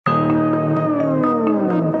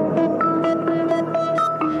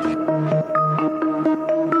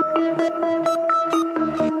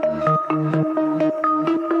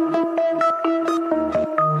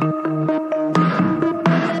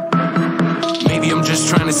just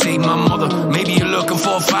trying to save my mother. Maybe you're looking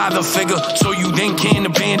for a father figure, so you then can't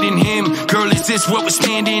abandon him. Girl, is this what we're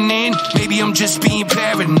standing in? Maybe I'm just being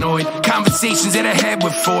paranoid. Conversations that I had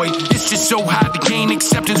with Freud. It's just so hard to gain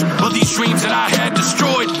acceptance of these dreams that I had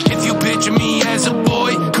destroyed. If you picture me as a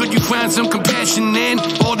boy, could you find some compassion then?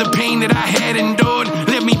 All the pain that I had endured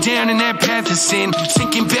led me down in that path of sin.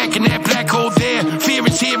 Sinking back in that black hole there. Fear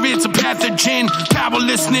is here, it's a pathogen.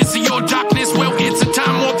 Powerlessness of your darkness, well, it's a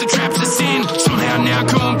time warp that traps us in. Somehow now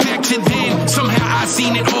going back to then. Somehow I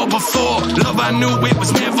seen it all before. Love, I knew it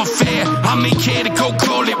was never fair. I may care to go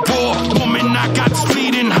call it war. Woman, I got this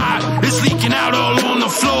bleeding hot. It's leaking out all on the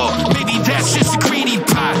floor. Maybe that's just a greedy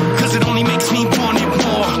pot, cause it only makes me want it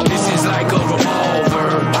more. This is like a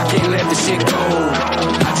revolver, I can't let the shit go.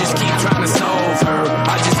 I just keep trying to solve her,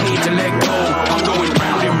 I just need to let go. I'm going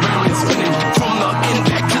round and spinning, from the end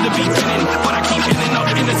back to the beginning, but I keep ending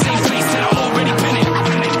up in the same place that I already been in.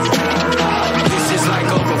 This is like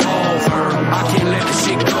a revolver, I can't let the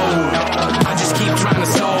shit go. I just keep trying to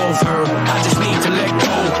solve her, I just need to let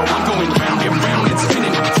go. I'm going round and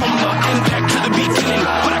spinning, from the end back to the beginning,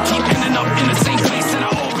 but I keep ending up in the same place that I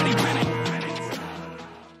already been in.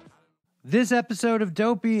 This episode of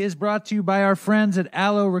Dopey is brought to you by our friends at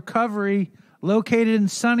Aloe Recovery, located in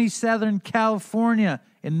sunny Southern California,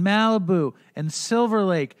 in Malibu and Silver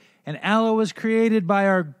Lake. And Aloe was created by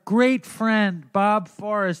our great friend, Bob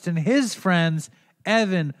Forrest, and his friends,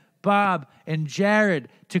 Evan, Bob, and Jared,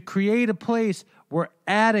 to create a place where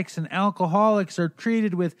addicts and alcoholics are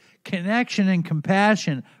treated with connection and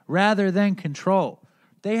compassion rather than control.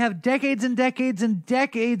 They have decades and decades and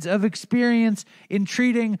decades of experience in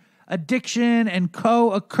treating addiction and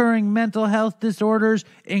co-occurring mental health disorders,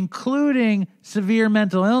 including severe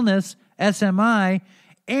mental illness, SMI,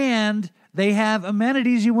 and they have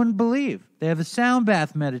amenities you wouldn't believe. They have a sound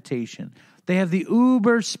bath meditation. They have the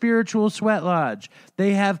Uber Spiritual Sweat Lodge.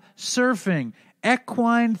 They have surfing,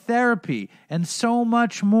 equine therapy, and so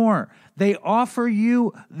much more. They offer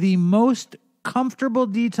you the most comfortable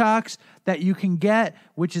detox that you can get,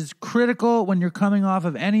 which is critical when you're coming off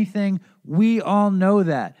of anything. We all know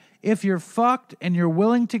that. If you're fucked and you're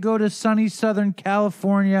willing to go to sunny Southern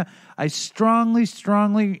California, I strongly,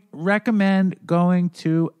 strongly recommend going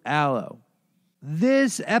to Aloe.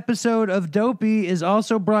 This episode of Dopey is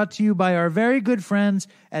also brought to you by our very good friends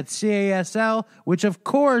at CASL, which of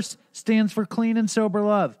course stands for Clean and Sober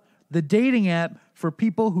Love, the dating app for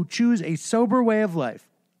people who choose a sober way of life.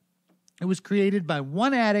 It was created by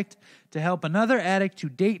one addict to help another addict to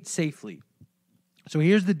date safely. So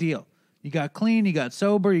here's the deal. You got clean, you got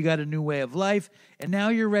sober, you got a new way of life, and now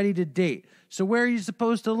you're ready to date. So where are you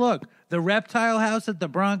supposed to look? The reptile house at the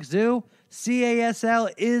Bronx Zoo?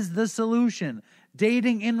 CASL is the solution.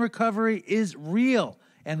 Dating in recovery is real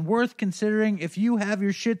and worth considering if you have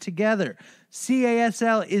your shit together.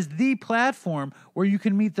 CASL is the platform where you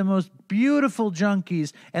can meet the most beautiful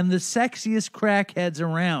junkies and the sexiest crackheads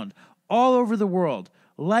around, all over the world.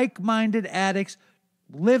 Like-minded addicts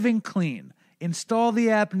living clean. Install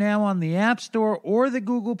the app now on the App Store or the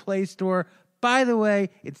Google Play Store. By the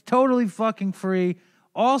way, it's totally fucking free.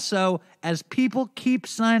 Also, as people keep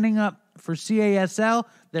signing up for CASL,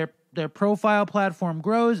 their profile platform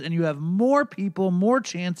grows and you have more people, more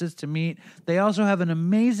chances to meet. They also have an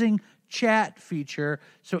amazing chat feature.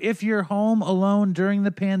 So if you're home alone during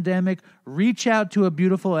the pandemic, reach out to a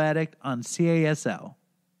beautiful addict on CASL.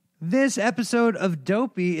 This episode of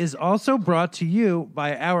Dopey is also brought to you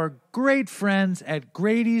by our great friends at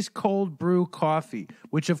Grady's Cold Brew Coffee,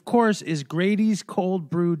 which of course is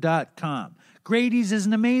Grady'sColdBrew.com. Grady's is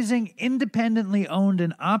an amazing, independently owned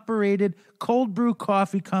and operated cold brew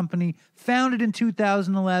coffee company founded in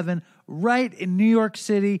 2011 right in New York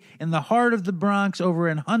City in the heart of the Bronx over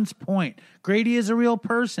in Hunts Point. Grady is a real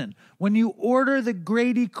person. When you order the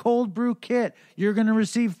Grady Cold Brew Kit, you're going to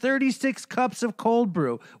receive 36 cups of cold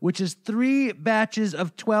brew, which is 3 batches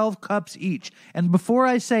of 12 cups each. And before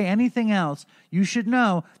I say anything else, you should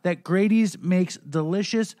know that Grady's makes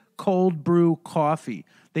delicious cold brew coffee.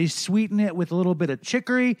 They sweeten it with a little bit of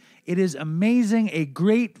chicory. It is amazing, a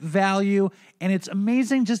great value, and it's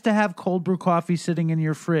amazing just to have cold brew coffee sitting in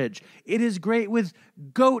your fridge. It is great with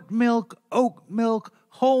goat milk, oat milk,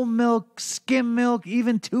 whole milk, skim milk,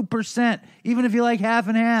 even 2%, even if you like half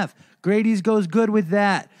and half. Grady's goes good with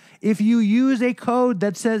that. If you use a code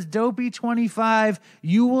that says Dopey25,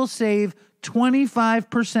 you will save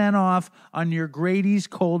 25% off on your Grady's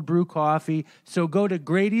Cold Brew Coffee. So go to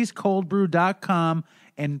Grady'sColdBrew.com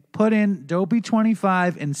and put in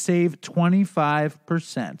Dopey25 and save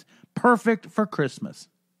 25%. Perfect for Christmas.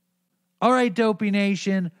 All right, Dopey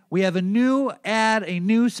Nation, we have a new ad, a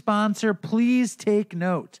new sponsor. Please take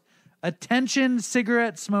note. Attention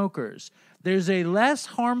cigarette smokers. There's a less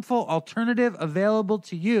harmful alternative available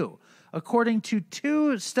to you. According to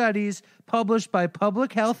 2 studies published by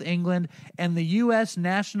Public Health England and the U.S.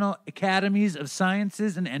 National Academies of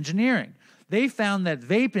Sciences and Engineering, they found that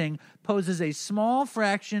vaping poses a small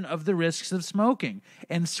fraction of the risks of smoking,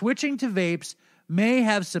 and switching to vapes may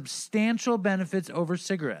have substantial benefits over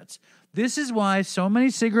cigarettes. This is why so many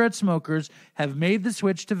cigarette smokers have made the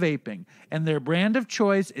switch to vaping, and their brand of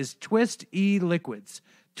choice is Twist e-liquids.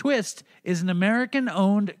 Twist is an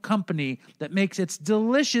American-owned company that makes its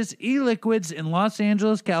delicious e-liquids in Los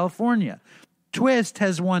Angeles, California. Twist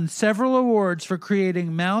has won several awards for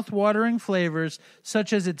creating mouth-watering flavors,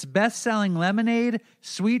 such as its best-selling lemonade,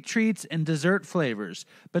 sweet treats, and dessert flavors.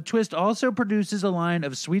 But Twist also produces a line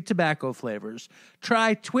of sweet tobacco flavors.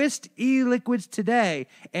 Try Twist e-liquids today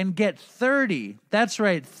and get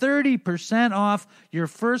 30% off your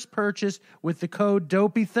first purchase with the code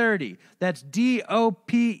DOPEY30. That's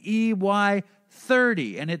DOPEY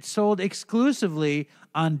 30, and it's sold exclusively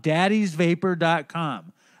on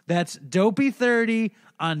daddysvapor.com. That's Dopey30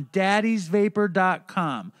 on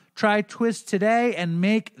daddysvapor.com. Try Twist today and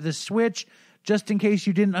make the switch. Just in case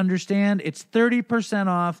you didn't understand, it's 30%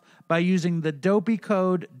 off by using the Dopey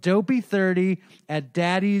code Dopey30 at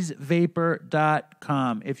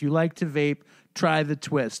daddysvapor.com. If you like to vape, try the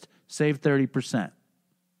Twist. Save 30%.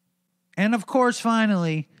 And of course,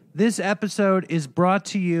 finally, this episode is brought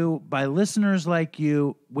to you by listeners like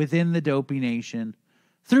you within the Dopey Nation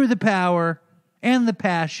through the power and the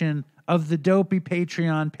passion of the Dopey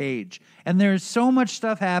Patreon page. And there's so much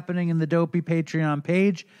stuff happening in the Dopey Patreon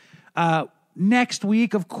page. Next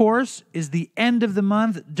week, of course, is the end of the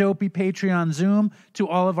month Dopey Patreon Zoom to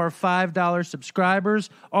all of our $5 subscribers.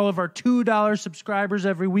 All of our $2 subscribers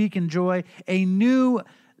every week enjoy a new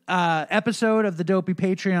episode of the Dopey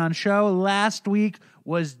Patreon show. Last week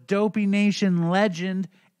was Dopey Nation legend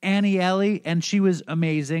Annie Ellie, and she was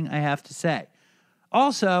amazing, I have to say.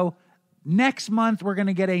 Also, next month, we're going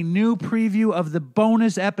to get a new preview of the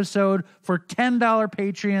bonus episode for $10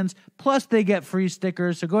 Patreons, plus they get free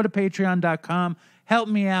stickers. So go to patreon.com. Help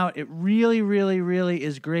me out. It really, really, really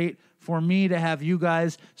is great for me to have you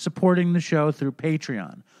guys supporting the show through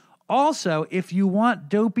Patreon. Also, if you want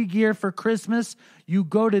Dopey gear for Christmas, you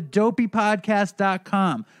go to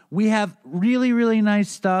dopeypodcast.com. We have really, really nice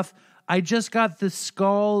stuff. I just got the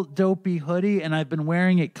Skull Dopey hoodie, and I've been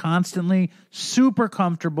wearing it constantly. Super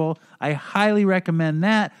comfortable. I highly recommend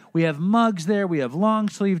that. We have mugs there. We have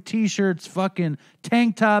long-sleeve T-shirts, fucking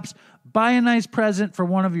tank tops. Buy a nice present for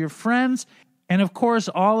one of your friends. And, of course,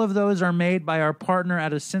 all of those are made by our partner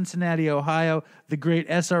out of Cincinnati, Ohio, the great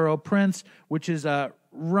SRO Prince, which is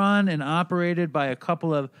run and operated by a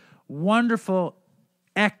couple of wonderful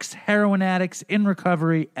ex-heroin addicts in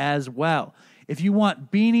recovery as well. If you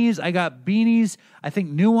want beanies, I got beanies. I think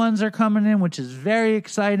new ones are coming in, which is very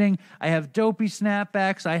exciting. I have Dopey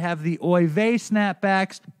snapbacks. I have the Oy Vey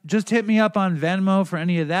snapbacks. Just hit me up on Venmo for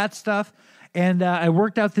any of that stuff. And I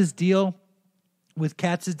worked out this deal with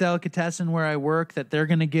Katz's Delicatessen where I work that they're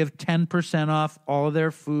going to give 10% off all of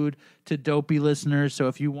their food to Dopey listeners. So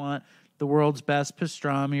if you want the world's best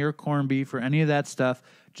pastrami or corned beef or any of that stuff,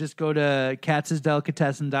 just go to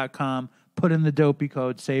katzsdelicatessen.com, put in the Dopey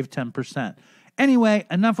code, save 10%. Anyway,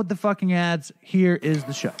 enough with the fucking ads. Here is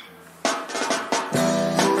the show.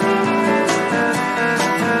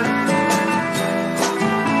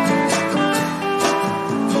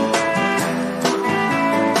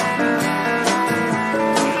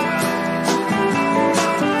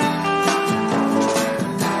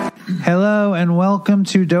 Hello and welcome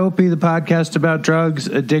to Dopey, the podcast about drugs,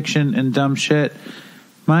 addiction, and dumb shit.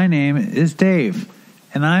 My name is Dave,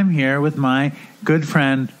 and I'm here with my good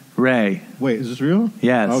friend Ray. Wait, is this real?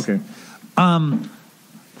 Yes. Okay.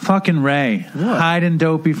 Fucking Ray, what? Hiding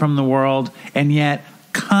Dopey from the world, and yet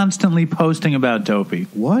constantly posting about Dopey.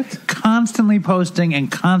 What? Constantly posting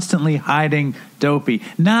and constantly hiding Dopey.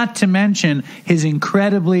 Not to mention his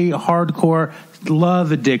incredibly hardcore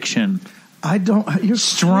love addiction. You're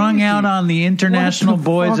strung crazy. Out on the international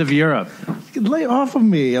boys of Europe. Lay off of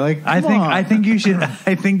me! I think you should.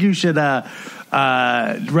 I think you should write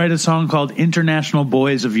a song called "International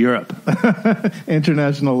Boys of Europe."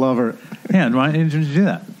 International lover. Yeah, why didn't you do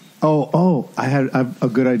that? I have a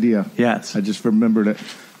good idea. Yes, I just remembered it.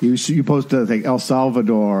 You posted, I think, El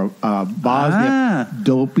Salvador, Bosnia,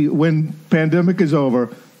 Dopey. When pandemic is over,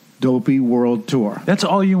 Dopey World Tour. That's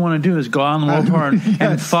all you want to do is go on the world tour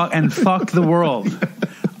and fuck the world.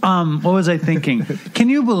 What was I thinking? Can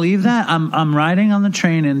you believe that? I'm riding on the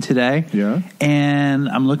train in today. Yeah. And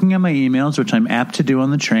I'm looking at my emails, which I'm apt to do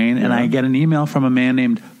on the train, and I get an email from a man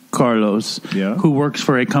named Carlos, who works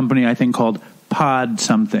for a company I think called Pod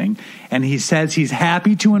something, and he says he's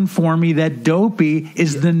happy to inform me that Dopey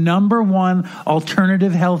is the #1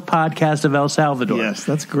 alternative health podcast of El Salvador. Yes,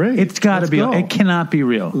 that's great. It's got to be. Go. It cannot be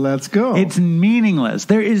real. Let's go. It's meaningless.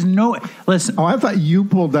 There is no. Listen. Oh, I thought you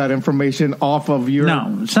pulled that information off of your.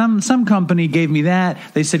 No, some company gave me that.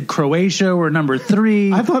 They said Croatia were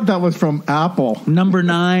 #3. I thought that was from Apple.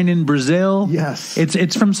 #9 in Brazil. Yes,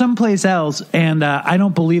 it's from someplace else, and I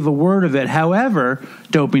don't believe a word of it. However,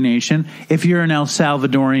 Dopey Nation, if you're an El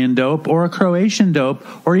Salvadorian dope or a Croatian dope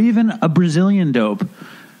or even a Brazilian dope,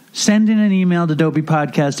 send in an email to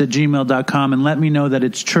dopeypodcast@gmail.com and let me know that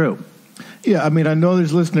it's true. Yeah, I mean, I know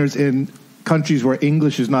there's listeners in countries where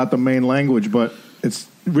English is not the main language, but it's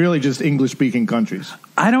really just English-speaking countries.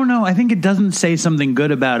 I don't know. I think it doesn't say something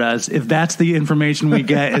good about us if that's the information we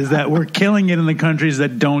get is that we're killing it in the countries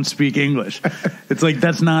that don't speak English. It's like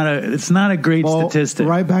it's not a great statistic.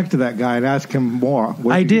 Right back to that guy and ask him more.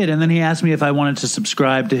 I did, and then he asked me if I wanted to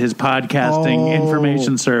subscribe to his podcasting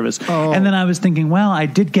information service. And then I was thinking, well, I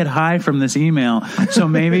did get high from this email, so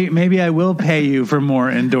maybe I will pay you for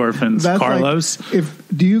more endorphins, Carlos. Like,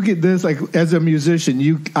 do you get this? Like, as a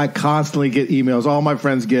musician, I constantly get emails. All my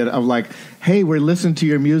friends get of like, hey, we're listening to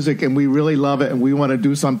your music and we really love it and we want to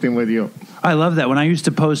do something with you. I love that. When I used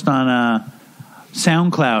to post on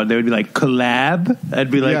SoundCloud, they would be like, collab?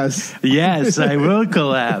 I'd be like, yes, I will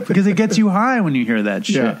collab. Because it gets you high when you hear that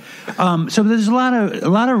shit. Yeah. So there's a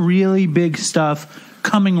lot of really big stuff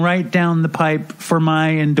coming right down the pipe for my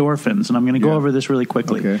endorphins. And I'm going to go over this really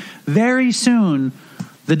quickly. Okay. Very soon,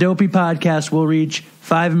 the Dopey podcast will reach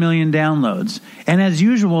 5 million downloads. And as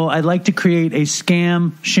usual, I'd like to create a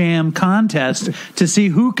sham contest to see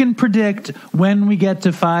who can predict when we get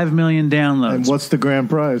to 5 million downloads. And what's the grand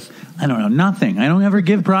prize? I don't know. Nothing. I don't ever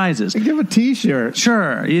give prizes. Give a T-shirt.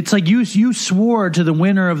 Sure. It's like you swore to the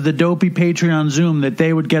winner of the Dopey Patreon Zoom that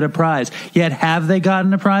they would get a prize. Yet have they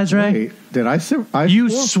gotten a prize, Ray? Wait, did I say? You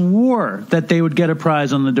swore that they would get a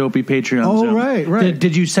prize on the Dopey Patreon Zoom. Oh, right.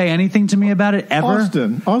 Did you say anything to me about it ever?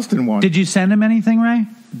 Austin won. Did you send him anything, Ray?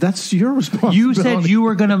 That's your responsibility. You said you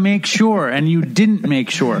were going to make sure, and you didn't make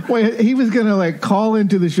sure. Wait, he was going to like call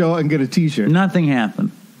into the show and get a T-shirt. Nothing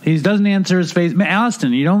happened. He doesn't answer his face.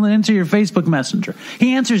 Austin, you don't answer your Facebook Messenger.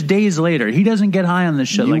 He answers days later. He doesn't get high on this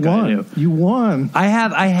shit like I do. You won. I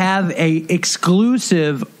have a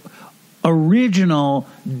exclusive, original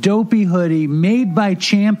Dopey hoodie made by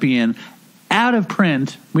Champion, out of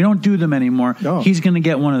print. We don't do them anymore. No. He's going to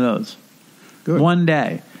get one of those. Good. One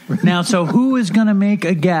day. Now, so who is going to make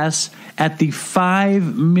a guess at the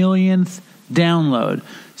 5 millionth download?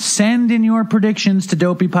 Send in your predictions to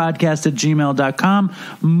dopeypodcast@gmail.com.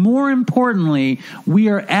 More importantly, we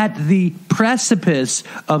are at the precipice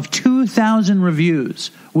of 2,000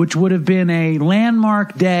 reviews, which would have been a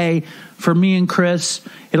landmark day for me and Chris.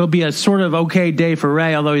 It'll be a sort of okay day for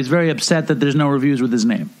Ray, although he's very upset that there's no reviews with his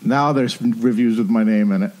name. Now there's reviews with my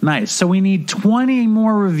name in it. Nice. So we need 20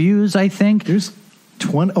 more reviews, I think. There's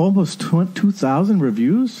almost 2,000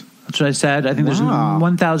 reviews? That's what I said. I think there's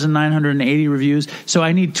 1,980 reviews. So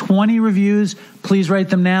I need 20 reviews. Please write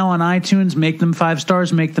them now on iTunes. Make them 5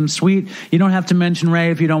 stars. Make them sweet. You don't have to mention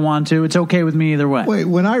Ray if you don't want to. It's okay with me either way. Wait,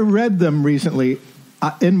 when I read them recently,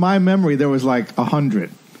 in my memory, there was like 100.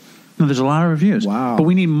 No, there's a lot of reviews. Wow. But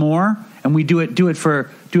we need more, and we do it for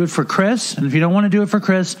Chris. And if you don't want to do it for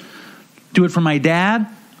Chris, do it for my dad.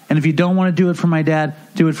 And if you don't want to do it for my dad,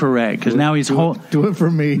 do it for Ray, because now he's do it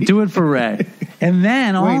for me. Do it for Ray. And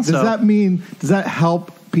then also, does that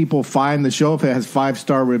help people find the show if it has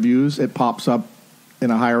 5-star reviews? It pops up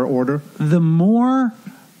in a higher order. The more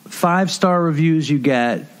 5-star reviews you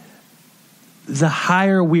get, the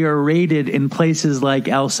higher we are rated in places like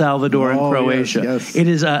El Salvador and Croatia. Yes. It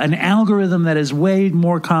is an algorithm that is way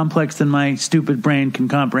more complex than my stupid brain can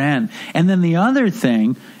comprehend. And then the other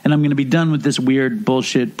thing, and I'm going to be done with this weird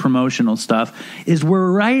bullshit promotional stuff, is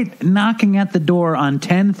we're right knocking at the door on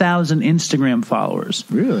 10,000 Instagram followers.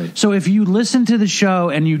 Really? So if you listen to the show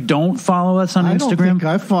and you don't follow us on Instagram... I don't think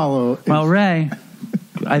I follow... Well, Ray,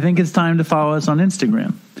 I think it's time to follow us on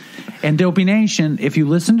Instagram. And Dopey Nation, if you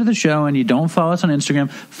listen to the show and you don't follow us on Instagram,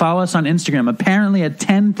 follow us on Instagram. Apparently at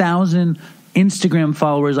 10,000 Instagram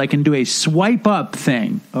followers, I can do a swipe up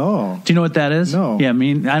thing. Oh. Do you know what that is? No. Yeah,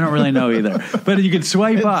 I don't really know either. But you can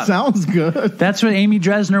swipe up. Sounds good. That's what Amy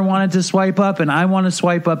Dresner wanted to swipe up, and I want to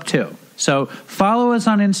swipe up too. So follow us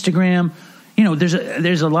on Instagram. You know,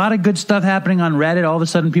 there's a lot of good stuff happening on Reddit. All of a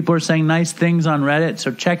sudden, people are saying nice things on Reddit.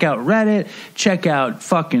 So check out Reddit. Check out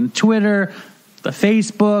fucking Twitter. The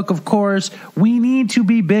Facebook, of course. We need to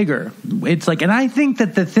be bigger. It's like, and I think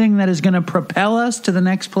that the thing that is going to propel us to the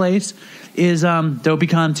next place is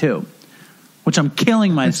DopeyCon 2, which I'm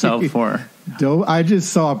killing myself for. I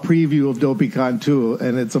just saw a preview of DopeyCon 2,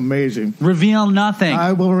 and it's amazing. Reveal nothing.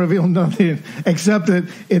 I will reveal nothing, except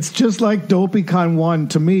that it's just like DopeyCon 1.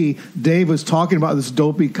 To me, Dave was talking about this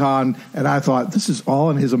DopeyCon, and I thought, this is all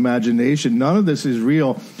in his imagination. None of this is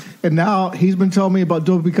real. And now he's been telling me about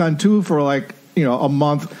DopeyCon 2 for like, a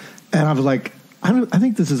month, and I was like, I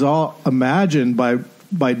think this is all imagined by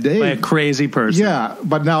Dave. By a crazy person. Yeah,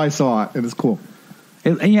 but now I saw it, and it's cool.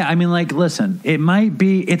 Listen,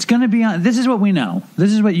 it's going to be on, this is what we know.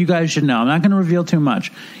 This is what you guys should know. I'm not going to reveal too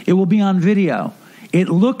much. It will be on video. It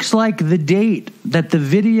looks like the date that the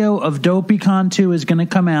video of DopeyCon 2 is going to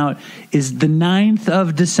come out is the 9th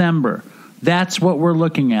of December. That's what we're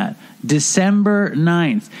looking at. December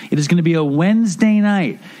 9th. It is going to be a Wednesday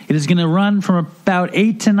night. It is going to run from about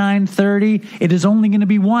 8 to 9:30. It is only going to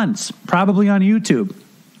be once, probably on YouTube.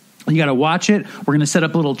 You got to watch it. We're going to set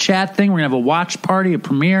up a little chat thing. We're going to have a watch party, a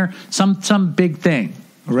premiere, some big thing.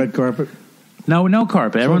 A red carpet? No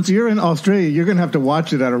carpet. So if you're in Australia, you're going to have to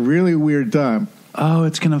watch it at a really weird time. Oh,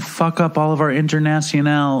 it's going to fuck up all of our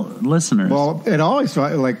international listeners. Well, it always,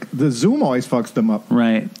 like, the Zoom always fucks them up.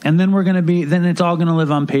 Right. And then then it's all going to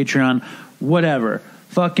live on Patreon. Whatever.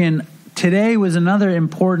 Fucking today was another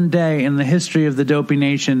important day in the history of the Dopey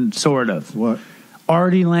Nation, sort of. What?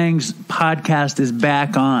 Artie Lang's podcast is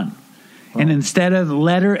back on. Oh. And instead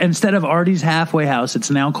of Artie's Halfway House, it's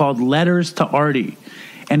now called Letters to Artie.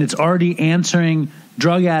 And it's Artie answering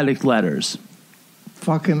drug addict letters.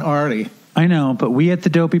 Fucking Artie. I know, but we at the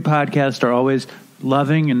Dopey Podcast are always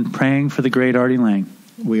loving and praying for the great Artie Lang.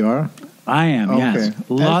 We are? I am, okay. Yes.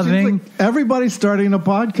 Loving. Like everybody's starting a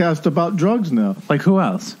podcast about drugs now. Like who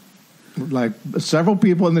else? Like several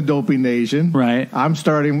people in the Dopey Nation. Right. I'm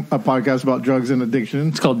starting a podcast about drugs and addiction.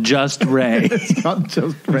 It's called Just Ray. It's called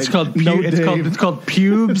Just Ray. It's called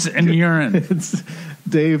Pubes and Urine. It's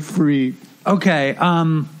Dave Free. Okay.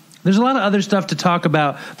 There's a lot of other stuff to talk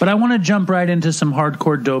about, but I want to jump right into some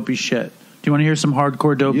hardcore dopey shit. Do you want to hear some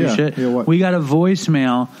hardcore dopey shit? Yeah, what? We got a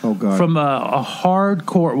voicemail from a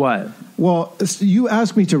hardcore what? Well, you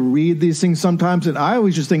ask me to read these things sometimes, and I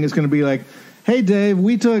always just think it's going to be like, hey, Dave,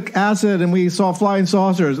 we took acid and we saw flying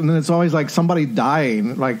saucers, and then it's always like somebody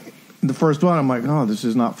dying. Like the first one, I'm like, oh, this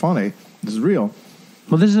is not funny. This is real.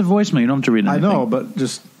 Well, this is a voicemail. You don't have to read anything. I know, but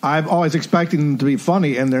I'm always expecting them to be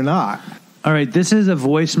funny, and they're not. All right, this is a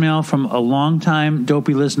voicemail from a longtime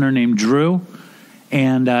dopey listener named Drew,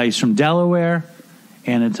 and he's from Delaware,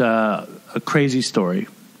 and it's a crazy story.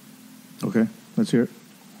 Okay, let's hear it.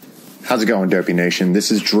 How's it going, Dopey Nation? This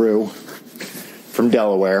is Drew from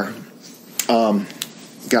Delaware.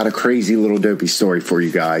 Got a crazy little dopey story for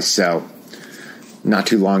you guys. So, not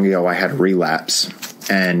too long ago, I had a relapse,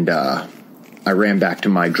 and I ran back to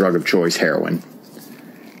my drug of choice, heroin.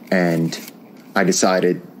 And I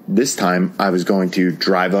decided this time I was going to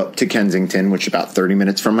drive up to Kensington, which is about 30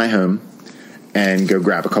 minutes from my home, and go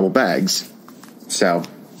grab a couple bags. So,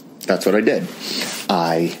 that's what I did.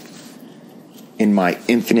 In my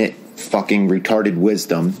infinite fucking retarded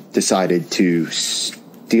wisdom, decided to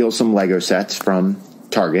steal some Lego sets from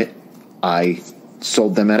Target. I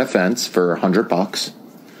sold them at a fence for $100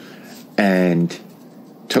 and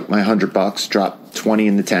took my $100, dropped 20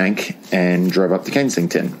 in the tank, and drove up to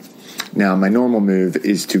Kensington. Now, my normal move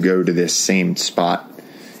is to go to this same spot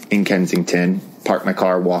in Kensington, park my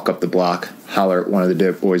car, walk up the block, holler at one of the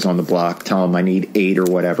dope boys on the block, tell them I need 8 or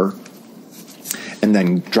whatever, and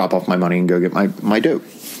then drop off my money and go get my dope.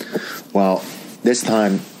 Well, this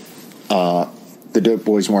time, the dope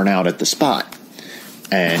boys weren't out at the spot,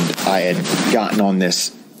 and I had gotten on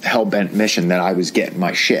this hell-bent mission that I was getting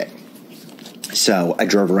my shit. So I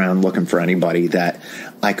drove around looking for anybody that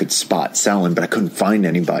I could spot selling, but I couldn't find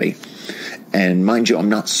anybody. And mind you, I'm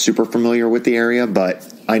not super familiar with the area, but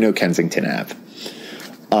I know Kensington Ave.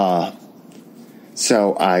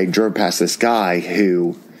 So I drove past this guy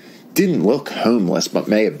who didn't look homeless, but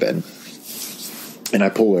may have been. And I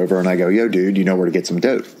pull over and I go, yo, dude, you know where to get some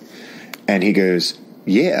dope? And he goes,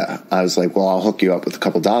 yeah. I was like, well, I'll hook you up with a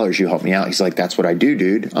couple dollars. You help me out. He's like, that's what I do,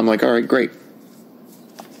 dude. I'm like, all right, great.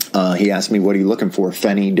 He asked me, what are you looking for?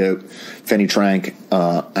 Fenny, dope, Fenny Trank.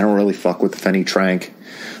 I don't really fuck with Fenny Trank.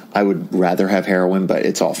 I would rather have heroin, but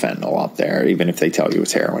it's all fentanyl up there. Even if they tell you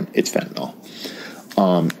it's heroin, it's fentanyl.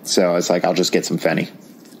 So I was like, I'll just get some Fenny.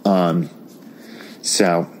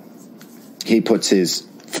 So he puts his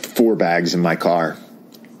 4 bags in my car,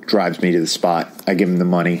 drives me to the spot. I give him the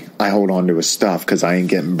money. I hold on to his stuff because I ain't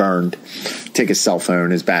getting burned. Take his cell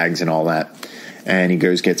phone, his bags, and all that. And he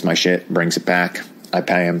goes, gets my shit, brings it back. I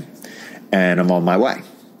pay him, and I'm on my way.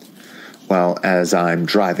 Well, as I'm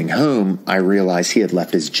driving home, I realize he had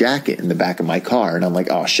left his jacket in the back of my car. And I'm like,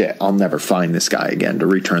 oh, shit, I'll never find this guy again to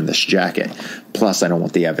return this jacket. Plus, I don't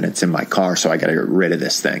want the evidence in my car, so I got to get rid of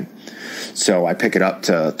this thing. So I pick it up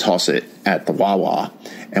to toss it at the Wawa.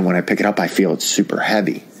 And when I pick it up, I feel it's super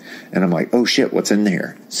heavy. And I'm like, oh, shit, what's in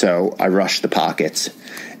there? So I rush the pockets,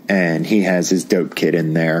 and he has his dope kit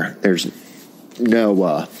in there. There's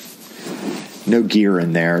no gear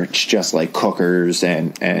in there. It's just like cookers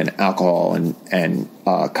and alcohol and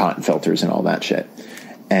cotton filters and all that shit.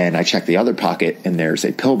 And I check the other pocket, and there's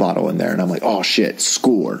a pill bottle in there. And I'm like, oh, shit,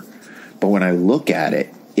 score. But when I look at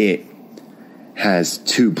it, it has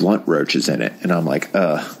 2 blunt roaches in it. And I'm like,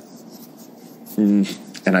 And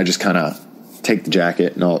I just kind of take the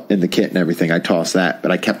jacket and all in the kit and everything. I toss that.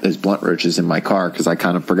 But I kept those blunt roaches in my car because I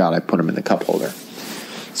kind of forgot I put them in the cup holder.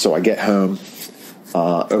 So I get home.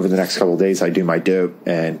 Over the next couple of days, I do my dope,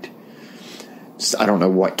 and I don't know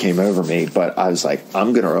what came over me, but I was like,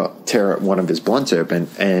 I'm going to tear one of his blunts open,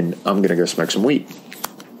 and I'm going to go smoke some weed.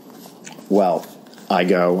 Well, I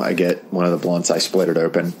get one of the blunts, I split it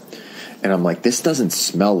open, and I'm like, this doesn't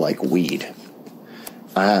smell like weed.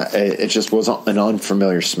 It just was an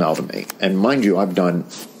unfamiliar smell to me. And mind you, I've done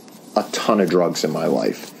a ton of drugs in my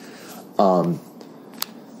life.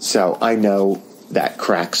 So I know that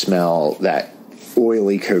crack smell, that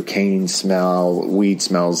oily cocaine smell, weed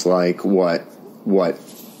smells like, what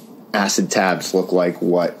acid tabs look like,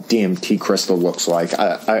 what DMT crystal looks like.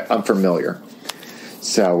 I'm familiar.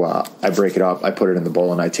 So I break it up, I put it in the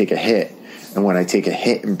bowl, and I take a hit. And when I take a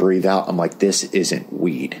hit and breathe out, I'm like, this isn't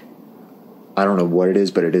weed. I don't know what it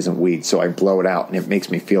is, but it isn't weed. So I blow it out, and it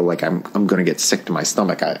makes me feel like I'm going to get sick to my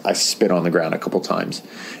stomach. I spit on the ground a couple times,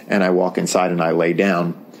 and I walk inside and I lay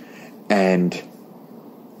down, and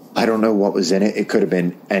I don't know what was in it. It could have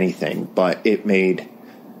been anything, but it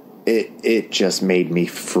just made me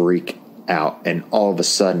freak out. And all of a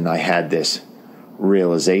sudden I had this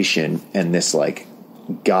realization and this like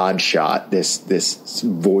God shot, this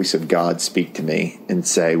voice of God speak to me and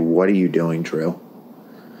say, what are you doing, Drew?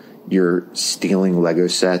 You're stealing Lego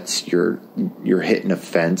sets. You're hitting a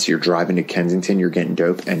fence. You're driving to Kensington. You're getting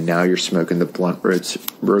dope. And now you're smoking the blunt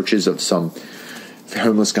roaches of some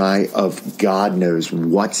homeless guy of God knows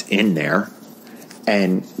what's in there.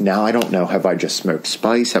 And now I don't know, have I just smoked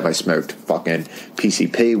spice? Have I smoked fucking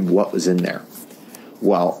PCP? What was in there?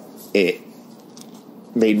 Well, it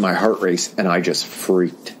made my heart race, and I just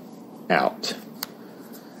freaked out.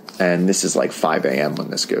 And this is like 5 a.m. when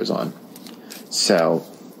this goes on. So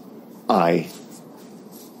I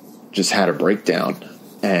just had a breakdown,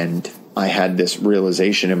 and I had this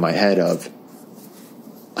realization in my head of,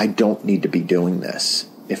 I don't need to be doing this.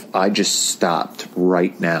 If I just stopped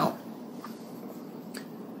right now,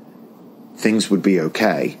 things would be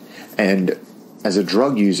okay. And as a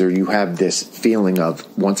drug user, you have this feeling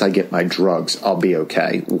of, once I get my drugs, I'll be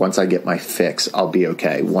okay. Once I get my fix, I'll be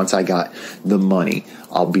okay. Once I got the money,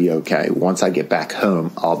 I'll be okay. Once I get back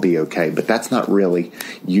home, I'll be okay. But that's not really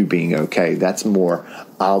you being okay. That's more,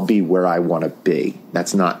 I'll be where I want to be.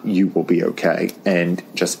 That's not you will be okay. And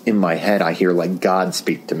just in my head, I hear like God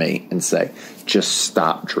speak to me and say, just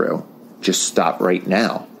stop, Drew. Just stop right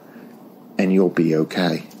now, and you'll be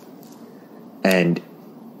okay. And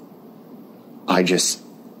I just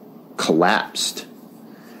collapsed,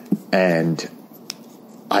 and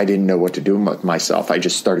I didn't know what to do with myself. I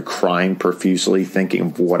just started crying profusely, thinking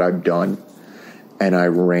of what I've done. And I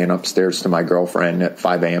ran upstairs to my girlfriend at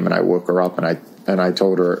 5 a.m. and I woke her up, and I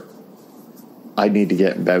told her, I need to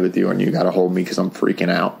get in bed with you, and you got to hold me because I'm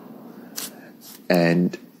freaking out.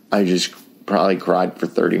 And I just probably cried for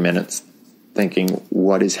 30 minutes thinking,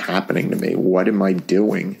 what is happening to me? What am I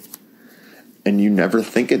doing? And you never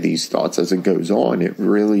think of these thoughts as it goes on. It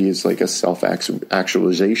really is like a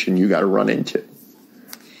self-actualization you got to run into.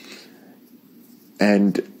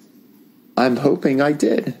 And I'm hoping I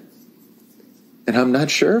did. And I'm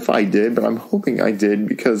not sure if I did, but I'm hoping I did,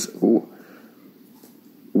 because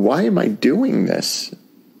why am I doing this?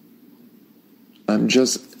 I'm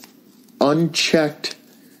just unchecked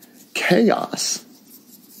chaos.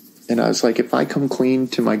 And I was like, if I come clean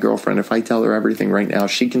to my girlfriend, if I tell her everything right now,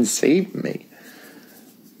 she can save me.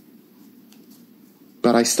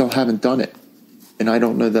 But I still haven't done it. And I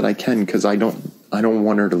don't know that I can, because I don't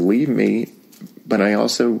want her to leave me, but I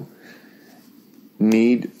also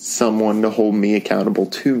need someone to hold me accountable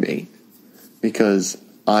to me, because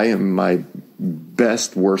I am my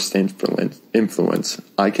best, worst influence.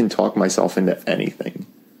 I can talk myself into anything.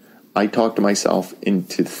 I talk to myself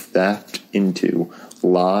into theft, into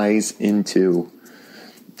lies, into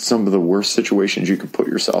some of the worst situations you could put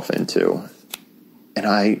yourself into. And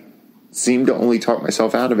I seem to only talk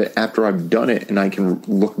myself out of it after I've done it, and I can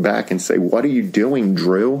look back and say, what are you doing,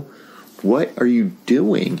 Drew? What are you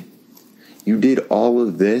doing? You did all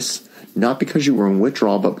of this not because you were in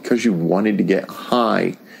withdrawal, but because you wanted to get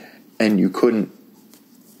high and you couldn't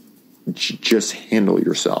just handle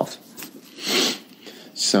yourself.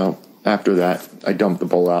 So after that, I dumped the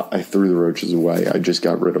bowl out. I threw the roaches away. I just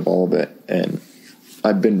got rid of all of it, and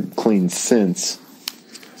I've been clean since.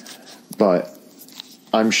 But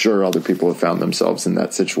I'm sure other people have found themselves in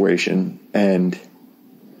that situation, and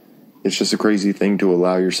it's just a crazy thing to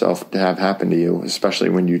allow yourself to have happen to you, especially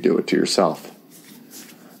when you do it to yourself.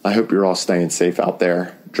 I hope you're all staying safe out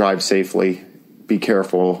there. Drive safely. Be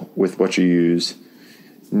careful with what you use.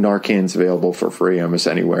 Narcan's available for free almost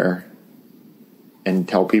anywhere. And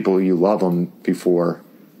tell people you love them before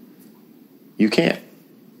you can't.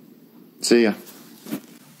 See ya.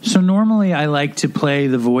 So normally I like to play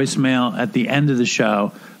the voicemail at the end of the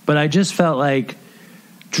show, but I just felt like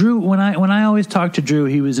Drew, when I always talk to Drew,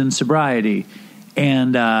 he was in sobriety,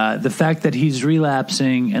 and the fact that he's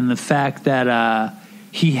relapsing and the fact that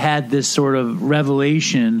he had this sort of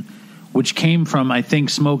revelation, which came from, I think,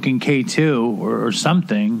 smoking K2 or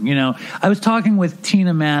something. You know, I was talking with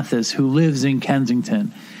Tina Mathis, who lives in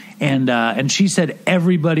Kensington, and she said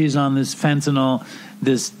everybody's on this fentanyl,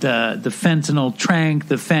 the fentanyl trank,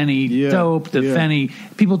 the Fenny dope, the Fenny.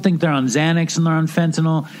 People think they're on Xanax and they're on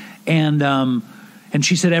fentanyl, and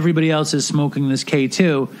she said everybody else is smoking this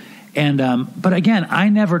K2, but again, I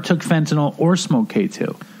never took fentanyl or smoked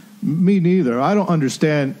K2. Me neither. I don't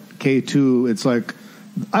understand K2. It's like,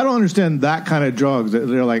 I don't understand that kind of drugs.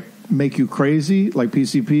 They're like make you crazy, like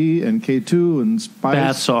PCP and K2 and spice.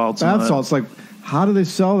 Bath salts. Bath salts. Like, how do they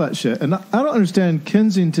sell that shit? And I don't understand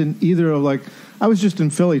Kensington either. Of like, I was just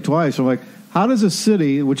in Philly twice. I'm like, how does a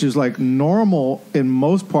city, which is like normal in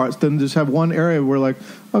most parts, then just have one area where like,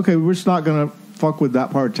 okay, we're just not going to fuck with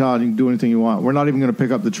that part of town. You can do anything you want. We're not even going to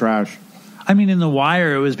pick up the trash. I mean, in The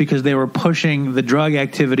Wire, it was because they were pushing the drug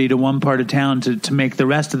activity to one part of town to make the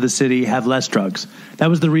rest of the city have less drugs. That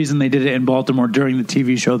was the reason they did it in Baltimore during the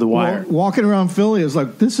TV show The Wire. Well, walking around Philly is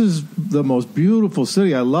like, this is the most beautiful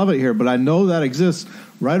city. I love it here, but I know that exists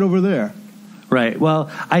right over there. Right. Well,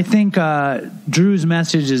 I think Drew's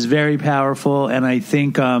message is very powerful, and I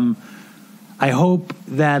think I hope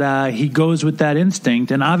that he goes with that instinct,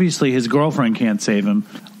 and obviously his girlfriend can't save him.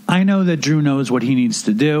 I know that Drew knows what he needs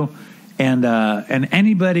to do. And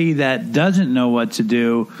anybody that doesn't know what to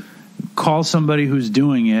do, call somebody who's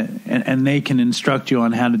doing it, and they can instruct you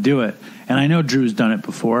on how to do it. And I know Drew's done it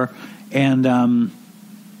before, and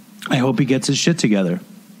I hope he gets his shit together.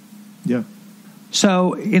 Yeah.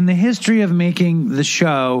 So in the history of making the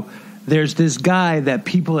show, there's this guy that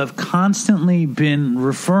people have constantly been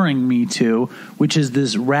referring me to, which is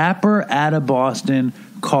this rapper out of Boston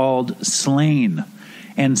called SLAINE.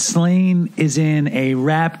 And SLAINE is in a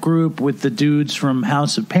rap group with the dudes from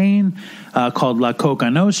House of Pain called La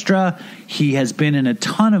Coka Nostra. He has been in a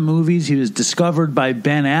ton of movies. He was discovered by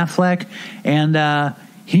Ben Affleck, and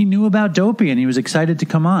he knew about Dopey, and he was excited to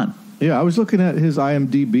come on. Yeah, I was looking at his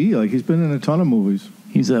IMDb. Like, he's been in a ton of movies.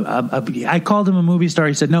 He's I called him a movie star.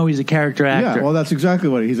 He said, no, he's a character actor. Yeah, well, that's exactly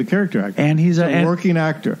what he's a character actor. And he's a working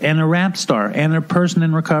actor. And a rap star, and a person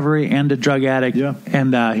in recovery, and a drug addict. Yeah.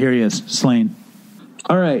 And here he is, SLAINE.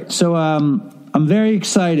 All right, so I'm very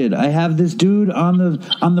excited. I have this dude on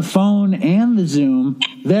the phone and the Zoom,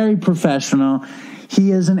 very professional.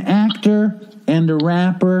 He is an actor and a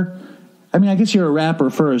rapper. I mean, I guess you're a rapper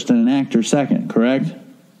first and an actor second, correct?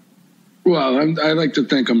 Well, I like to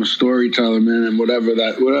think I'm a storyteller, man, and whatever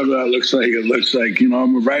that looks like, it looks like. You know,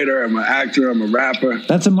 I'm a writer, I'm an actor, I'm a rapper.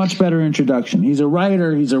 That's a much better introduction. He's a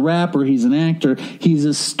writer, he's a rapper, he's an actor, he's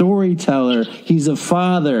a storyteller, he's a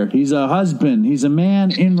father, he's a husband, he's a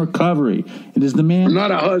man in recovery. It is the man. I'm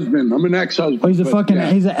not a husband. I'm an ex-husband. Oh, he's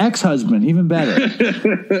he's an ex-husband, even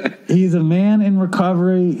better. He's a man in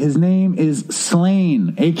recovery. His name is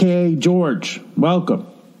SLAINE, a.k.a. George. Welcome.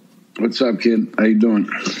 What's up, kid? How you doing?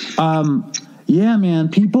 Yeah, man.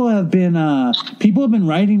 People have been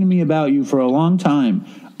writing to me about you for a long time.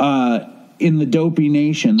 In the Dopey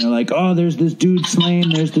Nation, they're like, "Oh, there's this dude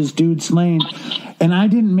SLAINE. There's this dude SLAINE," and I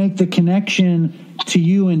didn't make the connection to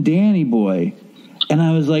you and Danny Boy. And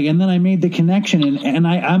I was like, and then I made the connection, and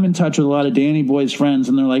I'm in touch with a lot of Danny Boy's friends,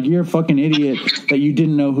 and they're like, you're a fucking idiot that you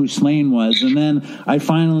didn't know who SLAINE was. And then I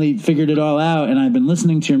finally figured it all out, and I've been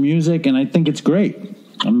listening to your music, and I think it's great.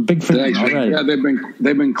 I'm a big fan. Thanks. Right. Yeah,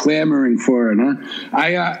 they've been clamoring for it, huh?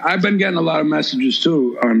 I've been getting a lot of messages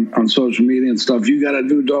too on social media and stuff. You got to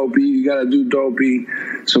do Dopey. You got to do Dopey.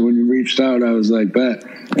 So when you reached out, I was like, bet.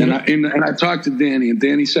 And I talked to Danny, and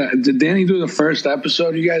Danny said, did Danny do the first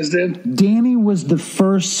episode you guys did? Danny was the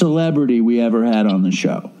first celebrity we ever had on the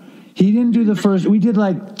show. He didn't do the first. We did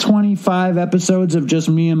like 25 episodes of just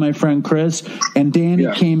me and my friend Chris, and Danny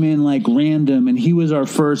came in like random, and he was our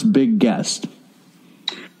first big guest.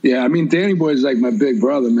 Yeah, I mean, Danny Boy's like my big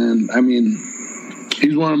brother, man. I mean,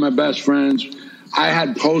 he's one of my best friends. I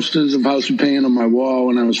had posters of House of Pain on my wall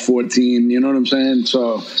when I was 14. You know what I'm saying?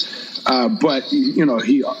 So, but you know,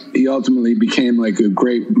 he ultimately became like a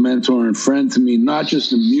great mentor and friend to me, not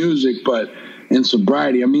just in music, but in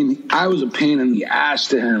sobriety. I mean, I was a pain in the ass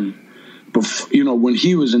to him, before, you know, when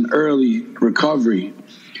he was in early recovery.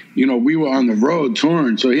 You know, we were on the road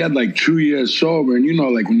touring, so he had like 2 years sober, and you know,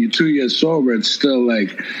 like when you're 2 years sober, it's still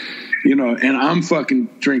like, you know, and I'm fucking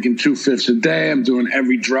drinking 2/5 a day. I'm doing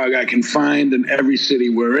every drug I can find in every city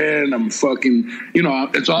we're in. I'm fucking, you know,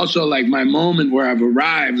 it's also like my moment where I've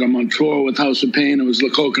arrived. I'm on tour with House of Pain. It was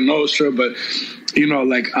Coka Nostra, but you know,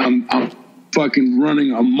 like I'm fucking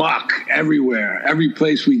running amok everywhere, every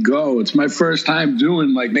place we go. It's my first time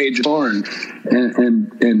doing like major touring,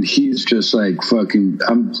 and he's just like fucking,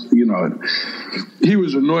 you know, he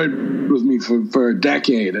was annoyed with me for a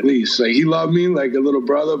decade at least. Like he loved me like a little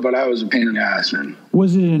brother, but I was a pain in the ass, man.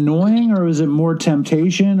 Was it annoying, or was it more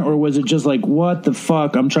temptation, or was it just like, what the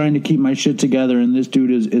fuck? I'm trying to keep my shit together, and this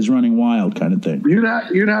dude is running wild, kind of thing? You'd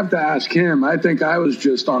have to ask him. I think I was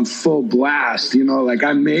just on full blast, you know, like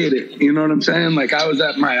I made it. You know what I'm saying? Like I was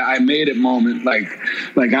at my I made it moment, like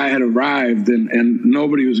I had arrived, and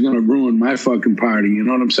nobody was gonna ruin my fucking party. You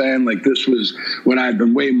know what I'm saying? Like this was what I'd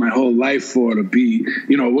been waiting my whole life for, to be.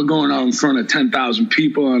 You know, we're going out in front of 10,000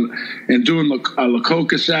 people and doing a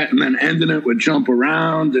Coka set, and then ending it with Jump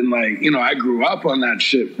Around, and like, you know, I grew up on that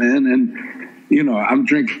shit, man. And you know, I'm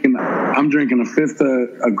drinking a fifth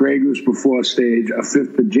of Grey Goose before stage, a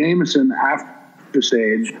fifth of Jameson after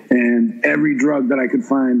stage, and every drug that I could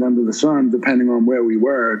find under the sun, depending on where we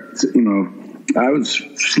were. You know, I was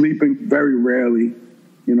sleeping very rarely.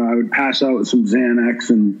 You know, I would pass out with some Xanax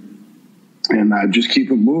and I'd just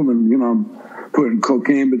keep it moving. You know, putting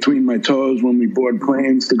cocaine between my toes when we board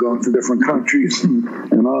planes to go into different countries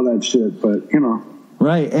and all that shit. But, you know.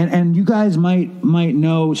 Right, and you guys might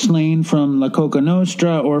know SLAINE from La Coka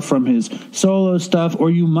Nostra or from his solo stuff, or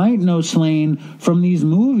you might know SLAINE from these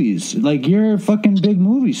movies. Like, you're a fucking big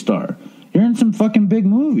movie star. You're in some fucking big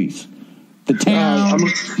movies. The Town,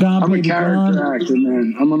 I'm a character actor,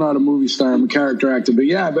 man. I'm not a movie star. I'm a character actor. But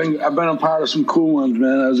yeah, I've been a part of some cool ones,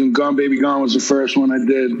 man. I was in Gone Baby Gone was the first one I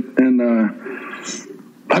did, and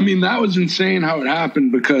I mean, that was insane how it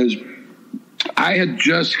happened, because I had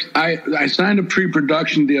I signed a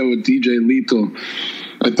pre-production deal with DJ Lethal,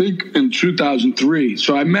 I think in 2003.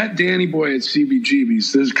 So I met Danny Boy at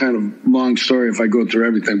CBGB's. This is kind of a long story if I go through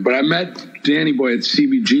everything, but I met Danny Boy at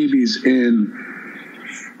CBGB's in,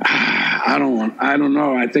 I don't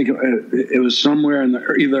know. I think it was somewhere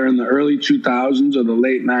either in the early 2000s or the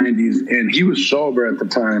late 90s, and he was sober at the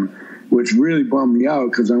time, which really bummed me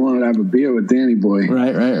out because I wanted to have a beer with Danny Boy.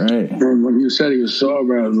 Right. And when you said he was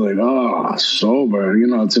sober, I was like, oh, sober. You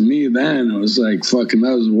know, to me then, it was like, fucking,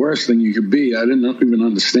 that was the worst thing you could be. I didn't even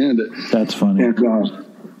understand it. That's funny. And,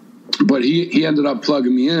 but he ended up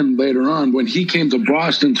plugging me in later on when he came to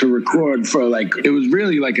Boston to record for, like, it was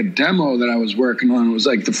really like a demo that I was working on. It was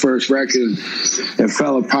like the first record. It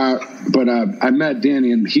fell apart. But I met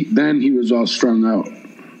Danny, and then he was all strung out.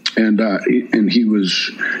 And he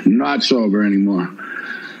was not sober anymore.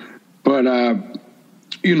 But,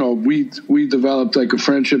 you know, we developed like a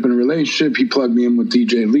friendship and a relationship. He plugged me in with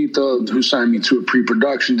DJ Lethal, who signed me to a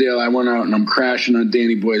pre-production deal. I went out and I'm crashing on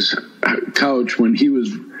Danny Boy's couch when he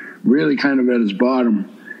was really kind of at his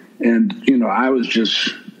bottom. And, you know, I was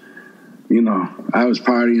just, you know, I was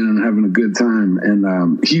partying and having a good time.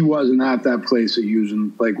 And he wasn't at that place of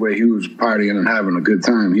using, like, where he was partying and having a good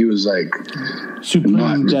time. He was like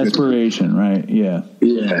supreme desperation, right? Yeah.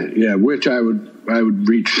 Yeah, which I would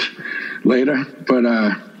reach later. But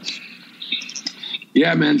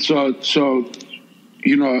yeah, man, so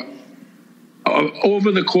you know,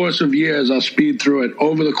 over the course of years, I'll speed through it.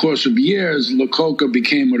 Over the course of years, La Coka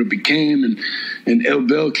became what it became, and Ill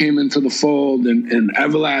Bill came into the fold, and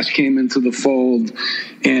Everlast came into the fold.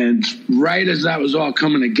 And right as that was all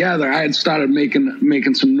coming together, I had started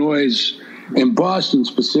making some noise in Boston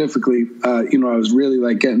specifically. You know, I was really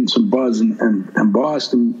like getting some buzz in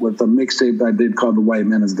Boston with a mixtape I did called The White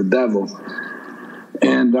Man is the Devil.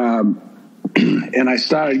 And and I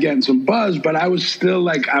started getting some buzz, but I was still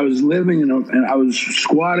like, I was living and I was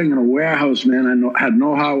squatting in a warehouse, man. I had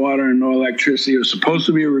no hot water and no electricity. It was supposed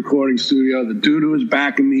to be a recording studio. The dude who was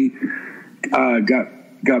backing me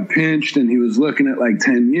got pinched, and he was looking at like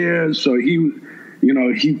 10 years. So he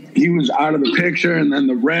was out of the picture, and then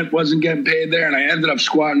the rent wasn't getting paid there. And I ended up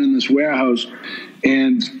squatting in this warehouse.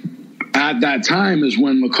 And at that time is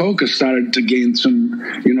when Coka started to gain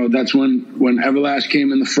some, that's when Everlast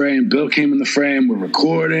came in the fray and Bill came in the fray, and we're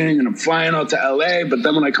recording, and I'm flying out to LA. But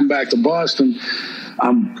then when I come back to Boston,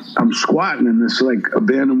 I'm squatting in this like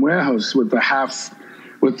abandoned warehouse with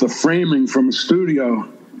the framing from a studio,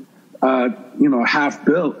 half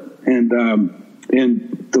built. And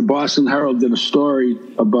the Boston Herald did a story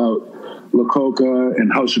about Coka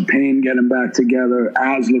and House of Pain getting back together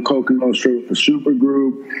as Coka Nostra, a super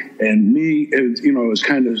group, and me. It was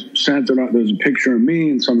kind of centered on. There's a picture of me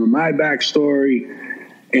and some of my backstory.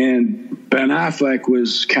 And Ben Affleck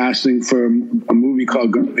was casting for a movie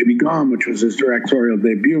called Gone Baby Gone, which was his directorial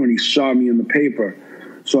debut, and he saw me in the paper.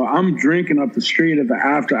 So I'm drinking up the street at the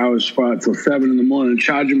after hours spot till 7 a.m,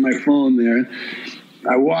 charging my phone there.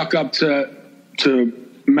 I walk up to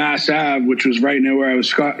Mass Ave, which was right near where I was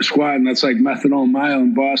squatting. That's like Methadone Mile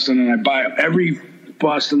in Boston. And I buy every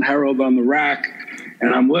Boston Herald on the rack.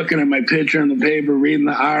 And I'm looking at my picture in the paper, reading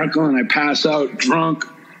the article, and I pass out drunk.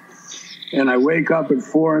 And I wake up at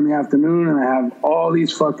 4 in the afternoon, and I have all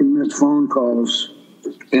these fucking missed phone calls.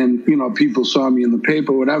 And, people saw me in the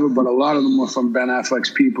paper, whatever, but a lot of them were from Ben Affleck's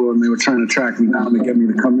people, and they were trying to track me down to get me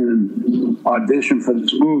to come in and audition for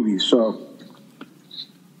this movie. So,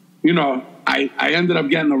 I ended up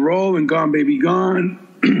getting a role in Gone Baby Gone.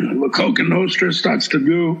 Coka Nostra starts to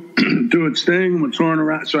do its thing. We're touring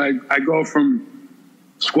around. So I go from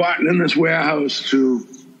squatting in this warehouse to,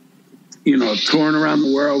 touring around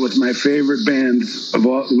the world with my favorite band of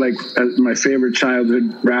all, like my favorite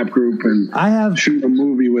childhood rap group, and shoot a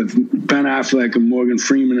movie with Ben Affleck and Morgan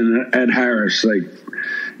Freeman and Ed Harris, like,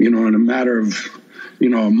 in a matter of,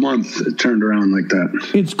 a month, it turned around like that.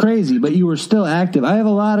 It's crazy, but you were still active. I have a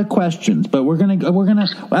lot of questions, but we're gonna.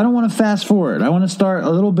 I don't want to fast forward. I want to start a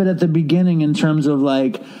little bit at the beginning in terms of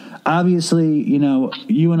like, obviously,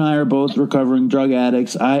 you and I are both recovering drug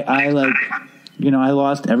addicts. I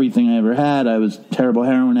lost everything I ever had. I was a terrible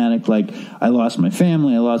heroin addict. Like, I lost my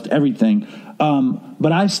family. I lost everything.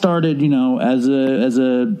 But I started, as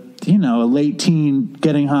a late teen,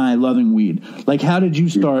 getting high, loving weed. Like, how did you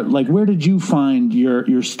start? Like, where did you find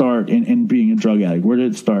your start in being a drug addict? Where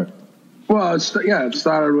did it start? Well, it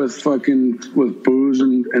started with booze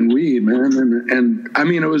and weed, man. And I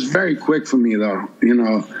mean, it was very quick for me, though.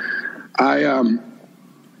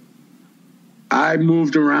 I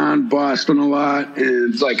moved around Boston a lot,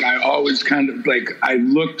 and it's like I always kind of like I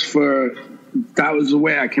looked for. That was the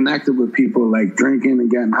way I connected with people, like drinking and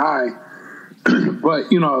getting high. But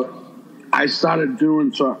I started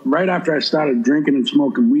doing so right after I started drinking and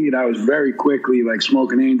smoking weed. I was very quickly like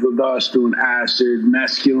smoking angel dust, doing acid,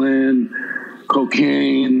 mescaline,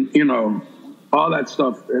 cocaine. All that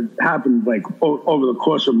stuff. It happened like over the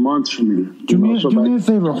course of months for me. Do me a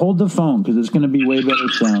favor, hold the phone because it's going to be way better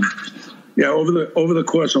sound. Yeah, over the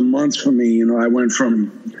course of months for me, I went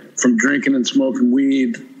from drinking and smoking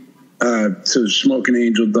weed to smoking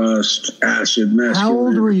angel dust, acid, mescaline. How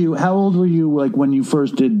old were you like when you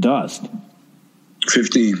first did dust?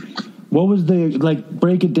 15. What was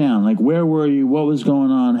break it down? Like, where were you? What was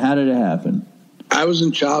going on? How did it happen? I was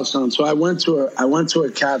in Charlestown, so I went to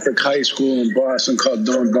a Catholic high school in Boston called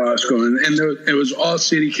Don Bosco, and it was all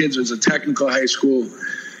city kids. It was a technical high school.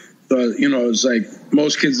 So, it was like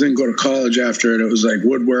most kids didn't go to college after it. It was like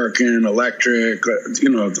woodworking, electric,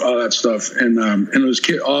 all that stuff. And it was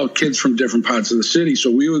all kids from different parts of the city. So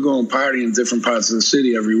we would go and party in different parts of the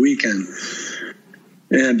city every weekend.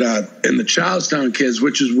 And the Charlestown kids,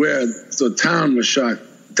 which is where the town was shot,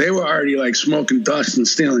 they were already like smoking dust and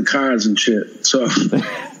stealing cars and shit. So,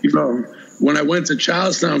 when I went to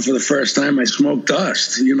Charlestown for the first time, I smoked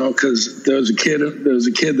dust, because there was a kid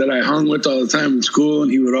that I hung with all the time in school,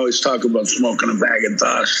 and he would always talk about smoking a bag of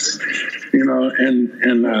dust,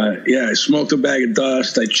 I smoked a bag of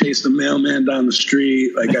dust. I chased a mailman down the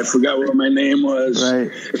street. Like, I forgot what my name was. Right.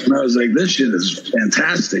 And I was like, this shit is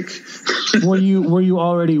fantastic. Were you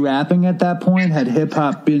already rapping at that point? Had hip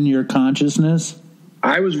hop been your consciousness?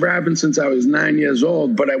 I was rapping since I was 9 years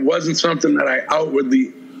old, but it wasn't something that I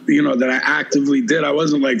outwardly, that I actively did. I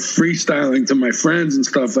wasn't like freestyling to my friends and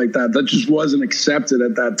stuff like that. That just wasn't accepted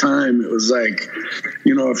at that time. It was like,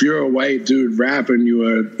 if you're a white dude rapping,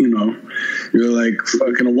 you're like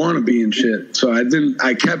fucking a wannabe and shit. So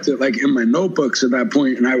I kept it like in my notebooks at that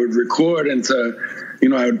point, and I would record into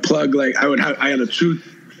I would plug, like, I had a two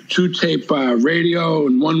tape radio,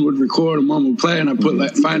 and one would record and one would play, and I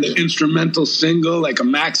put find an instrumental single, like a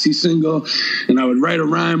maxi single, and I would write a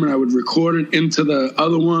rhyme and I would record it into the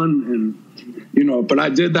other one, and but I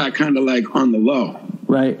did that kind of like on the low.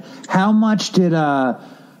 Right. How much did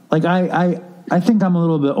I think I'm a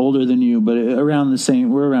little bit older than you, but we're around the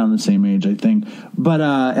same age, I think. But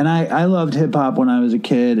and I loved hip hop when I was a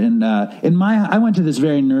kid, and I went to this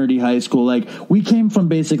very nerdy high school. Like, we came from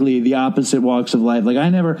basically the opposite walks of life. Like, I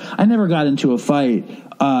never got into a fight.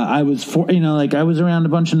 I was I was around a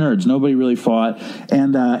bunch of nerds. Nobody really fought,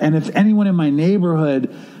 and if anyone in my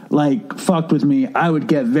neighborhood like fucked with me, I would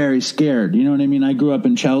get very scared. You know what I mean? I grew up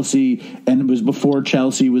in Chelsea, and it was before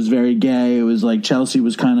Chelsea was very gay. It was like Chelsea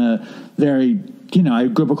was kind of very, I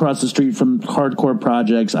grew up across the street from hardcore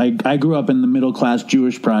projects. I grew up in the middle class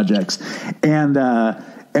Jewish projects, and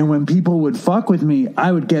when people would fuck with me,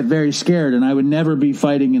 I would get very scared, and I would never be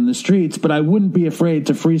fighting in the streets, but I wouldn't be afraid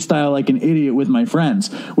to freestyle like an idiot with my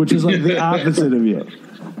friends, which is like the opposite of you.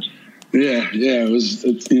 Yeah, it was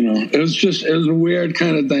a weird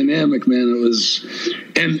kind of dynamic, man. It was,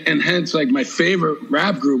 and hence, like, my favorite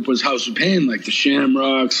rap group was House of Pain, like the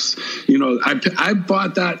Shamrocks. I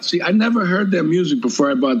bought that. See, I never heard their music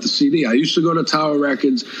before I bought the CD. I used to go to Tower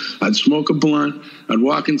Records. I'd smoke a blunt. I'd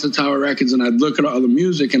walk into Tower Records and I'd look at all the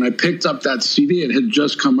music, and I picked up that CD. It had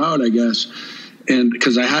just come out, I guess, and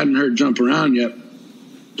because I hadn't heard Jump Around yet.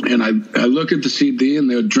 And I look at the CD, and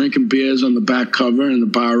they were drinking beers on the back cover in the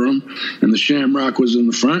bar room, and the Shamrock was in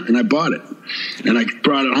the front, and I bought it. And I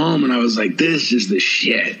brought it home, and I was like, this is the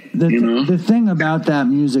shit, The thing about that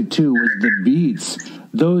music, too, was the beats.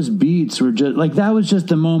 Those beats were just, like, that was just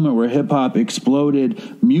the moment where hip-hop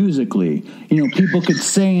exploded musically. People could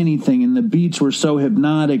say anything, and the beats were so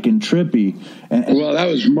hypnotic and trippy. Well, that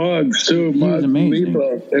was Muggs, too. Muggs,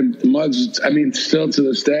 Lethal. And Muggs, I mean, still to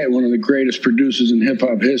this day, one of the greatest producers in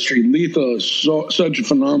hip-hop history. Lethal is such a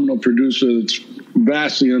phenomenal producer that's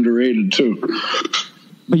vastly underrated, too.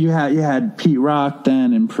 But you had Pete Rock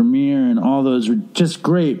then, and Premier, and all those were just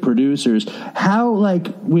great producers. How, like,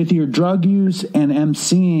 with your drug use and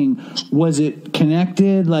emceeing, was it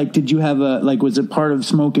connected? Like, did you have was it part of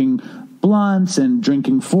smoking blunts and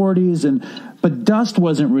drinking 40s? But Dust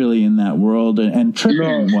wasn't really in that world, and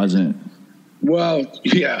tripping wasn't. Well,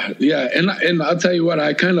 yeah. And I'll tell you what,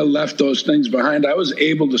 I kind of left those things behind. I was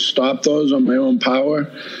able to stop those on my own power.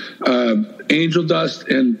 Angel dust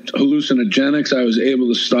and hallucinogenics, I was able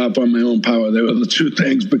to stop on my own power. They were the two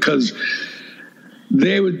things, because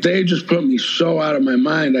they just put me so out of my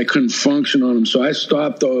mind, I couldn't function on them. So I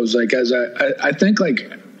stopped those. Like, as I think,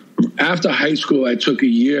 like, after high school, I took a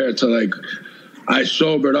year to, like, I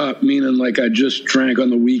sobered up, meaning, like, I just drank on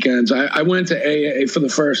the weekends. I went to AA for the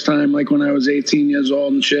first time, like, when I was 18 years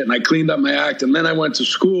old and shit, and I cleaned up my act. And then I went to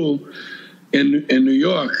school in New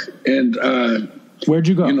York. And where'd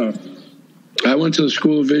you go? I went to the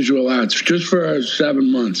School of Visual Arts just for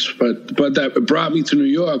 7 months, but that brought me to New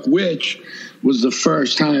York, which was the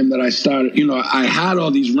first time that I started. I had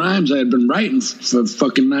all these rhymes I had been writing for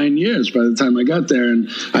fucking 9 years by the time I got there, and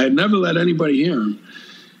I had never let anybody hear them.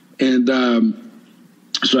 And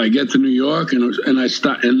so I get to New York, and I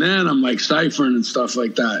start, and then I'm like ciphering and stuff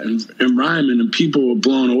like that, and rhyming, and people were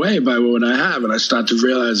blown away by what I have, and I start to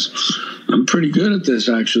realize I'm pretty good at this,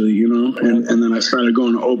 actually, and then I started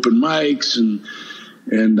going to open mics,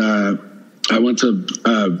 and I went to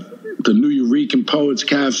the New Eurekan Poets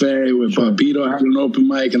Cafe where Barbito had an open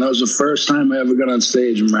mic, and that was the first time I ever got on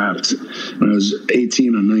stage and rapped when I was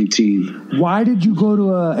 18 or 19. Why did you go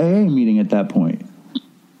to a AA meeting at that point?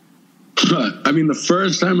 I mean, the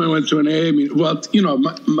first time I went to an AA meeting, well,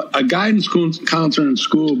 a guidance counselor in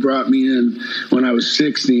school brought me in when I was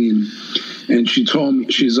 16, and she told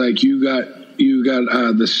me, she's like, you got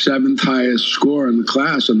the 7th highest score in the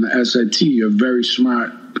class on the SAT. You're a very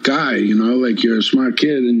smart guy, like, you're a smart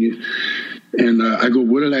kid, and I go,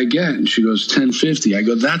 what did I get? And she goes, 1050. I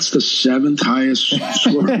go, that's the 7th highest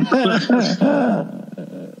score in the class.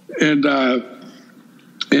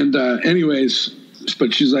 And anyways,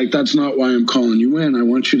 but she's like, that's not why I'm calling you in. I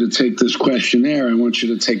want you to take this questionnaire. I want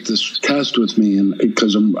you to take this test with me, and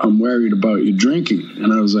because I'm worried about you drinking.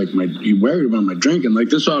 And I was like, you worried about my drinking? Like,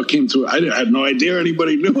 this all came to, I had no idea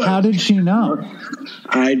anybody knew it. How did she know?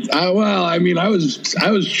 I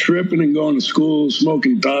was tripping and going to school,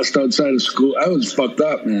 smoking dust outside of school. I was fucked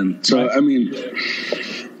up, man. So, right. I mean,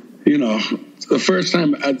 the first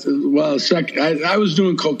time, I was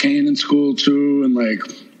doing cocaine in school too, and like,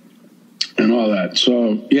 and all that.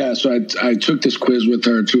 So I took this quiz with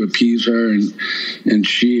her to appease her, and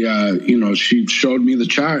she she showed me the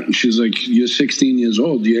chart, and she's like, "You're 16 years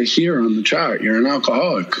old. You're here on the chart. You're an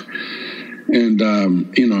alcoholic." And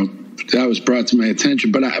that was brought to my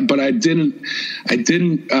attention, but I didn't.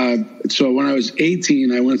 So when I was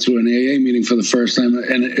 18, I went to an AA meeting for the first time,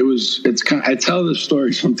 and I tell this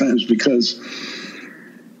story sometimes because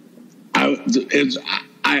I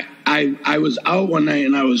was out one night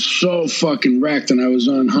and I was so fucking wrecked, and I was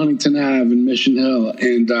on Huntington Ave in Mission Hill,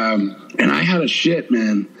 and I had a shit,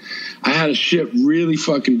 man. I had a shit really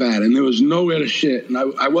fucking bad, and there was nowhere to shit, and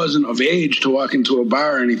I wasn't of age to walk into a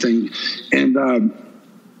bar or anything, and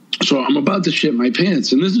so I'm about to shit my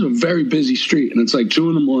pants, and this is a very busy street, and it's like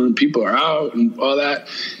 2 a.m, people are out and all that,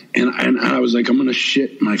 and I was like, I'm gonna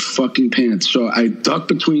shit my fucking pants. So I ducked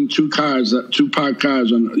between two parked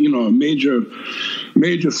cars on a major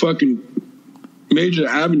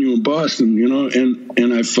avenue in Boston,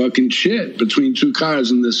 and I fucking shit between two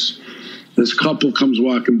cars, and this couple comes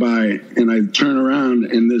walking by, and I turn around,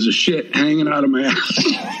 and there's a shit hanging out of my ass.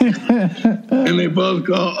 And they both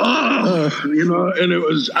go, "Oh," and it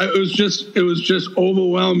was just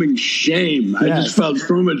overwhelming shame. I just felt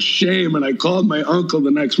so much shame, and I called my uncle the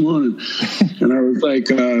next morning, and I was like,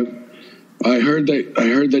 I heard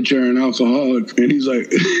that you're an alcoholic, and he's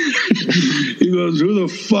like, he goes, "Who the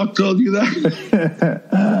fuck told you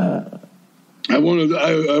that?" I want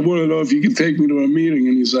to know if you can take me to a meeting,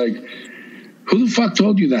 and he's like, "Who the fuck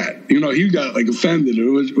told you that?" He got like offended,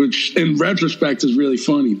 which in retrospect is really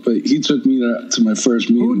funny. But he took me to my first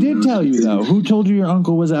meeting. Who did tell you though? Who told you your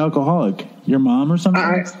uncle was an alcoholic? Your mom or something?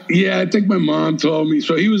 I think my mom told me.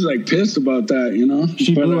 So he was like pissed about that,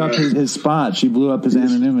 She blew up his spot. She blew up his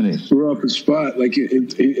anonymity. Blew up his spot,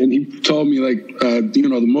 and he told me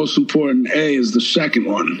the most important A is the second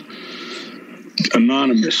one.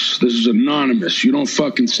 Anonymous. This is anonymous. You don't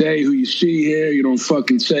fucking say who you see here. You don't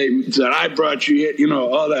fucking say that I brought you here.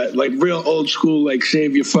 All that like real old school, like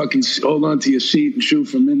save your fucking, hold on to your seat and shoot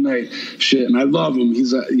for midnight shit. And I love him.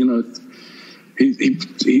 He's he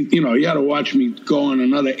had to watch me go on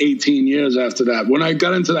another 18 years after that. When I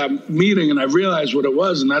got into that meeting and I realized what it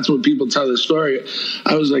was, and that's what people tell the story,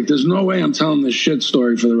 I was like, there's no way I'm telling this shit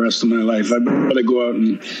story for the rest of my life. I better go out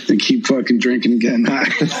and keep fucking drinking and getting high.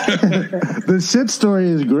 The shit story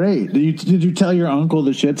is great. Did you tell your uncle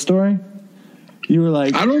the shit story? You were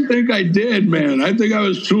like, I don't think I did, man. I think I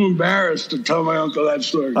was too embarrassed to tell my uncle that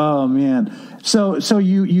story. Oh man. So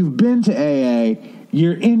you've been to AA.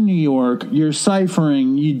 You're in New York, you're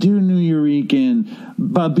ciphering, you do New Eurekan,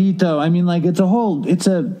 Babito. I mean, like, it's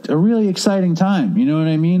a really exciting time. You know what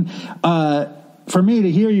I mean? For me to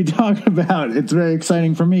hear you talk about, it's very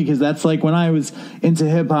exciting for me, because that's like when I was into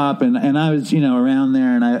hip hop and I was, around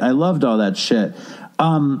there, and I loved all that shit.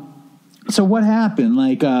 So what happened?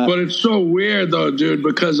 But it's so weird though, dude,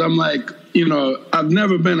 because I'm like, I've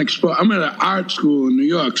never been exposed. I'm at an art school in New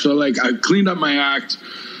York. So like I cleaned up my act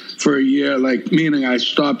for a year, like meaning I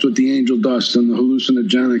stopped with the angel dust and the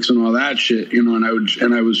hallucinogenics and all that shit,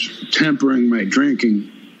 and I was tempering my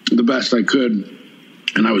drinking the best I could,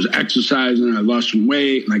 and I was exercising, and I lost some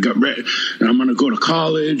weight, and I got ready, and I'm going to go to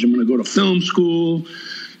college, I'm going to go to film school,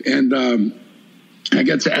 and I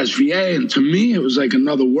get to SVA, and to me it was like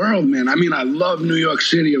another world, man. I mean, I love New York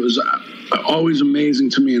City. It was always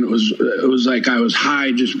amazing to me, and it was like I was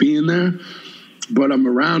high just being there. But I'm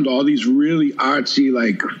around all these really artsy,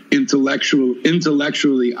 like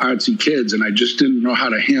intellectually artsy kids, and I just didn't know how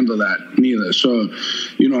to handle that neither. So,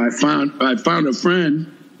 I found a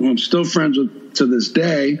friend who I'm still friends with to this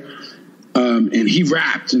day, and he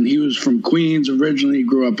rapped, and he was from Queens originally,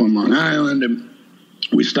 grew up on Long Island, and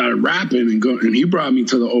we started rapping and he brought me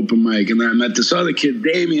to the open mic, and then I met this other kid,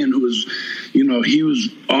 Damien, who was, he was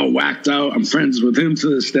all whacked out. I'm friends with him to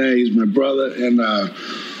this day. He's my brother, and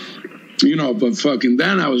but fucking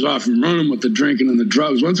then I was off and running with the drinking and the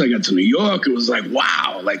drugs. Once I got to New York, it was like,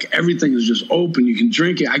 wow, like everything is just open. You can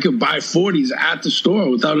drink it. I could buy 40s at the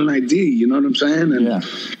store without an ID. You know what I'm saying?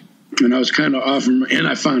 And I was kind of off and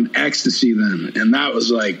I found Ecstacy then. And that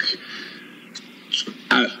was like,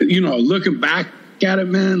 looking back at it,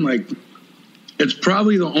 man, like it's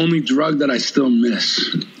probably the only drug that I still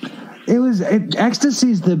miss.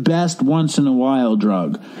 Ecstasy's the best once in a while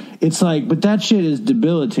drug. It's like, but that shit is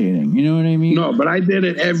debilitating. You know what I mean? No, but I did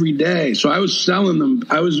it every day. So I was selling them.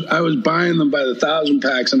 I was buying them by the 1,000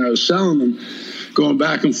 packs, and I was selling them, going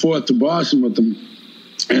back and forth to Boston with them.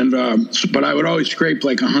 And but I would always scrape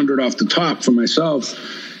like 100 off the top for myself,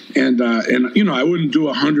 and I wouldn't do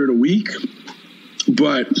 100 a week,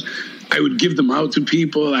 but I would give them out to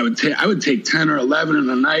people. I would take 10 or 11 in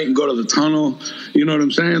the night and go to the tunnel. You know what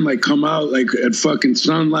I'm saying? Like come out like at fucking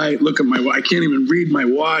sunlight, look at I can't even read my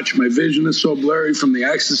watch. My vision is so blurry from the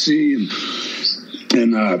ecstasy.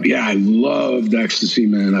 And I loved ecstasy,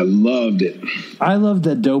 man. I loved it. I loved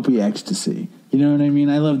that dopey ecstasy. You know what I mean?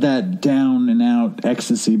 I love that down and out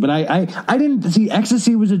ecstasy. But I didn't see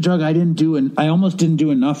ecstasy was a drug I didn't do, and I almost didn't do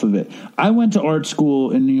enough of it. I went to art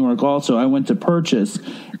school in New York also. I went to Purchase,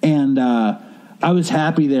 and I was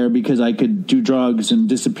happy there because I could do drugs and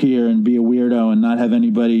disappear and be a weirdo and not have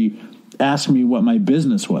anybody ask me what my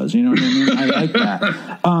business was. You know what I mean? I like that.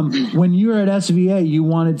 When you were at SVA, you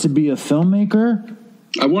wanted to be a filmmaker?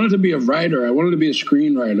 I wanted to be a writer. I wanted to be a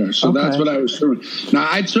screenwriter. So that's what I was doing. Now,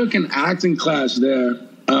 I took an acting class there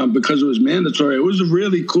because it was mandatory. It was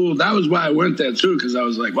really cool. That was why I went there, too, because I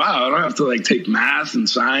was like, wow, I don't have to, like, take math and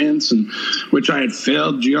science, and which I had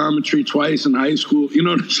failed geometry twice in high school. You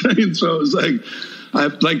know what I'm saying? So it was like,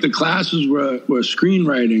 the classes were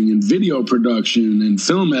screenwriting and video production and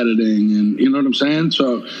film editing, and you know what I'm saying?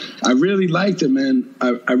 So I really liked it, man.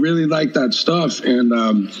 I really liked that stuff. And,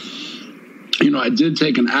 I did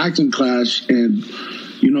take an acting class, and,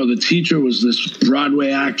 the teacher was this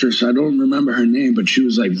Broadway actress. I don't remember her name, but she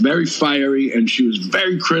was like very fiery, and she was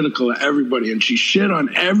very critical of everybody, and she shit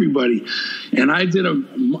on everybody. And I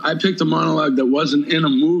picked a monologue that wasn't in a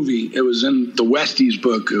movie. It was in the Westies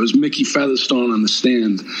book. It was Mickey Featherstone on the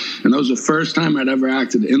stand. And that was the first time I'd ever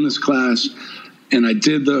acted in this class. And I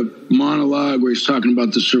did the monologue where he's talking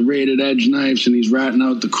about the serrated edge knives, and he's ratting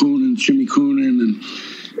out the Coonan, Jimmy Coonan,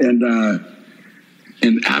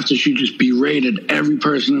 and after she just berated every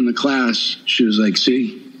person in the class, she was like,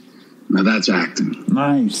 see, now that's acting.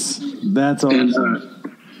 Nice. That's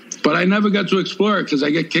awesome. But I never got to explore it because I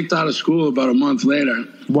get kicked out of school about a month later.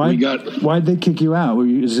 Why'd they kick you out? Were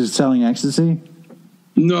you just selling ecstasy?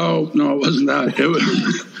 No, it wasn't that. It was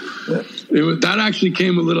that actually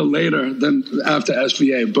came a little later than after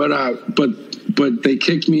SVA. But they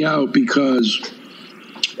kicked me out because...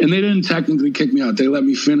 And they didn't technically kick me out. They let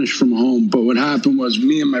me finish from home. But what happened was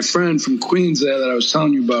me and my friend from Queens there that I was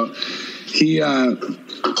telling you about, he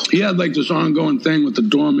had like this ongoing thing with the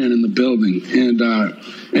doorman in the building. And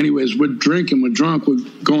anyways, we're drinking, we're drunk, we're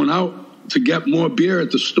going out to get more beer at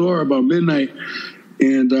the store about midnight.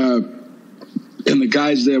 And the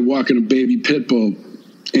guy's there walking a baby pit bull.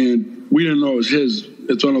 And we didn't know it was his.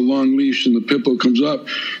 It's on a long leash, and the pit bull comes up.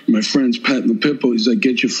 My friend's petting the pit bull. He's like,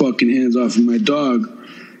 get your fucking hands off of my dog.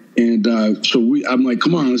 And I'm like,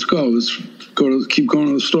 come on, let's go. Let's keep going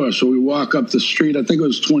to the store. So we walk up the street. I think it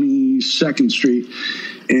was 22nd Street.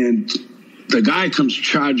 And the guy comes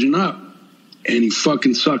charging up, and he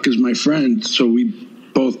fucking suckers my friend. So we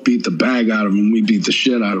both beat the bag out of him. We beat the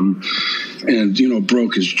shit out of him. And,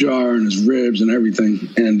 broke his jaw and his ribs and everything.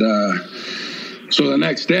 And so the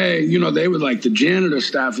next day, they were like the janitor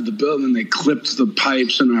staff at the building. They clipped the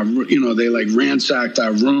pipes and they like ransacked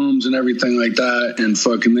our rooms and everything like that. And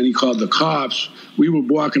then he called the cops. We were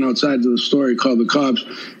walking outside to the store. He called the cops.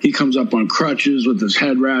 He comes up on crutches with his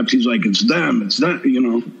head wrapped. He's like, it's them. And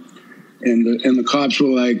the cops were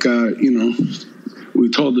like, we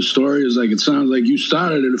told the story. It's like, it sounds like you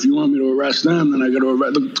started it. If you want me to arrest them, then I got to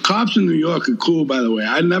arrest. The cops in New York are cool, by the way.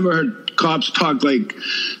 I never heard cops talk like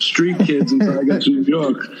street kids until I got to New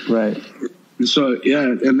York. Right. And so, yeah,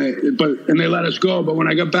 and they let us go. But when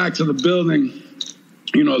I got back to the building,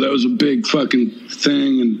 there was a big fucking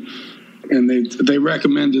thing, and they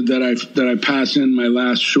recommended that I pass in my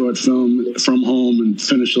last short film from home and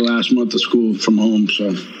finish the last month of school from home.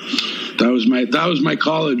 So that was my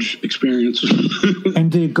college experience.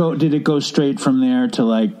 And did it go straight from there to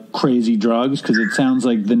like crazy drugs? Because it sounds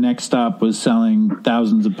like the next stop was selling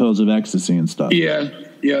thousands of pills of ecstasy and stuff. Yeah,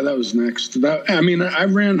 that was next. I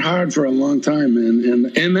ran hard for a long time,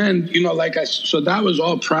 man. And then, so that was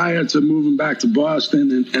all prior to moving back to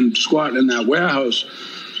Boston and squatting in that warehouse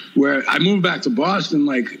where I moved back to Boston.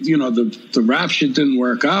 The rap shit didn't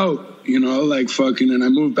work out. And I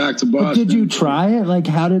moved back to Boston. But did you try it? Like,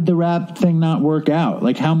 how did the rap thing not work out?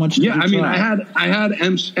 Like, how much did you try? I had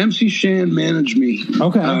MC Shan manage me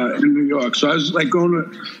in New York. So I was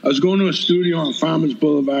going to a studio on Farmers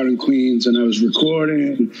Boulevard in Queens, and I was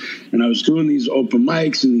recording, and I was doing these open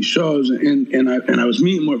mics and these shows, and I was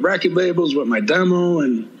meeting with record labels with my demo,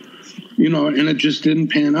 and and it just didn't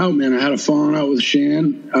pan out, man. I had a falling out with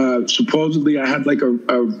Shan. Supposedly I had like a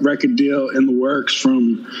record deal in the works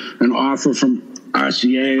from an offer from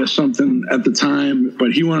RCA or something at the time,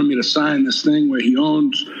 but he wanted me to sign this thing where he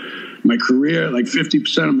owns my career, like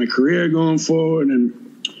 50% of my career going forward.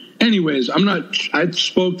 And anyways, I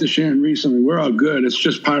spoke to Shan recently. We're all good. It's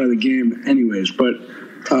just part of the game anyways. But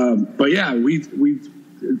But yeah,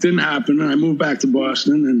 it didn't happen. And I moved back to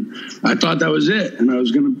Boston, and I thought that was it. And I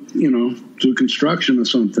was going to, do construction or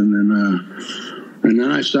something. And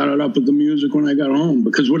then I started up with the music when I got home,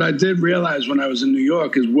 because what I did realize when I was in New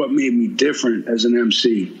York is what made me different as an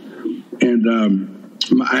MC. And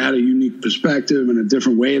I had a unique perspective and a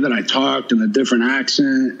different way that I talked and a different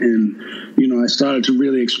accent. And, I started to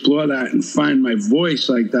really explore that and find my voice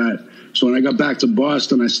like that. So when I got back to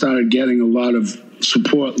Boston, I started getting a lot of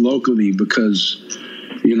support locally, because,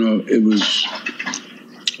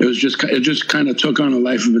 it just kind of took on a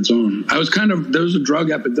life of its own. There was a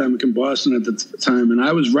drug epidemic in Boston at the time, and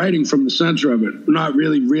I was writing from the center of it, not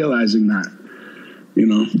really realizing that,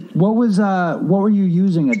 What were you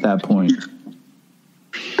using at that point?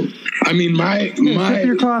 I mean,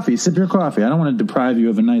 Sip your coffee. I don't want to deprive you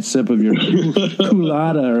of a nice sip of your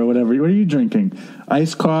culotta or whatever. What are you drinking?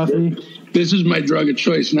 Iced coffee? This is my drug of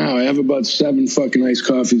choice now. I have about 7 fucking iced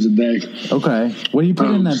coffees a day. Okay. What do you put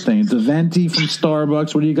in that thing? It's a venti from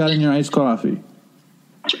Starbucks. What do you got in your iced coffee?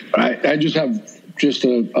 I just have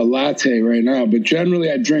a latte right now, but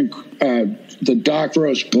generally I drink the dark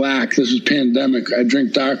roast black. This is pandemic. I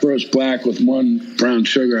drink dark roast black with 1 brown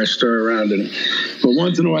sugar I stir around in it. But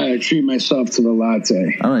once in a while I treat myself to the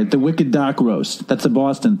latte. All right, the wicked dark roast. That's a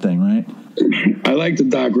Boston thing, right? I like the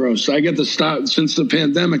dark roast. I get the stop since the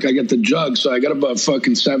pandemic. I get the jug, so I got about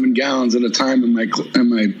fucking 7 gallons at a time in my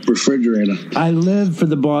refrigerator. I live for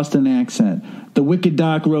the Boston accent. The wicked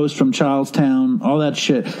dark roast from Charlestown, all that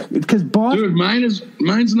shit. Because Boston, dude,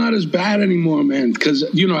 mine's not as bad anymore, man. Because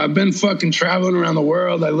I've been fucking traveling around the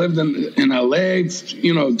world. I lived in LA,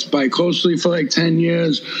 bi-coastally for like 10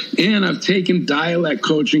 years, and I've taken dialect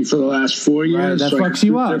coaching for the last 4 years. Right, that fucks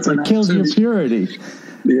you up. It kills your purity.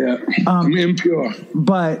 Yeah, I'm impure.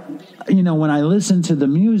 But when I listen to the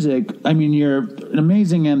music, I mean, you're an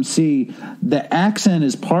amazing MC. The accent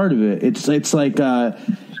is part of it. It's like.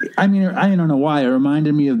 I don't know why. It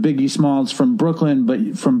reminded me of Biggie Smalls from Brooklyn,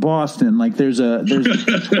 but from Boston. Like there's a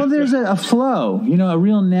flow, a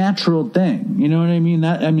real natural thing. You know what I mean?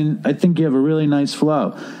 I think you have a really nice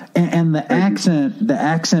flow, and the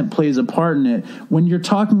accent plays a part in it. When you're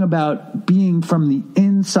talking about being from the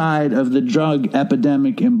inside of the drug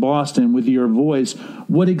epidemic in Boston with your voice,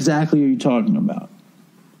 what exactly are you talking about?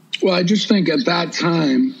 Well, I just think at that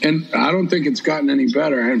time, and I don't think it's gotten any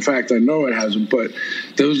better. In fact, I know it hasn't, but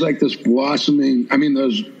there was like this blossoming. I mean, there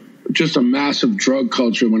was just a massive drug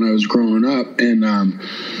culture when I was growing up. And,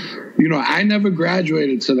 I never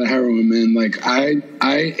graduated to the heroin, man. Like I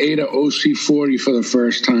ate a OC40 for the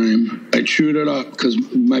first time. I chewed it up because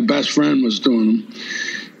my best friend was doing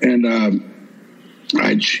them.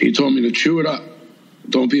 And he told me to chew it up.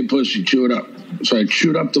 Don't be a pussy, chew it up. So I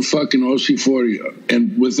chewed up the fucking OC40,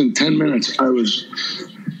 and within 10 minutes,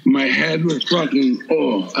 my head was fucking,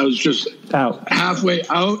 I was just out, halfway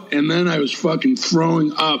out, and then I was fucking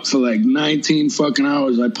throwing up for like 19 fucking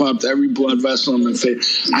hours. I popped every blood vessel in my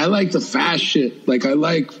face. I like the fast shit. Like I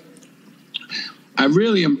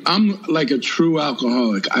really am. I'm like a true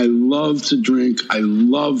alcoholic. I love to drink. I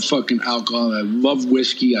love fucking alcohol. I love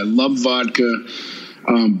whiskey. I love vodka.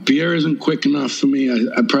 Beer isn't quick enough for me.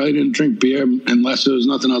 I probably didn't drink beer unless there was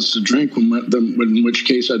nothing else to drink, in which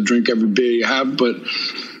case I'd drink every beer you have. But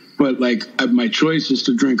like my choice is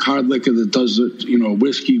to drink hard liquor that does the,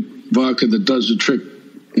 whiskey, vodka that does the trick.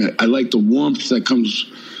 I like the warmth that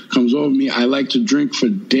comes over me. I like to drink for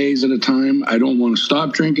days at a time. I don't want to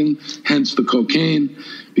stop drinking, hence the cocaine,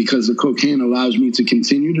 because the cocaine allows me to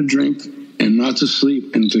continue to drink and not to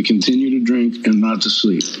sleep, and to continue to drink and not to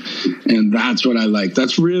sleep. And that's what I like.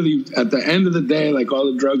 That's really, at the end of the day, like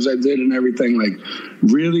all the drugs I did and everything, like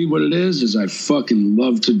really what it is I fucking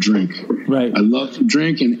love to drink. Right. I love to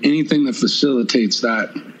drink, and anything that facilitates that,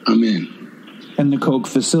 I'm in. And the Coke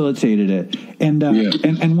facilitated it. And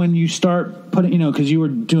and when you start putting, because you were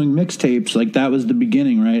doing mixtapes, like that was the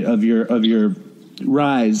beginning, right, of your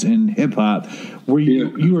rise in hip hop. Were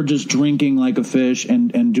you were just drinking like a fish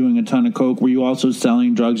and doing a ton of Coke? Were you also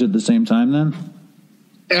selling drugs at the same time then?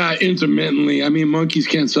 Intermittently. I mean, monkeys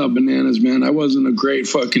can't sell bananas, man. I wasn't a great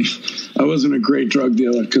drug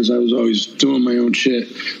dealer because I was always doing my own shit.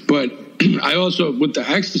 But I also, with the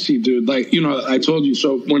ecstasy, dude, like, I told you,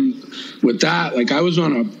 so with that, like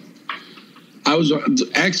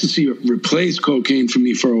ecstasy replaced cocaine for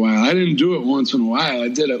me for a while. I didn't do it once in a while. I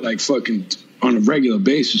did it like fucking on a regular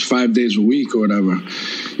basis, 5 days a week or whatever.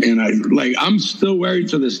 And I'm still worried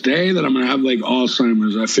to this day that I'm going to have like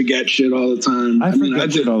Alzheimer's. I forget shit all the time. I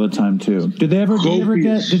forget shit all the time too. Did you ever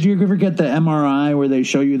get the MRI where they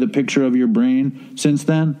show you the picture of your brain since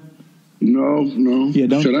then? No. Yeah,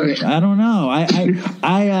 don't. Should I? I don't know.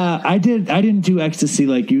 I didn't do ecstasy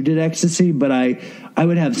like you did ecstasy, but I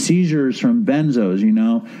would have seizures from benzos, you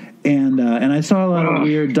know. And I saw a lot of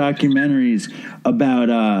weird documentaries about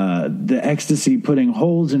the ecstasy putting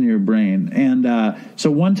holes in your brain. And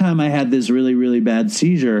so one time I had this really, really bad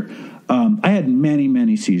seizure. I had many,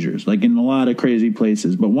 many seizures, like in a lot of crazy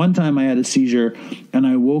places. But one time I had a seizure, and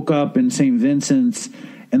I woke up in St. Vincent's,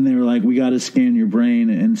 and they were like, we got to scan your brain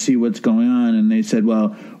and see what's going on. And they said,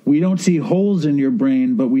 well, we don't see holes in your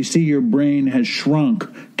brain, but we see your brain has shrunk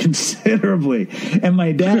considerably. And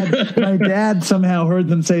my dad somehow heard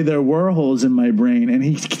them say there were holes in my brain, and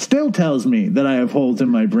he still tells me that I have holes in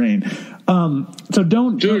my brain. So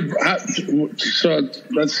don't... Dude, so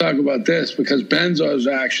let's talk about this, because benzos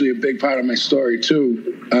are actually a big part of my story,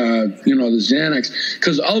 too. You know, the Xanax.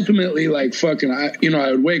 Because ultimately, like, fucking,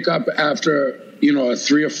 I would wake up after... a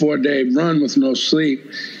 3 or 4 day run with no sleep.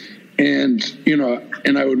 And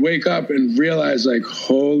I would wake up and realize, like,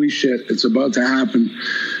 holy shit, it's about to happen.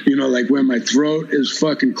 Like where my throat is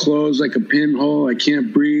fucking closed like a pinhole. I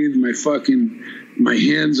can't breathe. My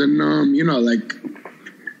hands are numb,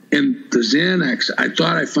 and the Xanax, I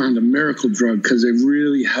thought I found a miracle drug because it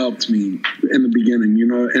really helped me in the beginning,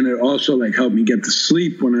 and it also like helped me get to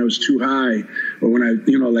sleep when I was too high, or when I,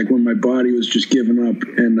 like when my body was just giving up,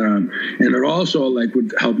 and it also like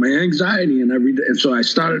would help my anxiety and everything. And so I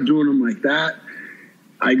started doing them like that.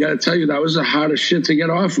 I got to tell you, that was the hardest shit to get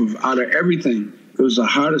off of out of everything. It was the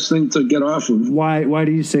hardest thing to get off of. Why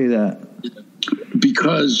do you say that?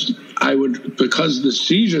 Because the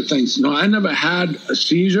seizure things. No, I never had a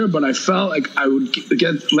seizure, but I felt like I would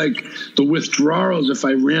get like the withdrawals if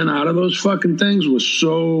I ran out of those fucking things was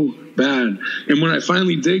so bad. And when I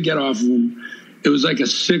finally did get off of them, it was like a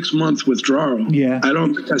 6-month withdrawal. Yeah. I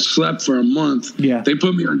don't think I slept for a month. Yeah. They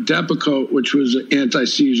put me on Depakote, which was an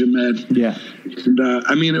anti-seizure med. Yeah. And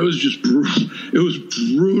it was just it was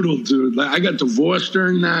brutal, dude. Like I got divorced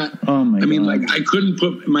during that. Oh my God. Like I couldn't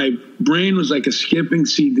put, my brain was like a skipping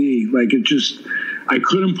CD. Like I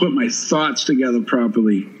couldn't put my thoughts together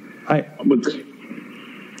properly. I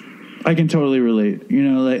can totally relate.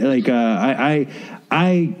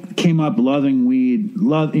 I came up loving weed,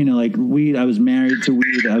 like weed. I was married to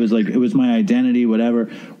weed. I was like, it was my identity, whatever.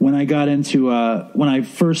 When I got into, when I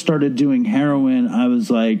first started doing heroin, I was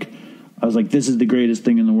like, this is the greatest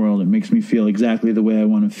thing in the world. It makes me feel exactly the way I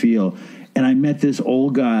want to feel. And I met this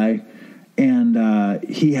old guy, and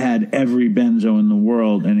he had every benzo in the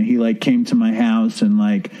world. And he like came to my house, and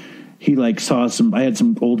like, he like saw I had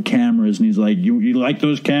some old cameras, and he's like, you like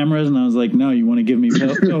those cameras? And I was like, no, you want to give me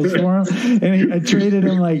pills for them? And I traded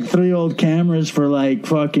him like 3 old cameras for like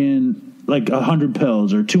fucking like 100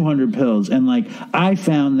 pills or 200 pills. And like, I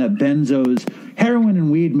found that benzos, heroin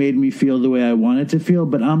and weed made me feel the way I wanted to feel,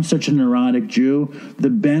 but I'm such a neurotic Jew. The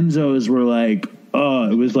benzos were like,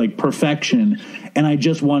 it was like perfection. And I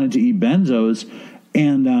just wanted to eat benzos.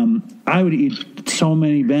 And I would eat so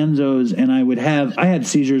many benzos, and I had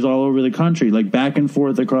seizures all over the country, like back and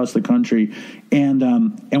forth across the country. And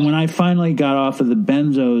when I finally got off of the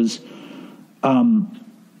benzos,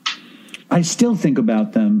 I still think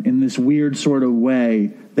about them in this weird sort of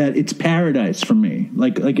way that it's paradise for me.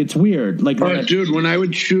 Like it's weird. Like, dude, when I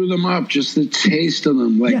would chew them up, just the taste of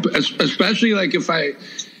them, like, yeah. Especially like if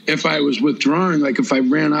I was withdrawing, like if I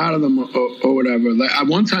ran out of them or whatever. Like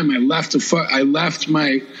one time I left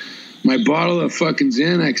my bottle of fucking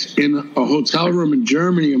Xanax in a hotel room in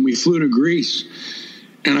Germany, and we flew to Greece.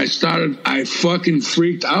 And I fucking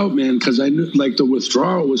freaked out, man, because I knew like the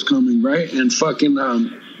withdrawal was coming, right? And fucking,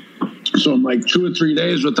 so I'm like 2 or 3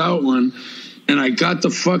 days without one. And I got the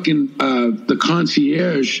fucking, the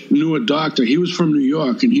concierge knew a doctor. He was from New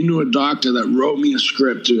York, and he knew a doctor that wrote me a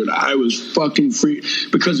script, dude. I was fucking free,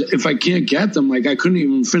 because if I can't get them, like I couldn't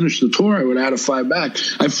even finish the tour. I would have had to fly back.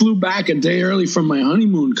 I flew back a day early from my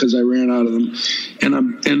honeymoon because I ran out of them.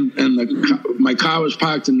 And my car was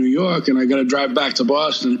parked in New York, and I got to drive back to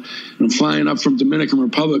Boston. And I'm flying up from Dominican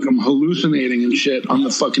Republic. I'm hallucinating and shit on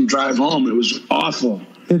the fucking drive home. It was awful.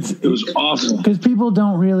 It was awful. Because people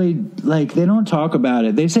don't really, like, they don't talk about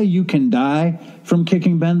it. They say you can die from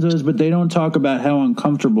kicking benzos, but they don't talk about how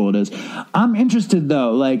uncomfortable it is. I'm interested,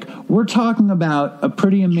 though. Like, we're talking about a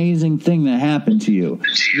pretty amazing thing that happened to you.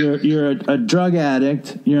 You're a drug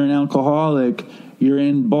addict. You're an alcoholic. You're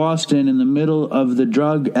in Boston in the middle of the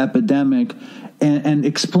drug epidemic. And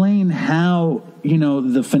explain how,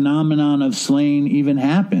 the phenomenon of SLAINE even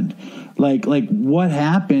happened. Like what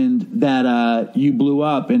happened that you blew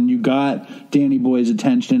up and you got Danny Boy's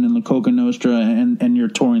attention and the Coka Nostra and you're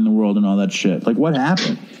touring the world and all that shit? Like, what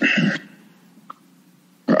happened?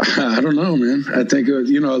 I don't know, man. I think,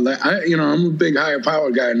 I'm a big higher power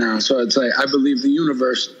guy now. So it's like, I believe the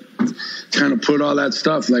universe kind of put all that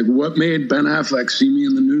stuff. Like, what made Ben Affleck see me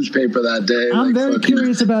in the newspaper that day? I'm very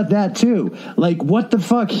curious about that, too. Like, what the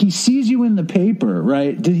fuck? He sees you in the paper,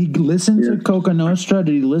 right? Did he listen to Coka Nostra?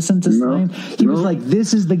 Did he listen to SLAINE? He was like,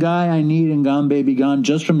 this is the guy I need in Gone Baby Gone,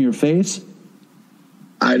 just from your face?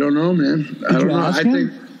 I don't know, man. I don't know.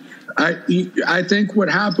 I think what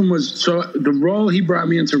happened was, so the role he brought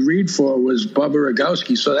me in to read for was Bubba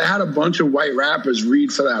Rogowski. So they had a bunch of white rappers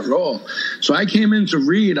read for that role. So I came in to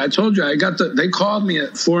read. I told you, they called me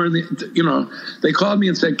at 4 they called me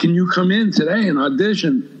and said, can you come in today and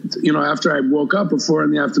audition? After I woke up at 4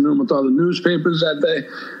 p.m. with all the newspapers that day.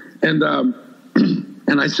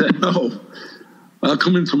 And I said, no, I'll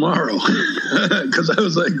come in tomorrow. Cause I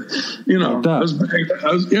was like,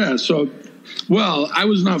 well, I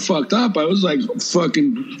was not fucked up. I was like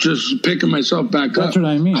fucking just picking myself back up. That's what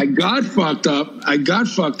I mean. I got fucked up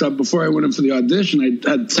before I went in for the audition. I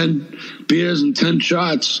had 10 beers and 10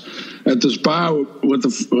 shots at this bar with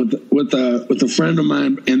a friend of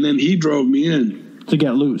mine, and then he drove me in to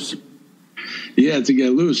get loose. Yeah, to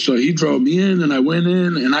get loose. So he drove me in, and I went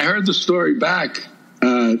in, and I heard the story back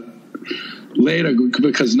later,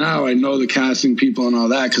 because now I know the casting people and all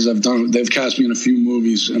that, because they've cast me in a few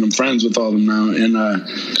movies and I'm friends with all of them now. And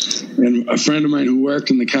a friend of mine who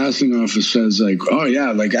worked in the casting office says, like, oh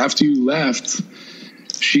yeah, like after you left,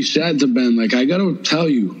 she said to Ben, like, I gotta tell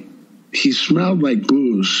you, he smelled like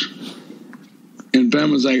booze. And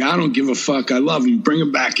Ben was like, I don't give a fuck. I love him. Bring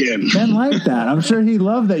him back in. Ben liked that. I'm sure he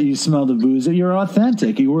loved that you smelled the booze. That you're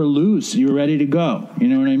authentic. You were loose. You were ready to go. You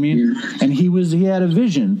know what I mean? Yeah. And he had a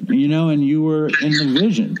vision, and you were in the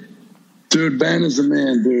vision. Dude, Ben is the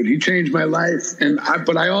man, dude. He changed my life.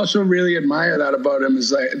 But I also really admire that about him.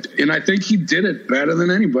 And I think he did it better than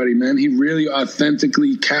anybody, man. He really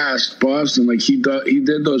authentically cast Boston. Like, he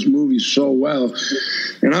did those movies so well.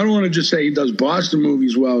 And I don't want to just say he does Boston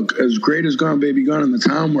movies well. As great as Gone Baby Gone and The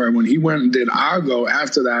Town were, when he went and did Argo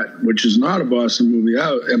after that, which is not a Boston movie,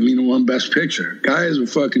 it won Best Picture. Guy is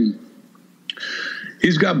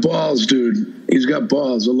he's got balls, dude. He's got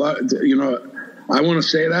balls. A lot, I want to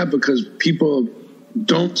say that because people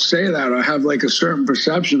don't say that or have like a certain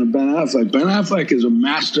perception of Ben Affleck. Ben Affleck is a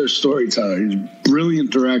master storyteller. He's a brilliant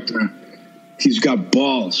director. He's got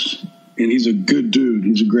balls, and he's a good dude.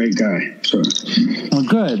 He's a great guy. So, well,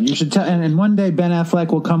 good. You should tell. And one day Ben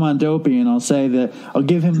Affleck will come on Dopey, and I'll say that I'll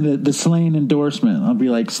give him the SLAINE endorsement. I'll be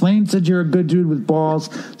like, SLAINE said you're a good dude with balls,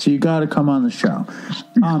 so you got to come on the show.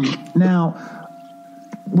 Now.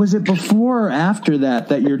 Was it before or after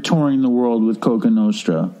that you're touring the world with Coka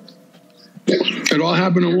Nostra? It all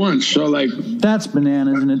happened at once. So, like, that's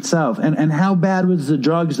bananas in itself. And how bad was the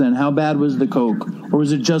drugs then? How bad was the coke? Or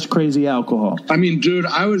was it just crazy alcohol? I mean, dude,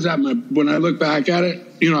 I was when I look back at it,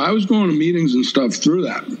 I was going to meetings and stuff through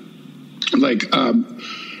that. Like,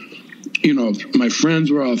 my friends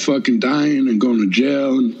were all fucking dying and going to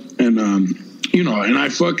jail. And I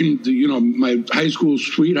fucking, my high school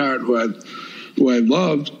sweetheart who I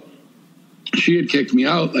loved, she had kicked me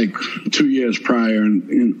out like 2 years prior.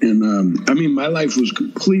 And my life was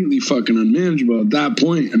completely fucking unmanageable at that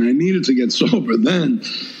point, and I needed to get sober then.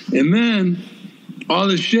 And then all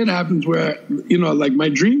this shit happens where, like my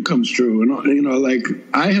dream comes true. And, like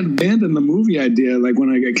I had abandoned the movie idea, like when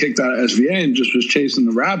I got kicked out of SVA and just was chasing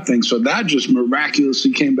the rap thing. So that just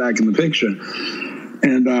miraculously came back in the picture.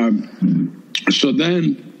 And so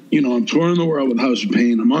then, I'm touring the world with House of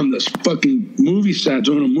Pain. I'm on this fucking movie set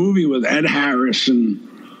doing a movie with Ed Harris and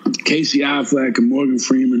Casey Affleck and Morgan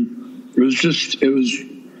Freeman. It was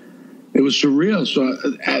surreal. So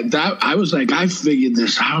I was like, I figured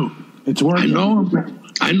this out. It's working. I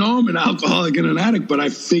know I'm an alcoholic and an addict, but I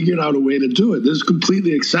figured out a way to do it. This is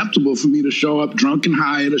completely acceptable for me to show up drunk and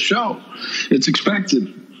high at a show. It's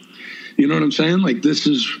expected. You know what I'm saying? Like, this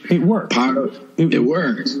is it worked. It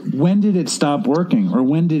worked. When did it stop working, or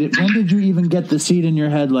when did you even get the seed in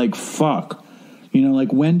your head? Like, fuck,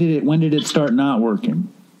 like when did it start not working?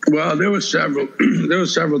 Well, there were several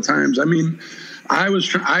times. I mean,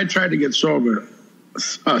 I tried to get sober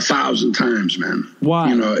 1,000 times, man.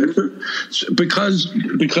 Why? Because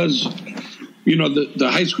the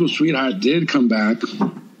high school sweetheart did come back,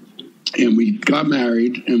 and we got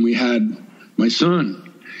married, and we had my son.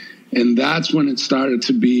 And that's when it started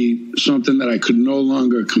to be something that I could no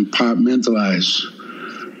longer compartmentalize.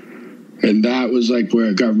 And that was like where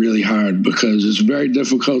it got really hard, because it's very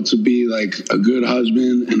difficult to be like a good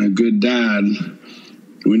husband and a good dad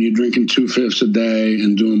when you're drinking 2/5 a day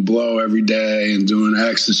and doing blow every day and doing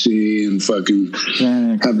ecstasy and fucking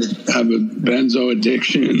have a benzo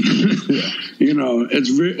addiction, you know,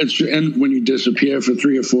 it's and when you disappear for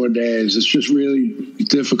 3 or 4 days, it's just really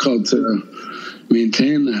difficult to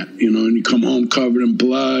maintain that, you know, and you come home covered in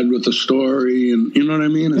blood with a story, and you know what I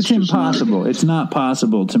mean? It's impossible. It's not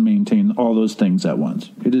possible to maintain all those things at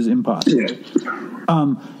once. It is impossible.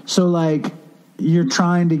 Yeah. So like, you're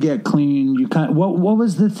trying to get clean. You what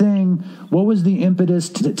was the thing? What was the impetus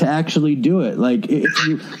to actually do it? Like,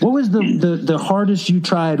 what was the hardest you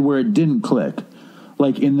tried where it didn't click?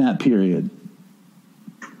 Like in that period.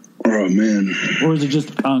 Oh man. Or was it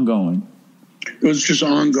just ongoing? It was just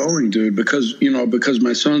ongoing, dude, because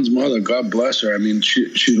my son's mother, God bless her. I mean,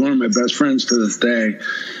 she's one of my best friends to this day.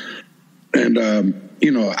 And,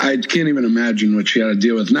 you know, I can't even imagine what she had to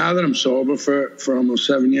deal with. Now that I'm sober for almost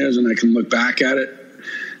 7 years and I can look back at it,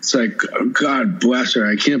 it's like, God bless her.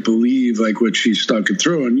 I can't believe like what she stuck it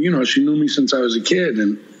through. And, you know, she knew me since I was a kid,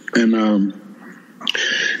 and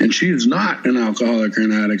she is not an alcoholic or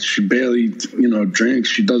an addict. She barely, you know, drinks.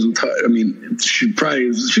 She doesn't I mean,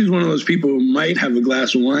 she's one of those people who might have a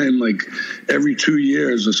glass of wine like every 2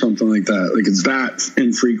 years or something like that. Like, it's that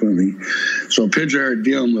infrequently. So picture her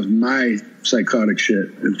dealing with my psychotic shit.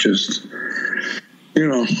 It just, you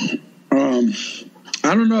know,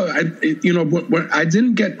 I don't know. When I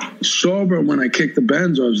didn't get sober when I kicked the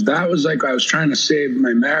benzos, that was like I was trying to save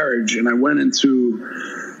my marriage, and I went into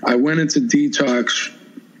detox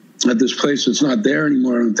at this place that's not there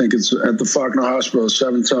anymore. I don't think it's at the Faulkner Hospital,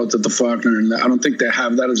 7 South at the Faulkner, and I don't think they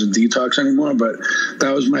have that as a detox anymore, but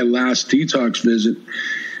that was my last detox visit.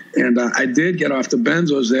 And I did get off the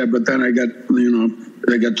benzos there, but then I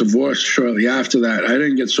got divorced shortly after that. I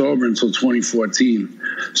didn't get sober until 2014.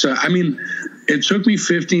 So, I mean, it took me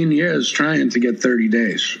 15 years trying to get 30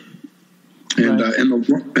 days. And, right.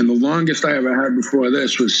 And the longest I ever had before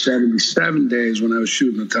this was 77 days when I was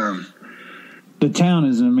shooting The Town. The Town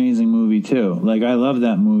is an amazing movie too. Like, I love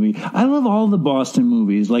that movie. I love all the Boston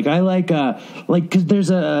movies. Like, I like because there's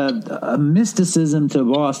a mysticism to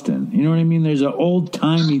Boston. You know what I mean? There's an old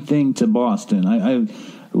timey thing to Boston. I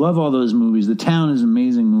love all those movies. The Town is an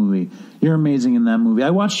amazing movie. You're amazing in that movie. I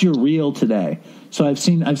watched your reel today. So I've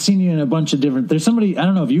seen you in a bunch of different. There's somebody, I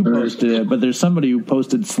don't know if you posted it, but there's somebody who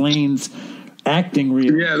posted SLAINE's acting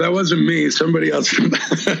reel. Yeah, that wasn't me. Somebody else. I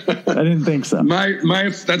didn't think so.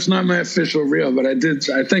 That's not my official reel, but I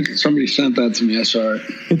think somebody sent that to me. I saw it.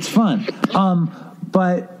 It's fun.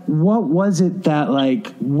 But what was it that,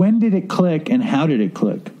 like, when did it click and how did it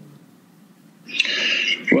click?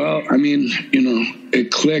 Well, I mean, you know,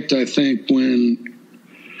 it clicked, I think,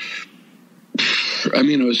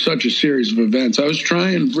 it was such a series of events. I was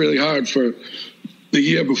trying really hard for the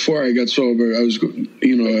year before I got sober. I was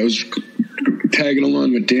tagging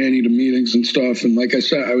along with Danny to meetings and stuff. And like I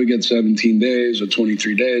said, I would get 17 days or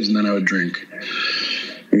 23 days, and then I would drink.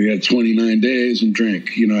 We had 29 days and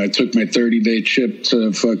drink. You know, I took my 30-day chip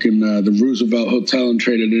to fucking the Roosevelt Hotel and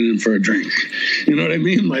traded it in for a drink. You know what I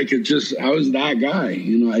mean? Like, I was that guy.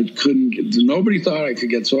 You know, nobody thought I could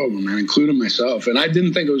get sober, man, including myself. And I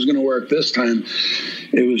didn't think it was going to work this time.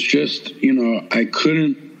 It was just, you know, I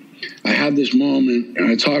had this moment, and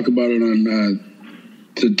I talk about it on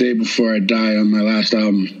The Day Before I Die on my last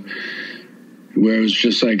album, where it was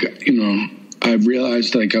just like, you know, I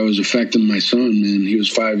realized like I was affecting my son, and he was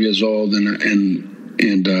 5 years old, and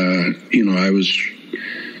you know, I was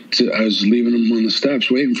leaving him on the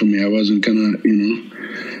steps waiting for me. I wasn't gonna, you know,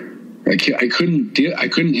 I couldn't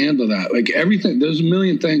handle that. Like, everything, there's a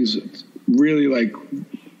million things, really like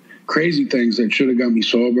crazy things that should have got me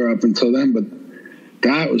sober up until then, but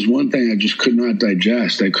that was one thing I just could not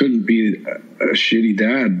digest. I couldn't be a shitty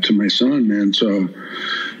dad to my son, man. So,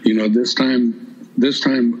 you know, this time,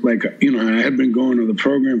 like, you know, I had been going to the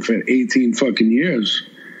program for 18 fucking years,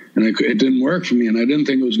 and it didn't work for me, and I didn't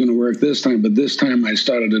think it was going to work this time, but this time I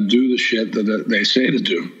started to do the shit that they say to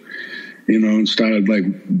do, you know, and started, like,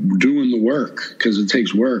 doing the work, because it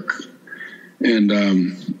takes work. And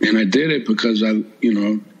I did it because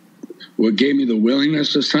what gave me the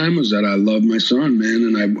willingness this time was that I love my son, man,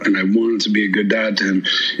 and I wanted to be a good dad to him.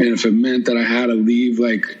 And if it meant that I had to leave,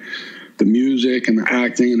 like, the music and the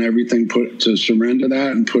acting and everything, to surrender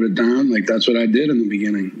that and put it down, like, that's what I did in the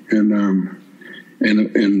beginning. And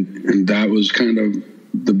that was kind of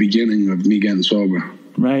the beginning of me getting sober.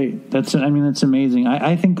 Right. That's amazing.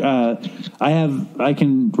 I think I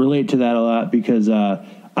can relate to that a lot, because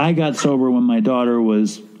I got sober when my daughter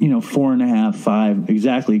was, 4.5, 5,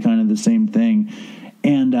 exactly kind of the same thing.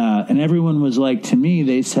 And everyone was like, to me,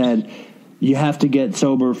 they said, you have to get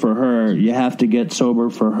sober for her. You have to get sober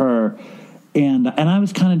for her. And I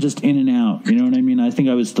was kind of just in and out, you know what I mean? I think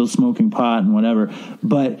I was still smoking pot and whatever.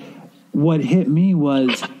 But what hit me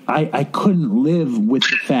was I couldn't live with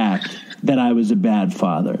the fact that I was a bad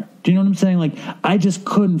father. Do you know what I'm saying? Like, I just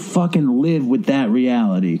couldn't fucking live with that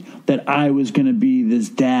reality that I was going to be this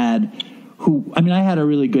dad who, I mean, I had a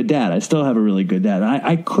really good dad. I still have a really good dad.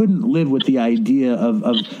 I couldn't live with the idea of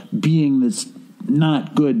being this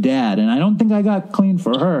not good dad. And I don't think I got clean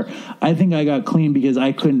for her. I think I got clean because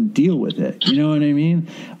I couldn't deal with it. You know what I mean?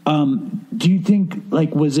 Do you think,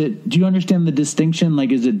 like, do you understand the distinction?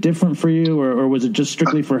 Like, is it different for you or was it just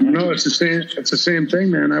strictly for him? No, it's the same thing,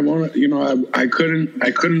 man. I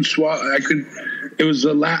couldn't swallow. It was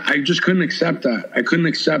I just couldn't accept that. I couldn't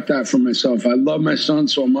accept that for myself. I love my son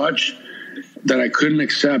so much that I couldn't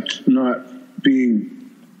accept not being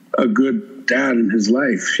a good dad in his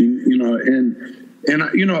life, and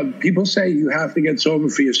people say you have to get sober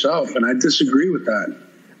for yourself, and I disagree with that,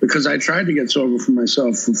 because I tried to get sober for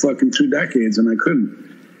myself for fucking 2 decades and I couldn't.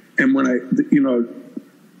 And when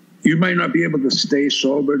you might not be able to stay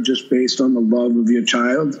sober just based on the love of your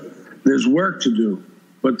child. There's work to do,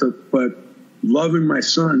 but loving my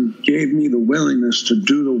son gave me the willingness to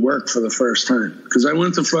do the work for the first time. Because I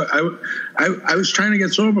was trying to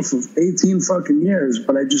get sober for 18 fucking years,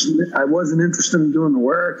 but I wasn't interested in doing the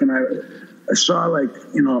work. And I saw, like,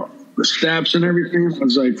 the steps and everything. I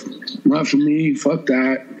was like, not for me, fuck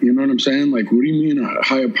that. You know what I'm saying? Like, what do you mean a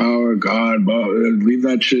higher power, God, leave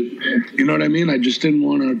that shit. You know what I mean? I just didn't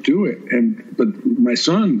want to do it. But my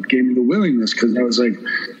son gave me the willingness, because I was like,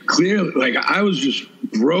 clearly, like, I was just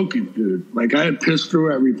broken, dude. Like, I had pissed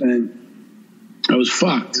through everything. I was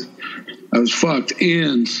fucked.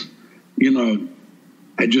 And,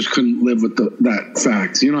 I just couldn't live with that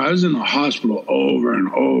fact. I was in the hospital over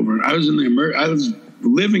and over. I was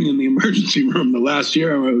living in the emergency room the last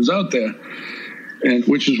year I was out there, and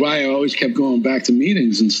which is why I always kept going back to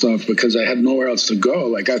meetings and stuff, because I had nowhere else to go.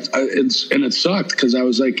 Like, it sucked, because I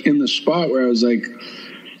was like in the spot where I was like,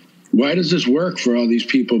 why does this work for all these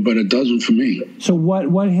people, but it doesn't for me? So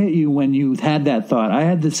what hit you when you had that thought? I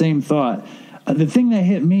had the same thought. The thing that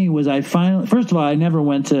hit me was first of all, I never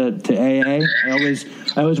went to AA.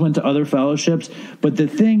 I always went to other fellowships. But the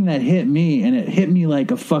thing that hit me, and it hit me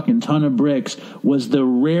like a fucking ton of bricks, was the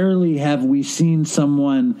rarely have we seen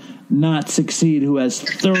someone not succeed who has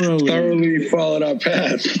thoroughly followed our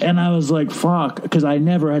path. And I was like, fuck, because I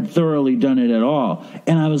never had thoroughly done it at all.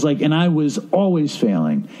 And I was like, and I was always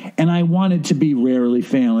failing. And I wanted to be rarely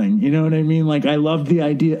failing. You know what I mean? Like, I loved the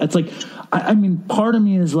idea. It's like, I mean, part of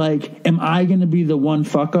me is like, am I going to be the one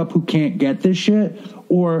fuck up who can't get this shit?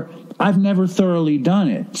 Or I've never thoroughly done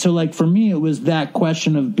it. So, like, for me, it was that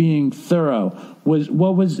question of being thorough.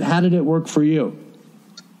 How did it work for you?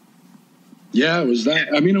 Yeah, it was that.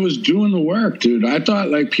 I mean, it was doing the work, dude. I thought,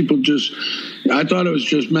 like, I thought it was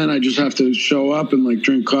just, man, I just have to show up and, like,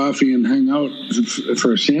 drink coffee and hang out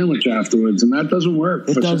for a sandwich afterwards. And that doesn't work.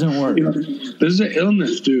 It doesn't work. There's an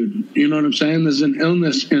illness, dude. You know what I'm saying? There's an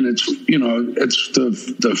illness, and it's, it's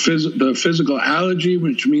the physical allergy,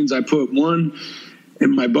 which means I put one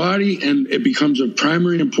in my body, and it becomes of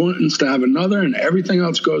primary importance to have another, and everything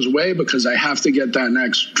else goes away because I have to get that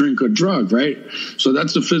next drink or drug, right? So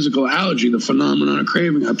that's the physical allergy, the phenomenon of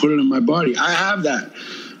craving. I put it in my body. I have that.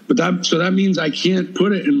 So that means I can't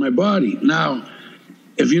put it in my body. Now,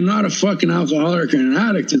 if you're not a fucking alcoholic or an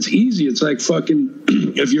addict, it's easy. It's like fucking,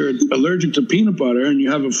 if you're allergic to peanut butter and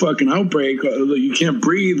you have a fucking outbreak, you can't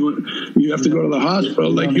breathe, you have to go to the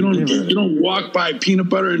hospital. Like, you don't walk by peanut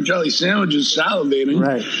butter and jelly sandwiches salivating.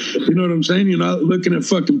 Right. You know what I'm saying? You're not looking at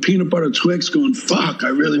fucking peanut butter Twix going, fuck, I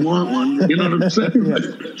really want one. You know what I'm saying? Yeah.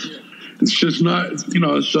 It's just not,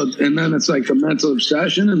 so, and then it's like the mental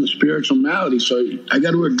obsession and the spiritual malady. So I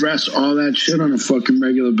got to address all that shit on a fucking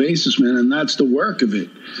regular basis, man. And that's the work of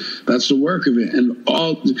it. And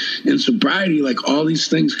in sobriety, like, all these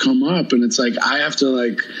things come up, and it's like, I have to,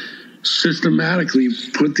 like, systematically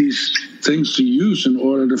put these things to use in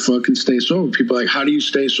order to fucking stay sober. People are like, how do you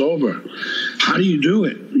stay sober? How do you do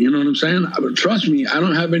it? You know what I'm saying? Trust me, I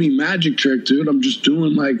don't have any magic trick, dude. I'm just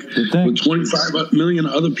doing like what 25 million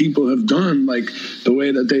other people have done, like the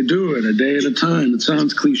way that they do it, a day at a time. It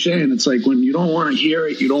sounds cliche, and it's like, when you don't want to hear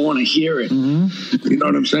it, you don't want to hear it. Mm-hmm. You know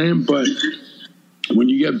what I'm saying? But when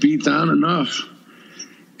you get beat down enough,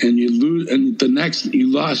 and you lose, and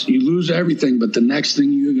you lose everything, but the next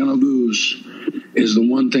thing you're going to lose is the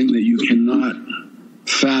one thing that you cannot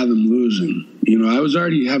fathom losing. I was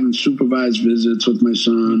already having supervised visits with my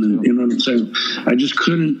son, and you know what I'm saying? I just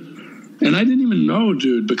couldn't, and I didn't even know,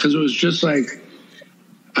 dude, because it was just like,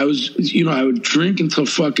 I was, I would drink until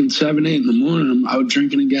fucking 7, 8 in the morning. I would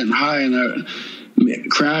drinking and getting high, and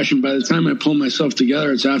crash, and by the time I pull myself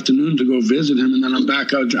together, it's afternoon to go visit him, and then I'm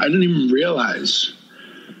back out. I didn't even realize,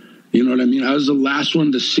 you know what I mean? I was the last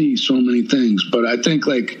one to see so many things, but I think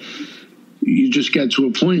like you just get to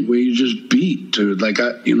a point where you just beat, dude. Like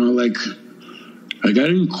I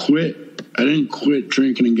didn't quit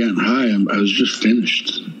drinking and getting high. I was just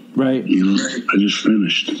finished. Right. You know, I just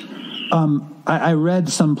finished. I read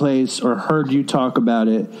someplace or heard you talk about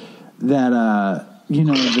it that, you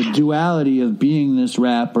know, the duality of being this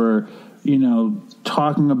rapper, you know,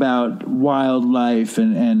 talking about wild life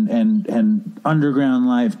and underground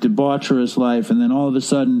life, debaucherous life, and then all of a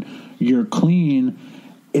sudden you're clean.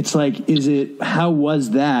 It's like, how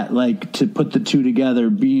was that like to put the two together,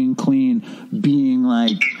 being clean, being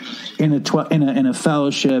like in a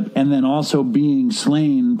fellowship, and then also being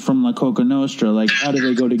SLAINE from La Coka Nostra? Like, how do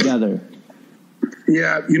they go together?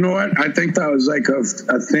 Yeah, you know what? I think that was like a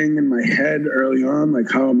thing in my head early on. Like,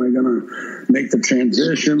 how am I going to make the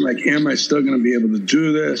transition? Like, am I still going to be able to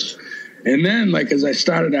do this? And then, like, as I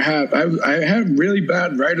started to have, I had really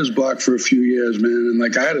bad writer's block for a few years, man. And,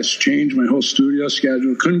 like, I had to change my whole studio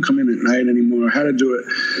schedule. Couldn't come in at night anymore. I had to do it.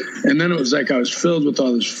 And then it was like I was filled with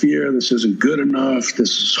all this fear. This isn't good enough.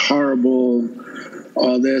 This is horrible,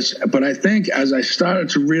 all this. But I think as I started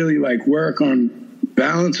to really, like, work on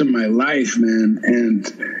balancing my life, man,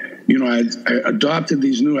 and, you know, I adopted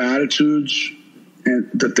these new attitudes.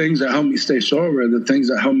 And the things that helped me stay sober, the things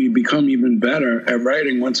that helped me become even better at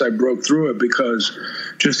writing once I broke through it, because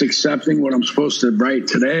just accepting what I'm supposed to write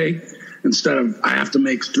today instead of I have to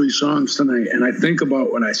make 3 songs tonight. And I think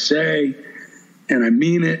about what I say and I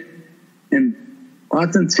mean it. And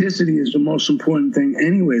authenticity is the most important thing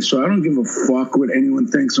anyway. So I don't give a fuck what anyone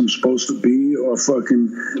thinks I'm supposed to be or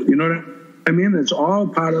fucking, you know what I mean? It's all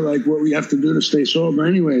part of like what we have to do to stay sober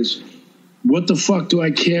anyways. What the fuck do I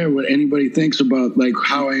care what anybody thinks about, like,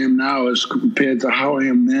 how I am now as compared to how I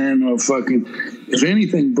am then, or fucking, if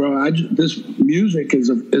anything, bro, this music is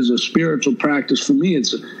a spiritual practice for me.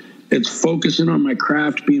 It's focusing on my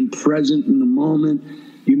craft, being present in the moment,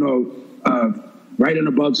 you know, writing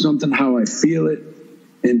about something, how I feel it,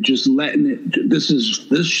 and just letting it, this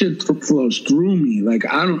shit flows through me.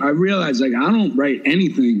 Like, I realize, like, I don't write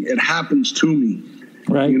anything. It happens to me.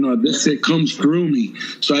 Right. You know, this shit comes through me.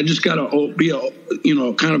 So I just got to be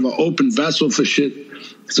kind of an open vessel for shit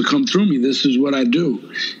to come through me. This is what I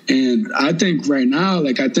do. And I think right now,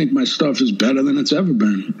 like, I think my stuff is better than it's ever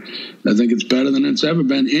been. I think it's better than it's ever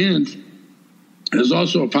been. And there's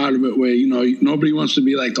also a part of it where, you know, nobody wants to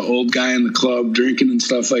be like the old guy in the club drinking and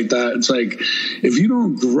stuff like that. It's like, if you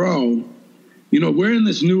don't grow, you know, we're in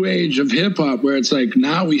this new age of hip hop where it's like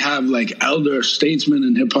now we have like elder statesmen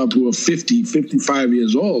in hip hop who are 50, 55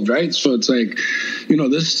 years old, right? So it's like, you know,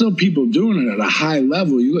 there's still people doing it at a high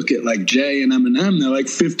level. You look at like Jay and Eminem, they're like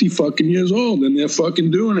 50 fucking years old and they're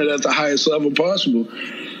fucking doing it at the highest level possible.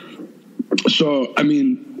 So, I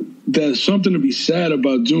mean, there's something to be said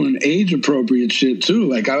about doing age-appropriate shit, too.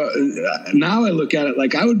 Like, now I look at it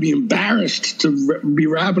like I would be embarrassed to be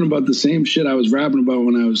rapping about the same shit I was rapping about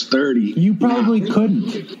when I was 30. You probably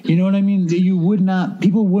couldn't. You know what I mean? You would not.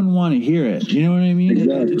 People wouldn't want to hear it. You know what I mean?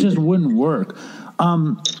 Exactly. It just wouldn't work.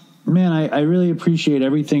 Man, I really appreciate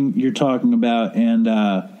everything you're talking about, and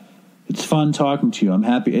it's fun talking to you. I'm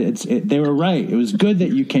happy. They were right. It was good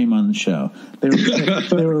that you came on the show.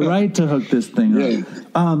 They were right to hook this thing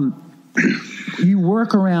up. You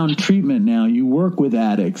work around treatment now. You work with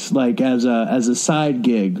addicts, like as a side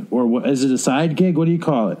gig, or what, is it a side gig? What do you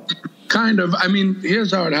call it? Kind of. I mean,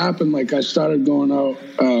 here's how it happened. Like, I started going out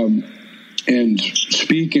and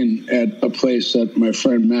speaking at a place that my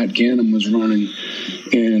friend Matt Ganem was running,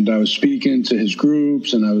 and I was speaking to his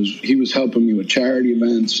groups, and he was helping me with charity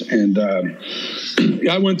events, and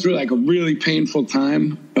I went through like a really painful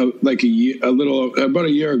time, like about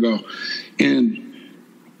a year ago, and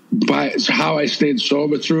how I stayed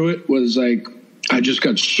sober through it was like I just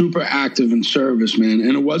got super active in service, man,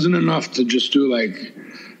 and it wasn't enough to just do like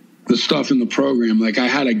the stuff in the program. Like, I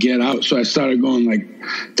had to get out, so I started going like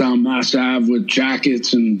down Mass Ave with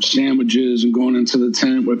jackets and sandwiches and going into the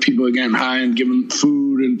tent where people are getting high and giving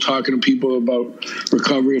food and talking to people about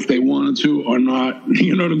recovery if they wanted to or not.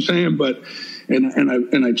 You know what I'm saying? But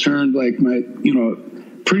and I turned like my, you know,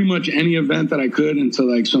 pretty much any event that I could into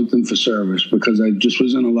like something for service, because I just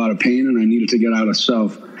was in a lot of pain and I needed to get out of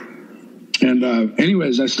self. And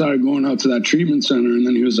anyways, I started going out to that treatment center, and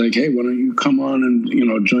then he was like, hey, why don't you come on and, you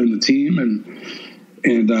know, join the team?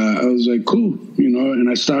 And I was like, cool, you know, and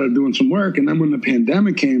I started doing some work. And then when the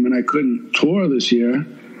pandemic came and I couldn't tour this year,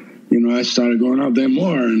 I started going out there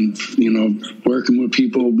more and, working with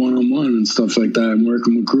people one-on-one and stuff like that, and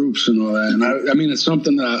working with groups and all that. And I mean, it's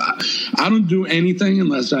something that I don't do anything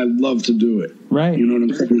unless I love to do it. Right. You know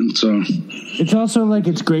what I'm saying? So it's also like,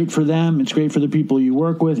 it's great for them. It's great for the people you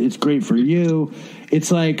work with. It's great for you.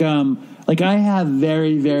 It's like I have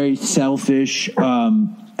very, very selfish,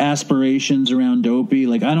 aspirations around Dopey.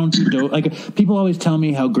 Like, I don't do dope. Like, people always tell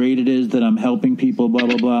me how great it is that I'm helping people, blah,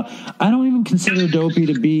 blah, blah. I don't even consider Dopey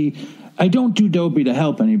to be, I don't do Dopey to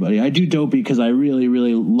help anybody. I do Dopey because I really,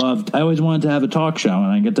 really I always wanted to have a talk show,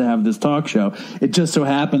 and I get to have this talk show. It just so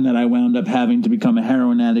happened that I wound up having to become a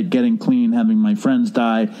heroin addict, getting clean, having my friends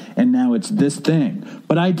die, and now it's this thing.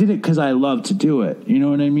 But I did it because I love to do it. You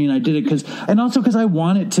know what I mean? I did it and also because I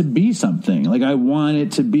want it to be something. Like, I want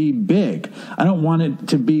it to be big. I don't want it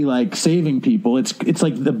to be like saving people. It's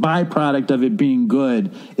like the byproduct of it being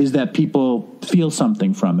good is that people feel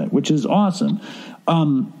something from it, which is awesome.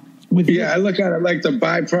 I look at it like the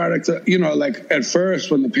byproduct of, like at first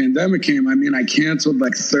when the pandemic came, I mean, I canceled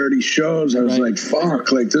like 30 shows. I was like,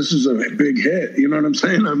 fuck, like this is a big hit. You know what I'm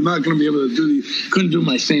saying? I'm not going to be able to couldn't do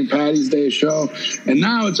my St. Patty's Day show. And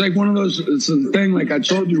now it's like one of those, it's a thing, like I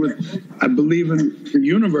told you, I believe in the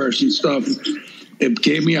universe and stuff. It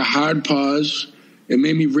gave me a hard pause. It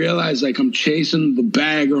made me realize, like, I'm chasing the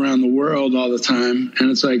bag around the world all the time. And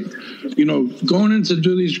it's like, going in to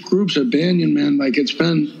do these groups at Banyan, man, like, it's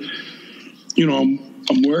been,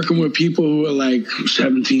 I'm working with people who are like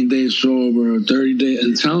 17 days sober or 30 days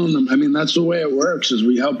and telling them, I mean, that's the way it works, is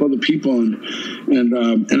we help other people.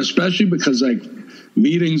 And especially because, like,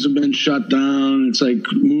 meetings have been shut down. It's like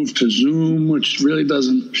moved to Zoom, which really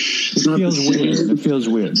doesn't. It feels weird. It feels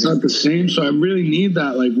weird. It's not the same. So I really need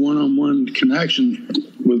that like one-on-one connection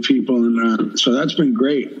with people, and so that's been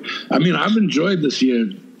great. I mean, I've enjoyed this year,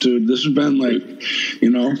 dude. This has been like,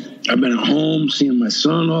 I've been at home seeing my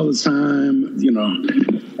son all the time.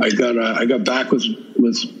 I got back with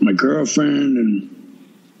my girlfriend, and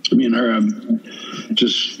me and her have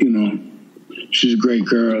just she's a great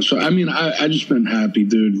girl. So, I mean, I just been happy,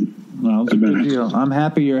 dude. Well, it's a good deal. I'm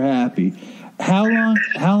happy you're happy. How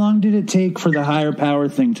long did it take for the higher power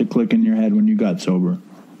thing to click in your head when you got sober?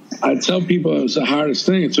 I tell people it was the hardest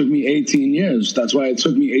thing. It took me 18 years. That's why it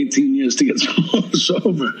took me 18 years to get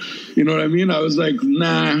sober. You know what I mean? I was like,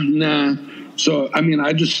 nah. So, I mean,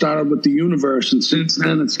 I just started with the universe, and since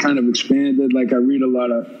then it's kind of expanded. Like, I read a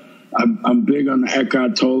lot of, I'm big on the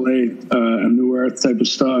Eckhart Tolle, a New Earth type of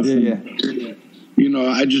stuff. Yeah.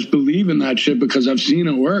 I just believe in that shit because I've seen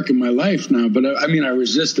it work in my life now. But I mean, I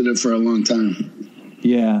resisted it for a long time.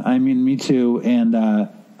 Yeah, I mean, me too. And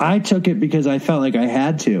I took it because I felt like I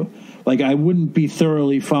had to. Like, I wouldn't be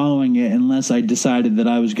thoroughly following it unless I decided that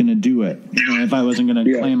I was going to do it. If I wasn't going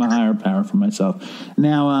to claim a higher power for myself.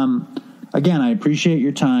 Now, again, I appreciate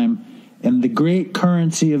your time. And the great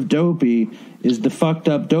currency of Dopey is the fucked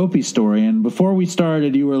up Dopey story. And before we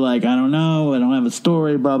started, you were like, I don't know, I don't have a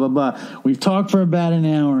story, blah, blah, blah. We've talked for about an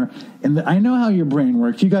hour, and I know how your brain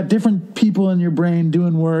works. You got different people in your brain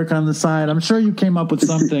doing work on the side. I'm sure you came up with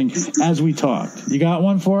something as we talked. You got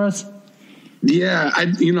one for us? Yeah, I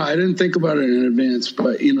didn't think about it in advance,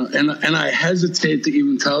 but, and I hesitate to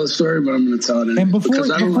even tell the story, but I'm going to tell it anyway. And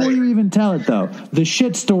before you even tell it, though, the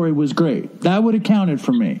shit story was great. That would have counted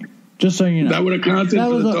for me. Just so you know. That would have counted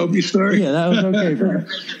for the Dopey story? Yeah, that was okay for me.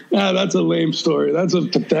 That's a lame story. That's a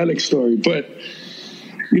pathetic story. But,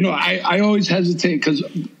 I always hesitate because,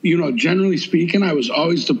 generally speaking, I was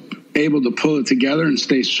always able to pull it together and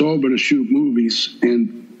stay sober to shoot movies.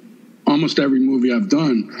 And almost every movie I've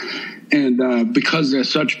done. And because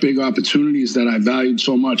there's such big opportunities that I valued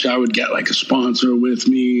so much, I would get like a sponsor with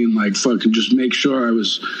me and like fucking just make sure I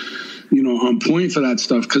was on point for that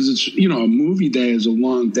stuff. Because it's, a movie day is a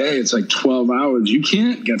long day. It's like 12 hours. You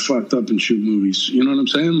can't get fucked up and shoot movies. You know what I'm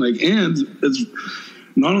saying? Like, and it's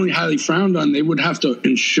not only highly frowned on, they would have to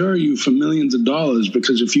insure you for millions of dollars,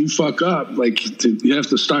 because if you fuck up, like, you have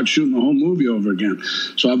to start shooting the whole movie over again.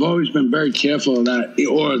 So I've always been very careful of that.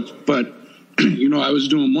 But I was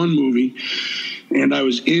doing one movie and I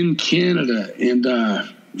was in Canada, and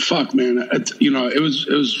fuck, man, it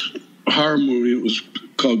was a horror movie. It was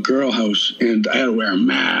called Girl House, and I had to wear a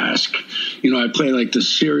mask. I play like the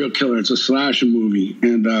serial killer. It's a slasher movie.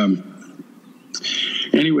 And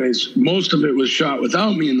anyways, most of it was shot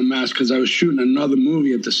without me in the mask because I was shooting another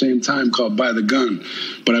movie at the same time called By the Gun.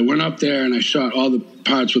 But I went up there and I shot all the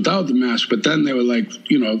parts without the mask. But then they were like,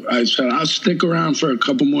 I said, I'll stick around for a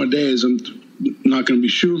couple more days. I'm not going to be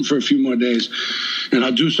shooting for a few more days, and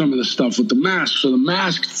I'll do some of the stuff with the mask. So the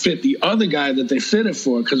mask fit the other guy that they fit it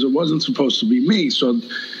for, because it wasn't supposed to be me. So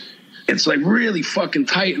it's like really fucking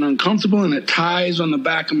tight and uncomfortable, and it ties on the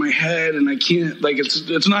back of my head, and I can't, like,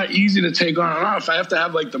 it's not easy to take on and off. I have to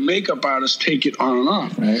have like the makeup artist take it on and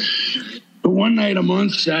off. Right. But one night I'm on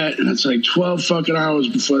set, and it's like 12 fucking hours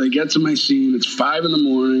before they get to my scene. It's 5 in the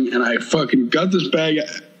morning, and I fucking got this bag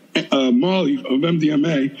of Molly, of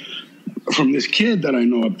MDMA, from this kid that I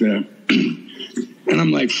know up there. And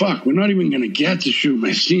I'm like, fuck, we're not even going to get to shoot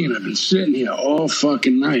my scene. I've been sitting here all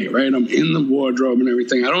fucking night, right? I'm in the wardrobe and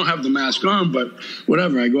everything. I don't have the mask on, but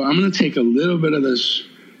whatever. I go, I'm going to take a little bit of this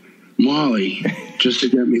Molly just to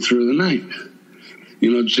get me through the night.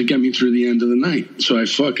 You know, just to get me through the end of the night. So I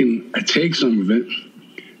take some of it.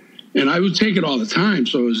 And I would take it all the time.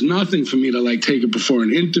 So it was nothing for me to, like, take it before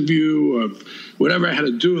an interview or whatever I had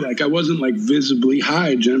to do. Like, I wasn't, like, visibly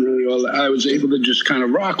high generally. Or I was able to just kind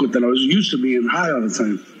of rock with it. I was used to being high all the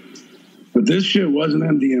time. But this shit wasn't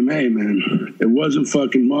MDMA, man. It wasn't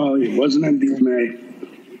fucking Molly. It wasn't MDMA.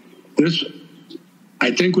 This,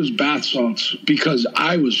 I think, was bath salts, because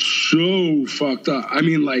I was so fucked up. I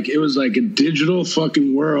mean, like, it was like a digital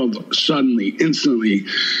fucking world suddenly, instantly.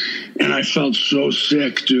 And I felt so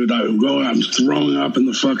sick, dude. I'm throwing up in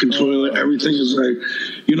the fucking toilet. Everything is like,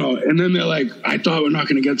 you know, and then they're like, I thought we're not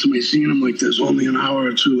going to get to my scene. I'm like, there's only an hour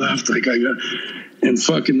or two left. Like, and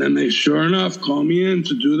fucking then they, sure enough, call me in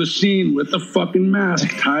to do the scene with the fucking mask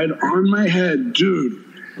tied on my head. Dude,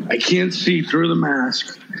 I can't see through the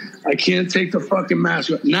mask. I can't take the fucking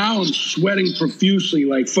mask off. Now I'm sweating profusely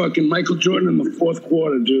like fucking Michael Jordan in the fourth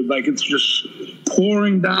quarter, dude. Like, it's just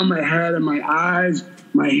pouring down my head and my eyes.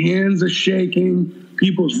 My hands are shaking.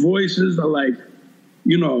 People's voices are like,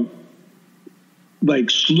 you know, like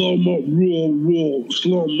slow motion,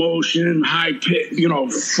 high pitch, you know,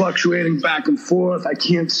 fluctuating back and forth. I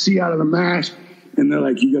can't see out of the mask. And they're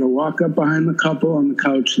like, you got to walk up behind the couple on the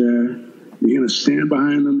couch there. You're going to stand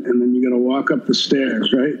behind them, and then you got to walk up the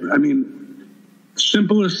stairs, right? I mean,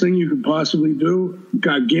 simplest thing you could possibly do,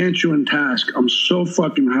 gargantuan task. I'm so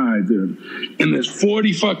fucking high, dude. And there's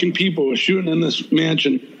 40 fucking people who are shooting in this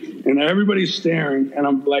mansion, and everybody's staring, and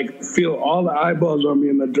I'm like, feel all the eyeballs on me,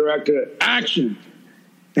 and the director, action.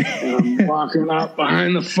 And I'm walking up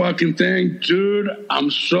behind the fucking thing. Dude,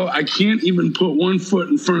 I can't even put one foot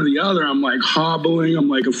in front of the other. I'm like hobbling. I'm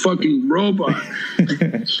like a fucking robot.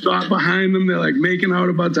 Stop behind them. They're like making out,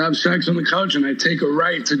 about to have sex on the couch. And I take a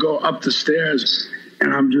right to go up the stairs.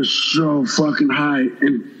 And I'm just so fucking high.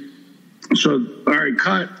 And so, all right,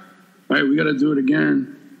 cut. All right, we got to do it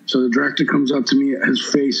again. So the director comes up to me. His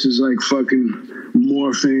face is like fucking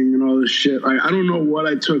morphing and all this shit. I don't know what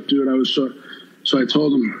I took, dude. I was So I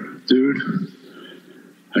told him, dude,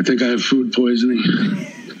 I think I have food poisoning.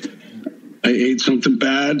 I ate something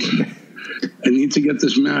bad. I need to get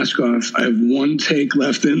this mask off. I have one take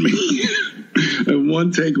left in me. And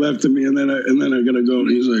then I gotta go. And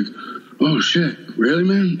he's like, oh shit, really,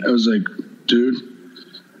 man? I was like, dude,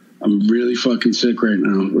 I'm really fucking sick right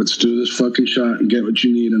now. Let's do this fucking shot and get what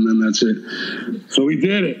you need, and then that's it. So we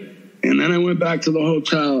did it. And then I went back to the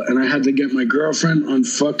hotel, and I had to get my girlfriend on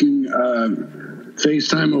fucking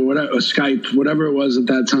FaceTime or whatever, or Skype, whatever it was at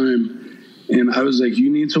that time. And I was like, you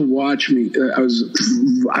need to watch me. I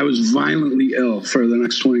was violently ill for the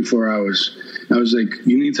next 24 hours. I was like,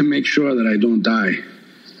 you need to make sure that I don't die.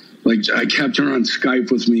 Like, I kept her on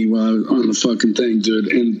Skype with me while I was on the fucking thing, dude.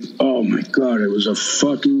 And oh my God, it was a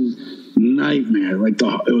fucking nightmare. Like,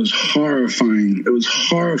 it was horrifying. It was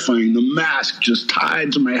horrifying. The mask just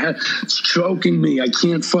tied to my head. It's choking me. I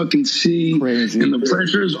can't fucking see. Crazy. And the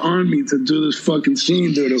pressure is on me to do this fucking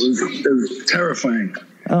scene, dude. It was terrifying.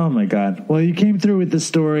 Oh my God. Well, you came through with the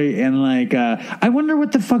story, and like, I wonder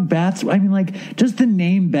what the fuck bath, I mean, like, just the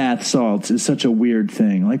name bath salts is such a weird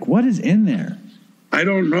thing. Like, what is in there? I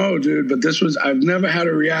don't know, dude, but I've never had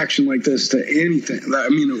a reaction like this to anything. I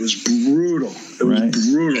mean, it was brutal. It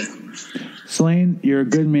was brutal. SLAINE, you're a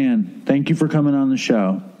good man. Thank you for coming on the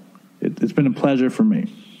show. It's been a pleasure for me.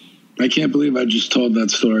 I can't believe I just told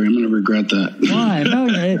that story. I'm going to regret that. Why? No,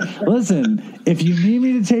 listen, if you need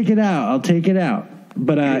me to take it out, I'll take it out.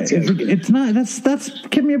 But it's not. That's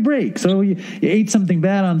give me a break. So you ate something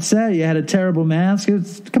bad on set. You had a terrible mask.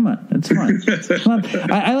 Come on, it's fun.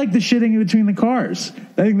 I like the shitting in between the cars.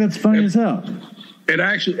 I think that's funny as hell. It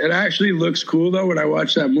actually looks cool though when I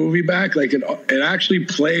watch that movie back. Like it actually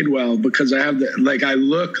played well because I have I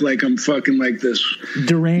look like I'm fucking like this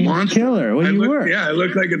deranged monster. Killer. Well, you were. Yeah, I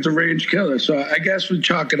look like a deranged killer. So I guess we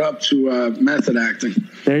chalk it up to method acting.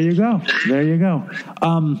 There you go.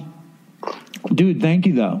 Dude, thank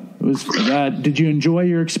you though. It was. Did you enjoy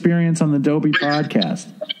your experience on the Dopey podcast?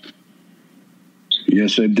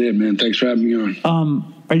 Yes, I did, man. Thanks for having me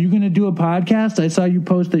on. Are you going to do a podcast? I saw you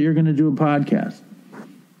post that you're going to do a podcast.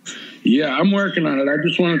 Yeah, I'm working on it. I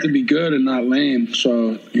just want it to be good and not lame.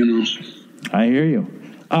 So, you know. I hear you.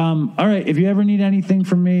 All right. If you ever need anything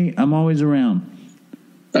from me, I'm always around.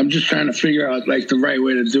 I'm just trying to figure out, like, the right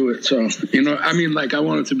way to do it. So, you know, I mean, like, I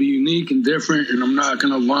want it to be unique and different, and I'm not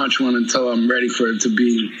going to launch one until I'm ready for it to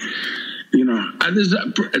be, you know.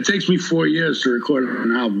 It takes me 4 years to record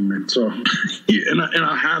an album, and so, and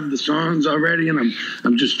I have the songs already, and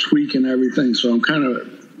I'm just tweaking everything. So I'm kind of,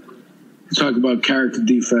 talk about character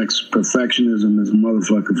defects, perfectionism is a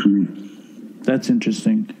motherfucker for me. That's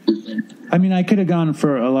interesting. I mean, I could have gone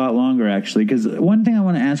for a lot longer, actually, because one thing I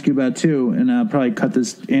want to ask you about, too, and I'll probably cut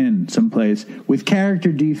this in someplace, with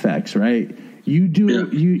character defects, right? You do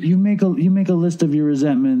you make a list of your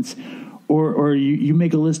resentments, or you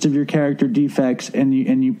make a list of your character defects, and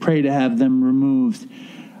you pray to have them removed.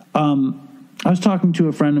 I was talking to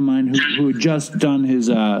a friend of mine who had just done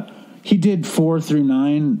his he did 4 through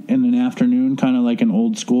 9 in an afternoon, kind of like an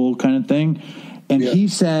old school kind of thing. And he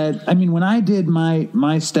said, I mean, when I did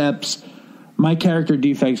my steps, my character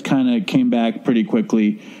defects kind of came back pretty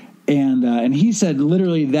quickly. And he said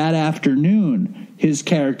literally that afternoon, his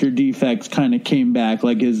character defects kind of came back.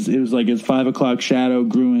 Like it was like his 5 o'clock shadow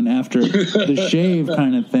grew in after the shave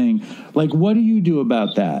kind of thing. Like, what do you do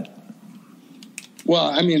about that? Well,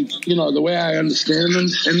 I mean, you know, the way I understand them,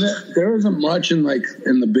 and there isn't much in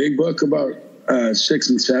the big book about 6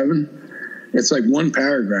 and 7. It's like one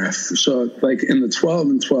paragraph. So like in the 12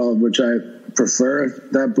 and 12, which I prefer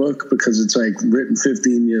that book because it's like written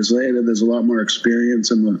 15 years later. There's a lot more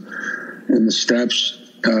experience in the steps.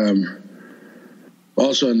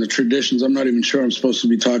 Also in the traditions. I'm not even sure I'm supposed to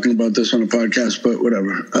be talking about this on a podcast, but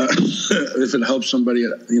whatever. If it helps somebody,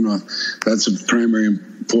 you know, that's of primary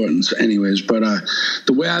importance anyways. But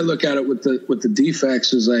the way I look at it with the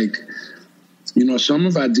defects is like, you know, some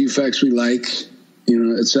of our defects we like. You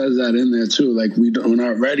know, it says that in there too. Like we're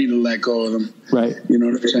not ready to let go of them, right? You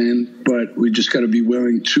know what I'm saying? But we just got to be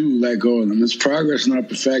willing to let go of them. It's progress, not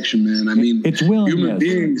perfection, man. I mean, it's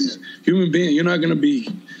willingness. Human being. You're not going to be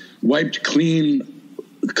wiped clean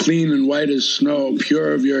and white as snow,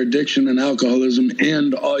 pure of your addiction and alcoholism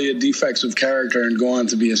and all your defects of character, and go on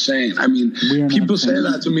to be a saint. I mean, people say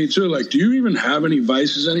that to me too. Like, do you even have any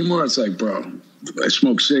vices anymore? It's like, bro. I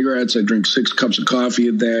smoke cigarettes. I drink 6 cups of coffee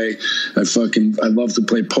a day. I love to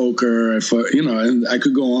play poker. You know, and I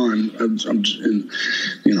could go on. I'm just,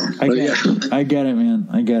 you know. I get it, man.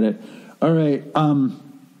 I get it. All right.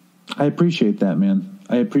 I appreciate that, man.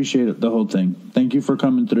 I appreciate it, the whole thing. Thank you for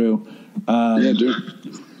coming through. Yeah,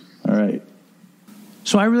 dude. All right.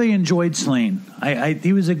 So I really enjoyed SLAINE.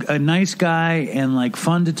 He was a nice guy and like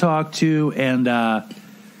fun to talk to, and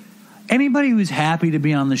anybody who's happy to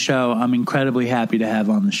be on the show, I'm incredibly happy to have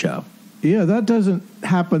on the show. Yeah, that doesn't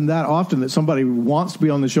happen that often, that somebody wants to be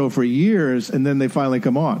on the show for years and then they finally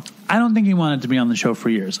come on. I don't think he wanted to be on the show for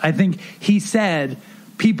years. I think he said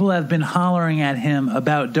people have been hollering at him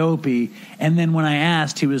about Dopey, and then when I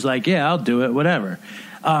asked, he was like, yeah, I'll do it, whatever.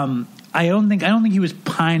 I don't think he was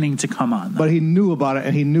pining to come on, though. But he knew about it,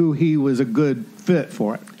 and he knew he was a good fit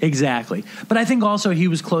for it. Exactly. But I think also he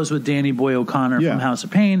was close with Danny Boy O'Connor from House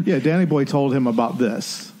of Pain. Yeah, Danny Boy told him about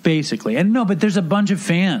this. Basically. And no, but there's a bunch of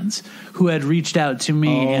fans who had reached out to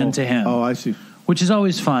me and to him. Oh, I see. Which is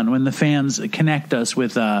always fun when the fans connect us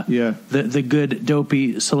with the good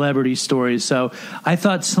Dopey celebrity stories. So I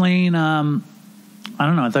thought SLAINE, I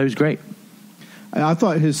don't know, I thought he was great. I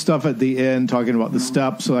thought his stuff at the end, talking about the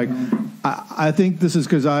steps, like, I think this is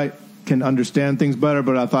because I can understand things better,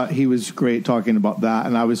 but I thought he was great talking about that.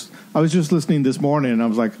 And I was just listening this morning, and I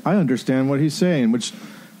was like, I understand what he's saying, which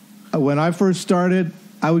when I first started,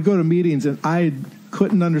 I would go to meetings, and I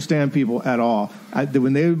couldn't understand people at all.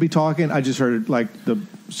 When they would be talking, I just heard, like, the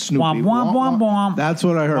Snoopy. Womp, womp, womp, womp. That's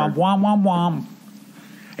what I heard. Womp, womp, womp, womp.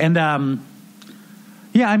 And,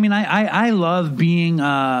 yeah, I mean, I love being,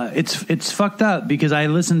 it's fucked up because I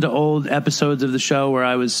listened to old episodes of the show where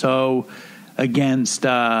I was so against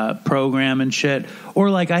program and shit. Or,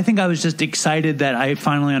 like, I think I was just excited that I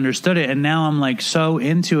finally understood it. And now I'm, like, so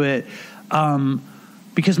into it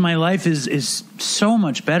because my life is so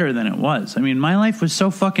much better than it was. I mean, my life was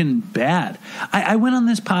so fucking bad. I went on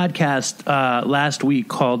this podcast last week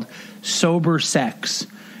called Sober Sex.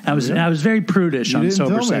 I was very prudish on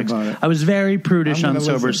sober sex. I was very prudish on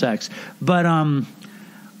sober sex. But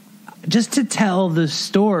just to tell the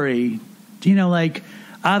story, you know, like,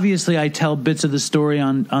 obviously I tell bits of the story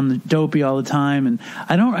on the Dopey all the time, and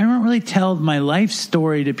I don't really tell my life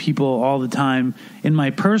story to people all the time in my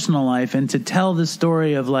personal life. And to tell the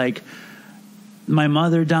story of, like, my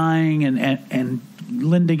mother dying and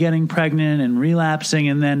Linda getting pregnant and relapsing,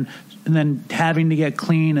 and then then having to get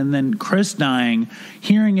clean, and then Chris dying,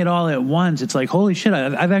 hearing it all at once, it's like, holy shit,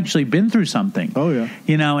 I've actually been through something. Oh, yeah.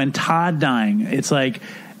 You know, and Todd dying, it's like,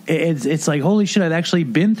 holy shit, I've actually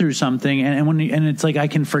been through something, and it's like I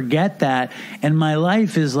can forget that, and my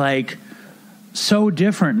life is like so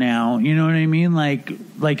different now. You know what I mean? Like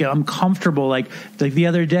I'm comfortable. Like the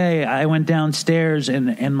other day, I went downstairs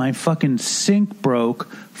and my fucking sink broke,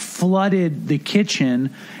 flooded the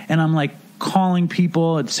kitchen, and I'm like calling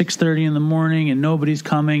people at 6:30 in the morning and nobody's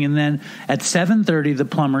coming, and then at 7:30 the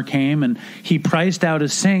plumber came and he priced out a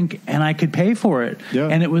sink and I could pay for it. Yeah.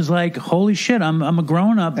 And it was like, holy shit, I'm a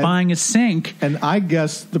grown-up buying a sink. And I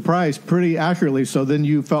guessed the price pretty accurately, so then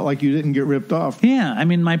you felt like you didn't get ripped off. Yeah, I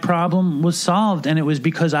mean, my problem was solved, and it was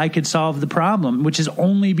because I could solve the problem, which is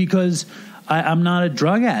only because I'm not a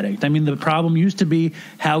drug addict. I mean, the problem used to be,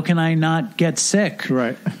 how can I not get sick?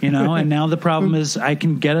 Right. You know, and now the problem is I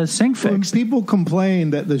can get a sink fixed. When people complain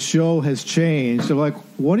that the show has changed, they're like,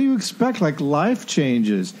 what do you expect? Like, life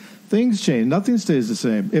changes. Things change. Nothing stays the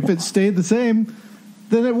same. If it stayed the same,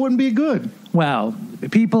 then it wouldn't be good. Well,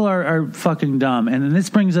 people are fucking dumb. And then this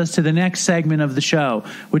brings us to the next segment of the show,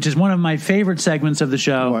 which is one of my favorite segments of the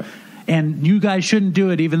show. What? And you guys shouldn't do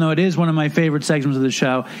it, even though it is one of my favorite segments of the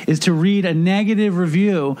show, is to read a negative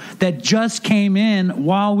review that just came in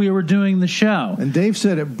while we were doing the show. And Dave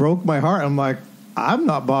said it broke my heart. I'm like, I'm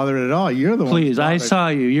not bothered at all. You're the one. Please, I saw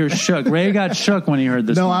you. You're shook. Ray got shook when he heard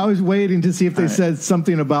this. No, one. I was waiting to see if they said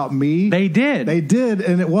something about me. They did. They did,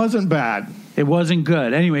 and it wasn't bad. It wasn't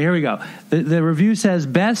good. Anyway, here we go. The review says,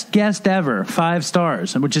 best guest ever, 5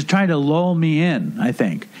 stars, which is trying to lull me in, I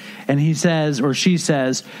think. And he says, or she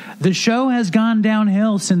says, the show has gone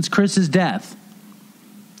downhill since Chris's death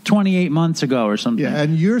 28 months ago or something. Yeah,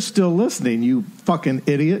 and you're still listening, you fucking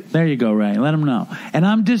idiot. There you go, Ray. Let him know. And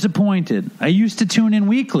I'm disappointed. I used to tune in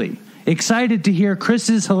weekly, excited to hear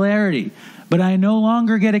Chris's hilarity, but I no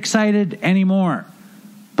longer get excited anymore.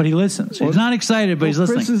 But he listens. He's not excited, but he's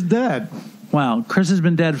listening. Chris is dead. Wow, Chris has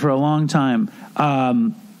been dead for a long time.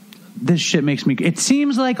 This shit makes me... It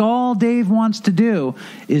seems like all Dave wants to do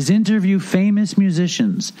is interview famous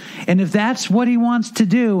musicians. And if that's what he wants to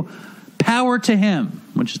do, power to him.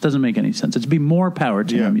 Which just doesn't make any sense. It'd be more power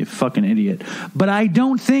to him, you fucking idiot. But I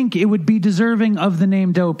don't think it would be deserving of the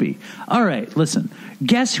name Dopey. All right, listen.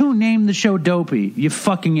 Guess who named the show Dopey, you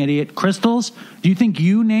fucking idiot? Crystals? Do you think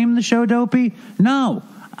you named the show Dopey? No.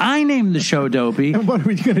 I named the show Dopey. And what,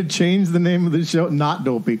 are you going to change the name of the show? Not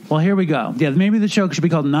Dopey. Well, here we go. Yeah, maybe the show should be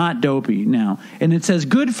called Not Dopey now. And it says,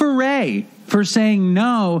 good for Ray for saying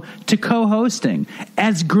no to co-hosting.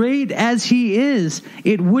 As great as he is,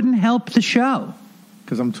 it wouldn't help the show.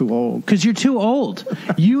 Because I'm too old. Because you're too old.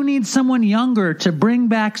 You need someone younger to bring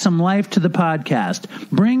back some life to the podcast.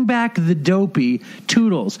 Bring back the Dopey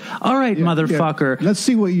Toodles. All right, motherfucker. Yeah. Let's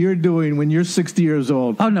see what you're doing when you're 60 years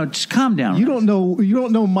old. Oh, no, just calm down. You don't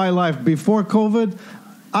know my life. Before COVID,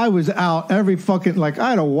 I was out every fucking, I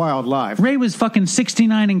had a wild life. Ray was fucking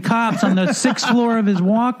 69 in cops on the 6th floor of his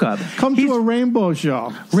walk-up. Come to a rainbow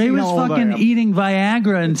show. Ray was fucking eating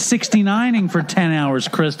Viagra and 69ing for 10 hours,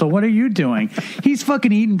 Crystal. What are you doing? He's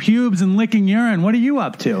fucking eating pubes and licking urine. What are you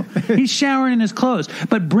up to? He's showering in his clothes.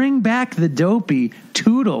 But bring back the Dopey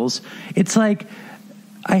Toodles. It's like,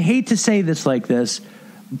 I hate to say this like this,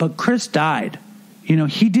 but Chris died. You know,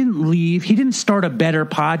 he didn't leave. He didn't start a better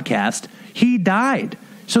podcast. He died.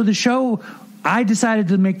 So the show, I decided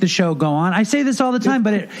to make the show go on. I say this all the time,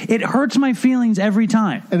 but it hurts my feelings every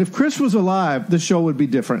time. And if Chris was alive, the show would be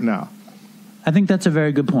different now. I think that's a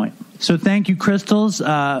very good point. So thank you, Crystals,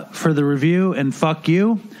 for the review, and fuck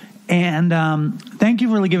you. And thank you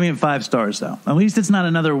for giving it 5 stars, though. At least it's not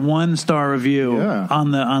another 1-star review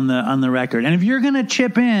on the record. And if you're going to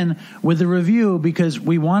chip in with a review because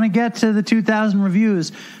we want to get to the 2,000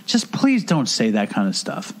 reviews, just please don't say that kind of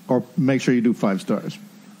stuff. Or make sure you do 5 stars.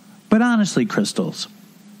 But honestly, Crystals,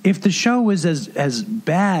 if the show was as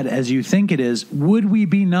bad as you think it is, would we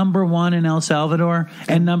be number 1 in El Salvador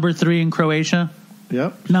and number 3 in Croatia?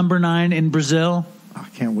 Yep. Number 9 in Brazil? I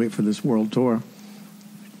can't wait for this world tour.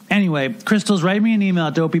 Anyway, Crystals, write me an email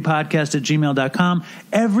at dopeypodcast@gmail.com.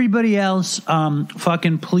 Everybody else,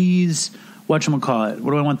 fucking please, whatchamacallit?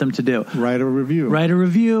 What do I want them to do? Write a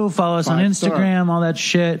review. Follow us on Instagram, all that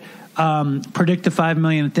shit. Predict the 5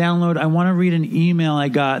 millionth download. I want to read an email I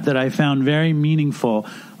got that I found very meaningful,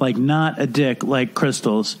 not a dick, like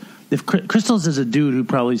Crystals. If Crystals is a dude who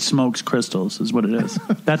probably smokes crystals, is what it is.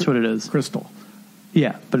 That's what it is. Crystal.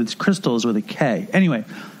 Yeah, but it's Crystals with a K. Anyway,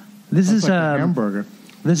 this is a hamburger.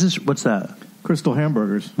 What's that? Crystal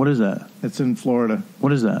Hamburgers. What is that? It's in Florida.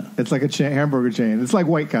 What is that? It's like a hamburger chain. It's like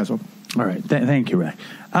White Castle. All right. Thank you, Ray.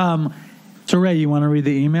 So, Ray, you want to read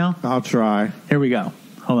the email? I'll try. Here we go.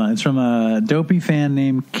 Hold on. It's from a Dopey fan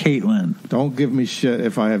named Caitlin. Don't give me shit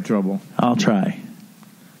if I have trouble. I'll try.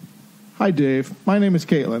 Hi, Dave. My name is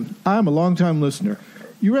Caitlin. I'm a longtime listener.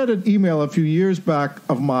 You read an email a few years back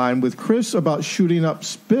of mine with Chris about shooting up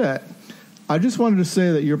spit. I just wanted to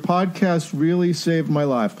say that your podcast really saved my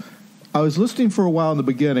life. I was listening for a while in the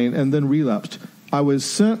beginning and then relapsed. I was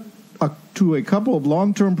sent to a couple of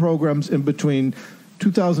long-term programs in between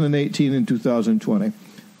 2018 and 2020.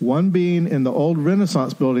 One being in the old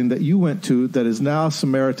Renaissance building that you went to that is now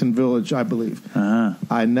Samaritan Village, I believe. Uh-huh.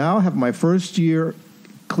 I now have my first year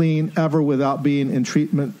clean ever without being in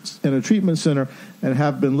a treatment center and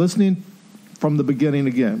have been listening from the beginning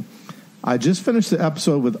again. I just finished the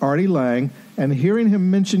episode with Artie Lang, and hearing him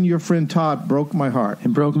mention your friend Todd broke my heart. It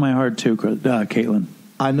broke my heart too, Caitlin.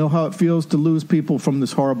 I know how it feels to lose people from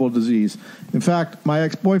this horrible disease. In fact, my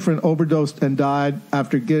ex-boyfriend overdosed and died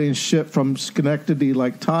after getting shit from Schenectady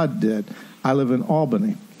like Todd did. I live in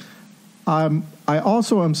Albany. I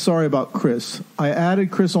also am sorry about Chris. I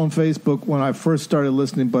added Chris on Facebook when I first started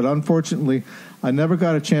listening, but unfortunately, I never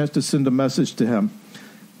got a chance to send a message to him.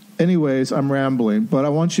 Anyways, I'm rambling, but I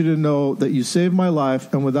want you to know that you saved my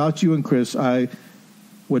life, and without you and Chris, I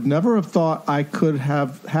would never have thought I could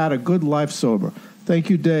have had a good life sober.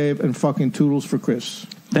 Thank you, Dave, and fucking toodles for Chris.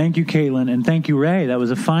 Thank you, Caitlin, and thank you, Ray. That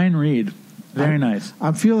was a fine read. Very nice.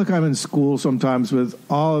 I feel like I'm in school sometimes with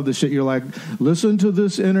all of the shit. You're like, listen to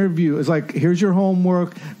this interview. It's like, here's your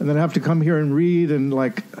homework, and then I have to come here and read, and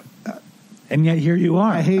like... And yet here you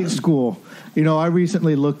are. I hate school. You know, I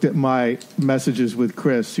recently looked at my messages with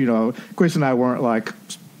Chris. You know, Chris and I weren't like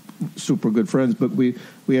super good friends, but we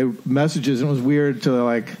had messages, and it was weird to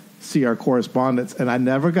like... see our correspondence, and I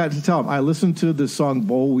never got to tell him. I listened to this song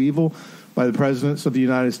Boll Weevil by the Presidents of the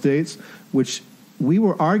United States, which we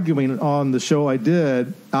were arguing on the show I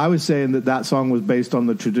did. I was saying that song was based on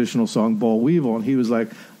the traditional song Boll Weevil, and he was like,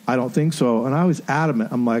 I don't think so. And I was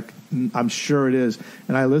adamant. I'm like, I'm sure it is.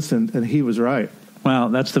 And I listened, and he was right. Wow,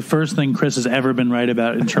 that's the first thing Chris has ever been right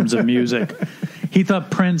about in terms of music. He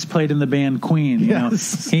thought Prince played in the band Queen. You know?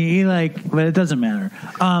 He but it doesn't matter.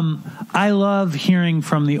 I love hearing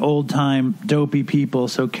from the old-time Dopey people.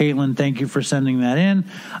 So, Caitlin, thank you for sending that in.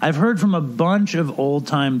 I've heard from a bunch of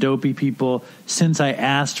old-time Dopey people since I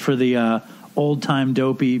asked for the old-time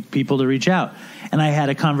Dopey people to reach out. And I had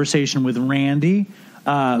a conversation with Randy,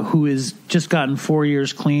 who has just gotten 4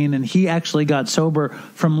 years clean, and he actually got sober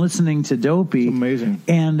from listening to Dopey. It's amazing.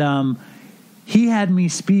 And he had me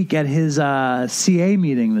speak at his CA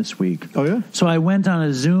meeting this week. Oh, yeah? So I went on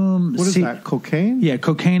a Zoom. What is that, cocaine? Yeah,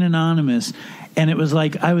 Cocaine Anonymous. And it was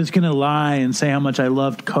like I was going to lie and say how much I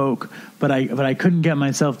loved Coke, but I couldn't get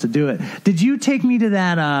myself to do it. Did you take me to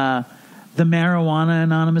that... the Marijuana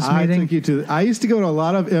Anonymous meeting? I took you to. I used to go to a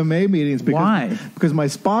lot of MA meetings. Why? Because my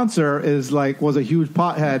sponsor was a huge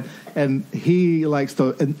pothead, and he likes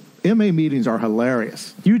to. And MA meetings are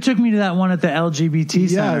hilarious. You took me to that one at the LGBT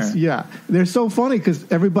Center. Yes, yeah. They're so funny because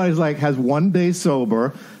everybody's like has 1 day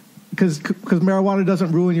sober. Because marijuana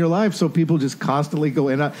doesn't ruin your life, so people just constantly go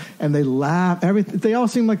in and they laugh. They all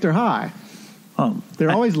seem like they're high.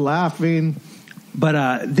 They're always laughing.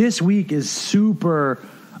 But this week is super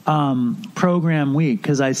program week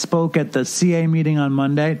because I spoke at the CA meeting on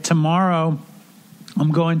Monday. Tomorrow,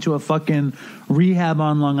 I'm going to a fucking rehab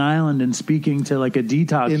on Long Island and speaking to like a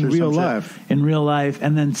detox in real life. In real life.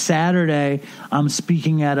 And then Saturday, I'm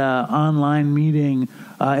speaking at a online meeting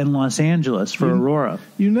in Los Angeles for Aurora.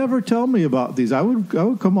 You never tell me about these. I would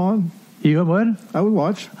come on. You would? I would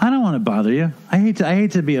watch. I don't want to bother you. I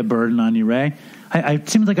hate to be a burden on you, Ray. It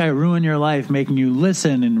seems like I ruin your life making you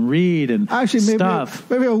listen and read and stuff.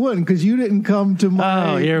 Maybe I wouldn't because you didn't come to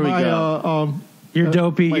my. Oh, here we go. Your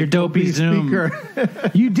dopey Zoom.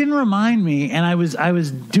 You didn't remind me, and I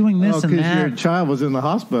was doing this and that. Your child was in the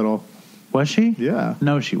hospital. Was she? Yeah.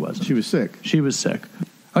 No, she wasn't. She was sick. She was sick.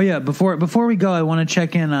 Oh yeah. Before we go, I want to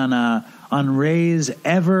check in on Ray's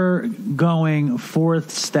ever going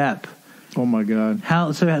fourth step. Oh my God.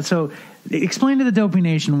 How so? Explain to the Dopey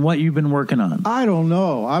Nation what you've been working on. I don't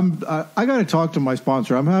know. I got to talk to my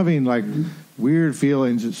sponsor. I'm having like weird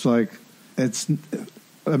feelings. It's like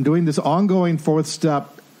I'm doing this ongoing fourth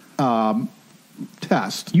step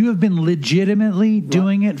test. You have been legitimately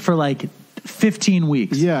doing it for like 15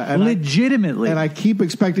 weeks. Yeah. And legitimately. I keep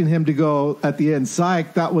expecting him to go at the end,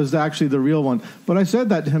 psych, that was actually the real one. But I said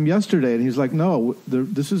that to him yesterday, and he's like, no,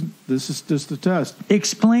 this is just the test.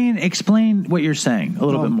 Explain what you're saying a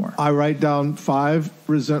little bit more. I write down 5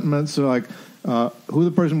 resentments, so like who the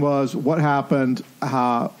person was, what happened,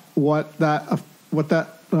 what that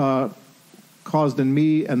caused in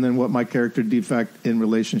me, and then what my character defect in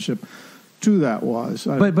relationship. to that was.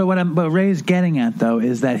 But what Ray's getting at, though,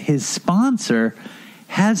 is that his sponsor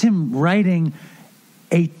has him writing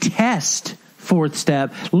a test fourth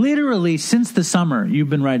step literally since the summer. You've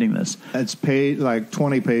been writing this. It's paid like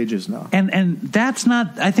 20 pages now. And that's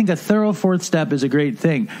not, I think a thorough fourth step is a great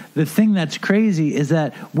thing. The thing that's crazy is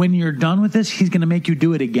that when you're done with this, he's going to make you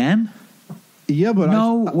do it again. Yeah, but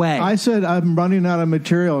no way. I said, I'm running out of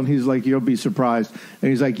material, and he's like, you'll be surprised. And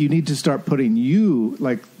he's like, you need to start putting you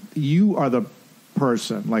are the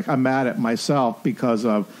person. Like, I'm mad at myself because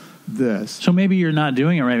of this. So maybe you're not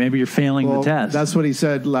doing it right. Maybe you're failing the test. That's what he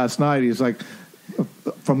said last night. He's like,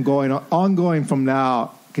 ongoing from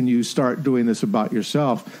now, can you start doing this about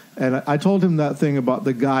yourself? And I told him that thing about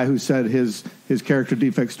the guy who said his character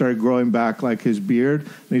defects started growing back like his beard.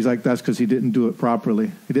 And he's like, that's because he didn't do it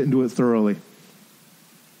properly. He didn't do it thoroughly.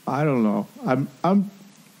 I don't know.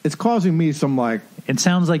 It's causing me some like. It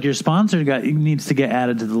sounds like your sponsor needs to get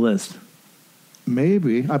added to the list.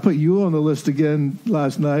 Maybe. I put you on the list again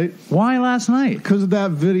last night. Why last night? Because of that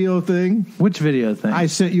video thing. Which video thing? I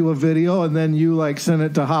sent you a video, and then you sent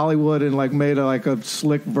it to Hollywood and made a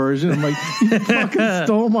slick version. I'm like, you fucking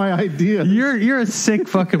stole my idea. You're a sick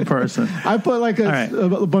fucking person. I put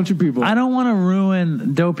a bunch of people. I don't want to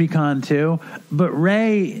ruin DopeyCon 2, but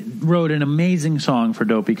Ray wrote an amazing song for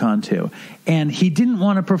DopeyCon 2, and he didn't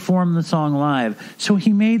want to perform the song live, so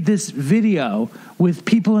he made this video with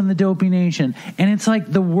people in the Dopey Nation, and it's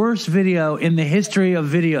like the worst video in the history of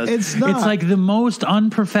videos. It's not. It's like the most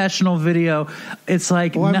unprofessional video. It's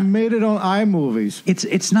like I made it on iMovies.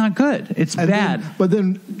 It's not good. It's bad. But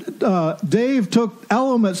then Dave took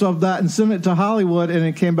elements of that and sent it to Hollywood, and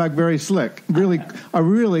it came back very slick. A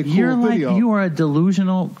really cool video. You are a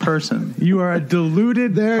delusional person. You are a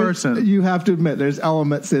deluded person. You have to admit, there's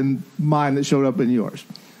elements in mine that showed up in yours.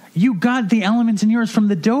 You got the elements in yours from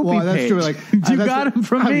the Dopey that's page. True. You got them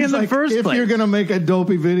from me in the first place. If you're going to make a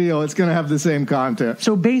Dopey video, it's going to have the same content.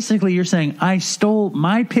 So basically, you're saying I stole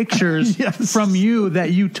my pictures Yes. from you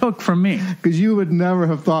that you took from me. Because you would never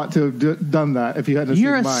have thought to have done that if you hadn't seen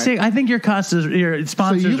mine. Sick. I think your sponsor's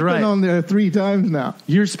so you've right. been on there 3 times now.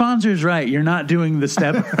 Your sponsor's right. You're not doing the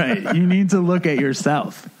step right. You need to look at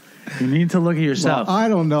yourself. You need to look at yourself. Well, I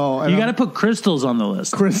don't know. You got to put Crystals on the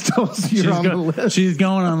list. Crystals, you're on the list. She's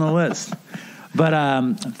going on the list.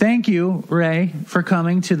 But thank you, Ray, for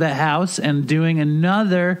coming to the house and doing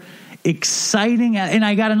another exciting. And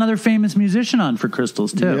I got another famous musician on for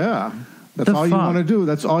Crystals, too. Yeah. That's all you want to do.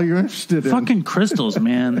 That's all you're interested in. Fucking Crystals,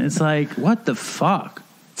 man. It's like, what the fuck?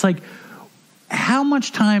 It's like, how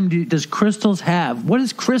much time does Crystals have? What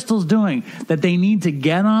is Crystals doing that they need to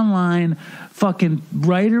get online, fucking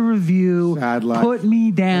write a review, sad life. Put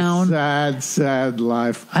me down? Sad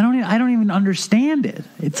life. I don't even understand it.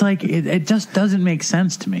 It's like it just doesn't make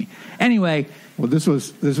sense to me. Anyway, well, this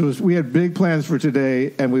was we had big plans for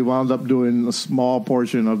today, and we wound up doing a small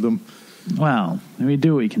portion of them. Well, we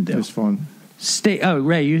do what we can do. It was fun.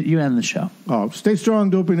 Ray, you end the show. Oh, stay strong,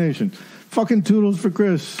 Dopey Nation. Fucking toodles for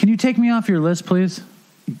Chris. Can you take me off your list, please?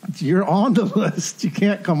 You're on the list. You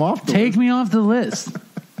can't come off the list. Take me off the list.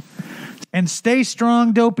 And stay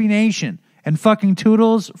strong, Dopey Nation. And fucking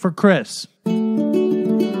toodles for Chris.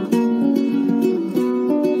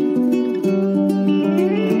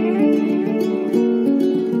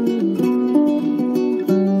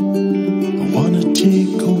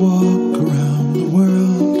 Take a walk around the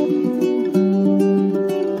world.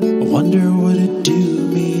 I wonder would it do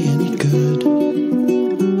me any good.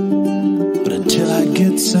 But until I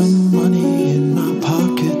get some money in my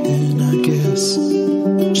pocket, then I guess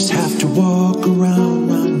just have to walk around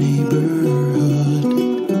my neighborhood.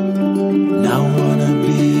 And I wanna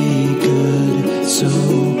be good so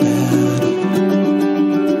bad.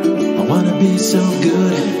 I wanna be so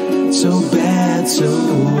good, so bad, so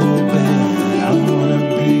bad. I wanna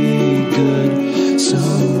be good so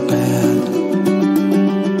bad,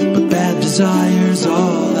 but bad desire's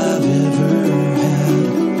all I've ever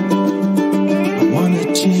had. I wanna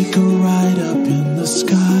take a ride up in the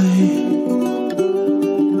sky,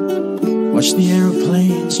 watch the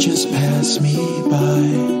airplanes just pass me by.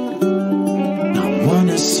 I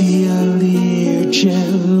wanna see a Lear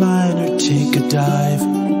jetliner take a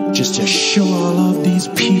dive, just to show all of these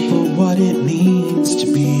people what it means to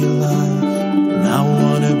be alive. I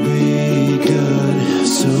wanna be good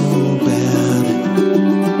so bad.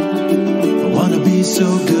 I wanna be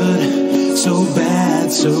so good, so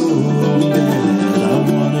bad, so bad. I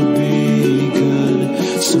wanna be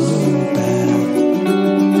good so bad.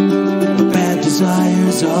 But bad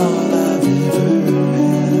desire's all I've ever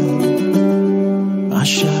had. My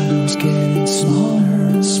shadow's getting smaller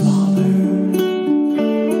and smaller.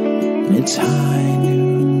 And it's high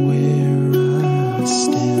noon where could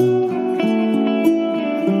stand.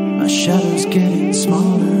 My shadow's getting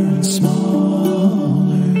smaller and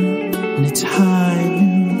smaller, and it's high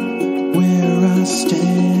noon where I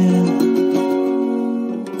stand.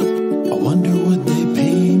 I wonder would they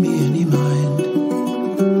pay me any mind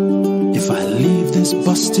if I leave this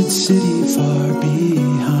busted city far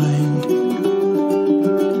behind.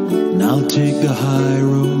 And I'll take the high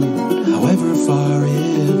road, however far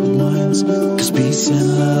it winds, 'cause peace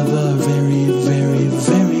and love are very, very,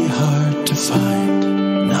 very hard to find.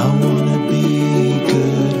 And I wanna be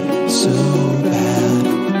good so bad.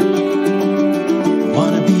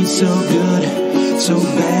 Wanna be so good, so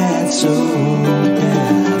bad, so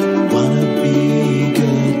bad. Wanna be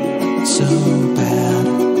good so bad.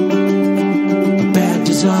 But bad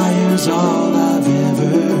desire's all I've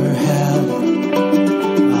ever had.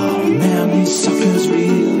 Oh man, these suckers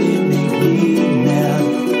really make me mad.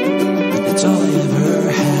 But that's all